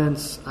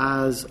science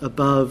as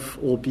above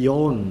or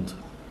beyond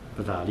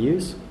the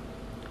values.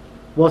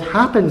 What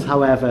happens,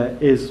 however,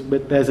 is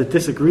that there's a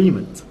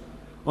disagreement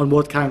on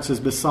what counts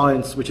as the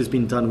science which has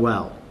been done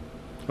well.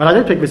 And I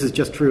don't think this is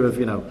just true of,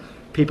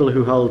 people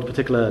who hold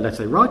particular, let's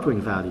say,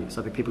 right-wing values.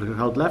 I think people who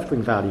hold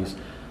left-wing values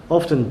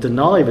often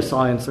deny the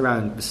science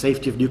around the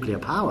safety of nuclear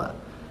power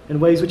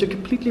in ways which are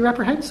completely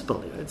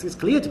reprehensible. It's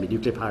clear to me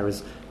nuclear power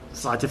is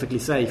scientifically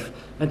safe,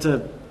 and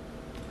to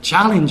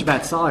challenge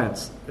that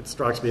science, it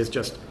strikes me as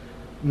just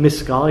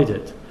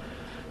misguided.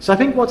 So I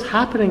think what's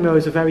happening, though,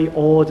 is a very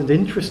odd and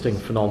interesting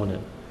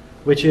phenomenon,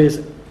 which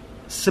is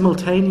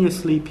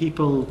simultaneously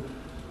people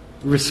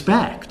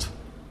respect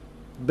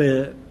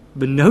the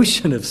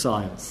notion of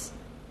science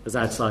as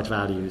outside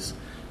values,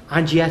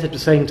 and yet at the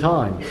same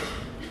time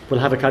will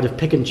have a kind of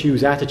pick and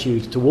choose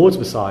attitude towards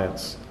the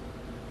science,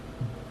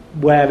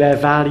 where their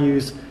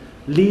values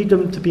lead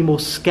them to be more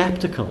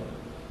skeptical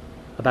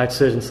about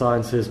certain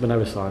sciences than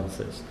other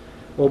sciences,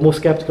 or more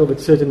skeptical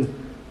that certain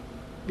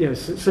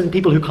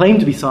people who claim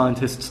to be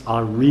scientists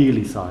are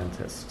really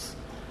scientists.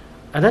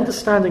 And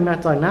understanding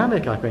that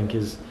dynamic, I think,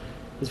 is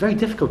very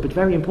difficult but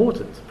very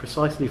important,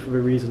 precisely for the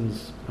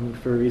reasons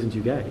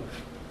you gave.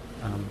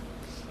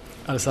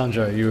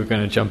 Alessandro, you were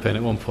going to jump in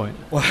at one point.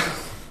 Well,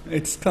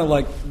 it's kind of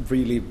like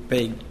really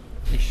big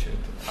issue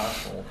to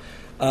tackle.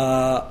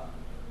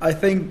 I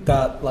think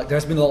that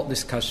there's been a lot of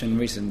discussion in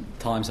recent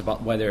times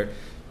about whether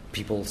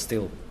people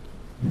still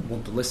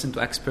want to listen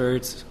to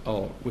experts,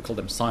 or we call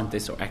them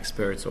scientists or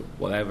experts or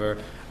whatever,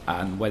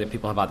 and whether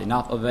people have had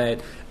enough of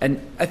it. And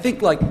I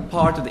think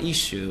part of the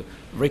issue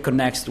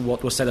reconnects to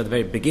what was said at the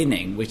very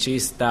beginning, which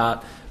is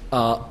that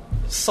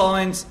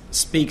science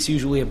speaks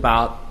usually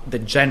about the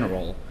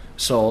general,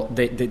 so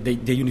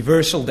the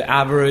universal, the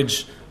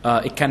average.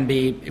 It can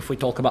be, if we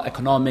talk about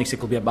economics, it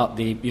could be about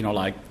the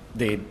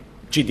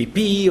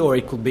GDP, or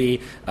it could be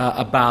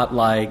about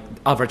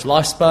average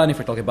lifespan if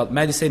we're talking about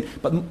medicine.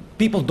 But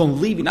people don't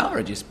live in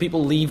averages.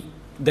 People live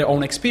their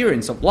own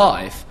experience of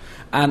life,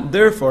 and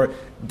therefore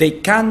they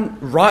can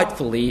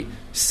rightfully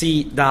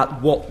see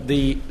that what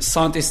the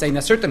scientists say in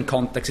a certain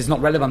context is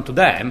not relevant to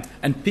them,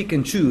 and pick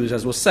and choose,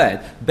 as was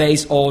said,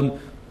 based on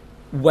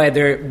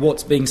whether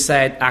what's being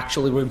said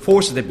actually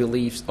reinforces their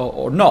beliefs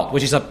or not,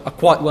 which is a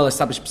quite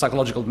well-established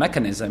psychological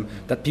mechanism,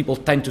 that people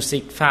tend to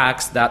seek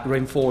facts that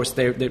reinforce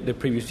their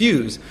previous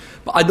views.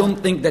 But I don't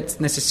think that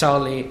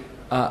necessarily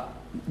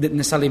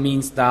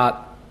means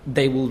that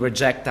they will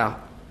reject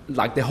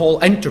the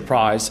whole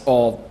enterprise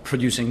of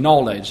producing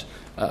knowledge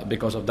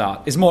because of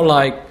that. It's more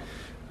like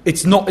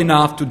it's not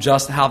enough to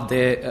just have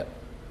the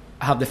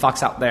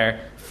facts out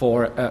there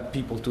for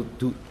people to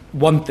do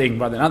one thing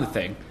rather than another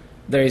thing.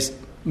 There is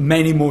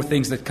many more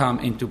things that come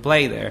into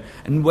play there,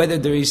 and whether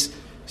there is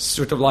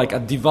sort of a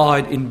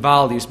divide in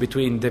values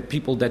between the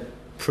people that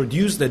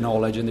produce the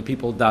knowledge and the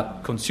people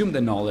that consume the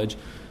knowledge,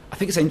 I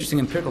think it's an interesting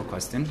empirical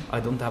question. I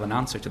don't have an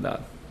answer to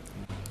that.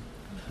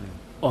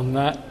 On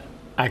that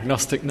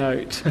agnostic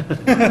note,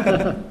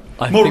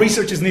 more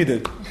research is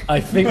needed. I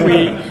think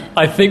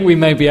we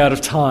may be out of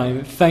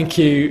time. Thank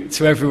you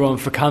to everyone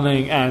for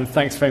coming, and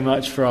thanks very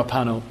much for our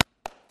panel.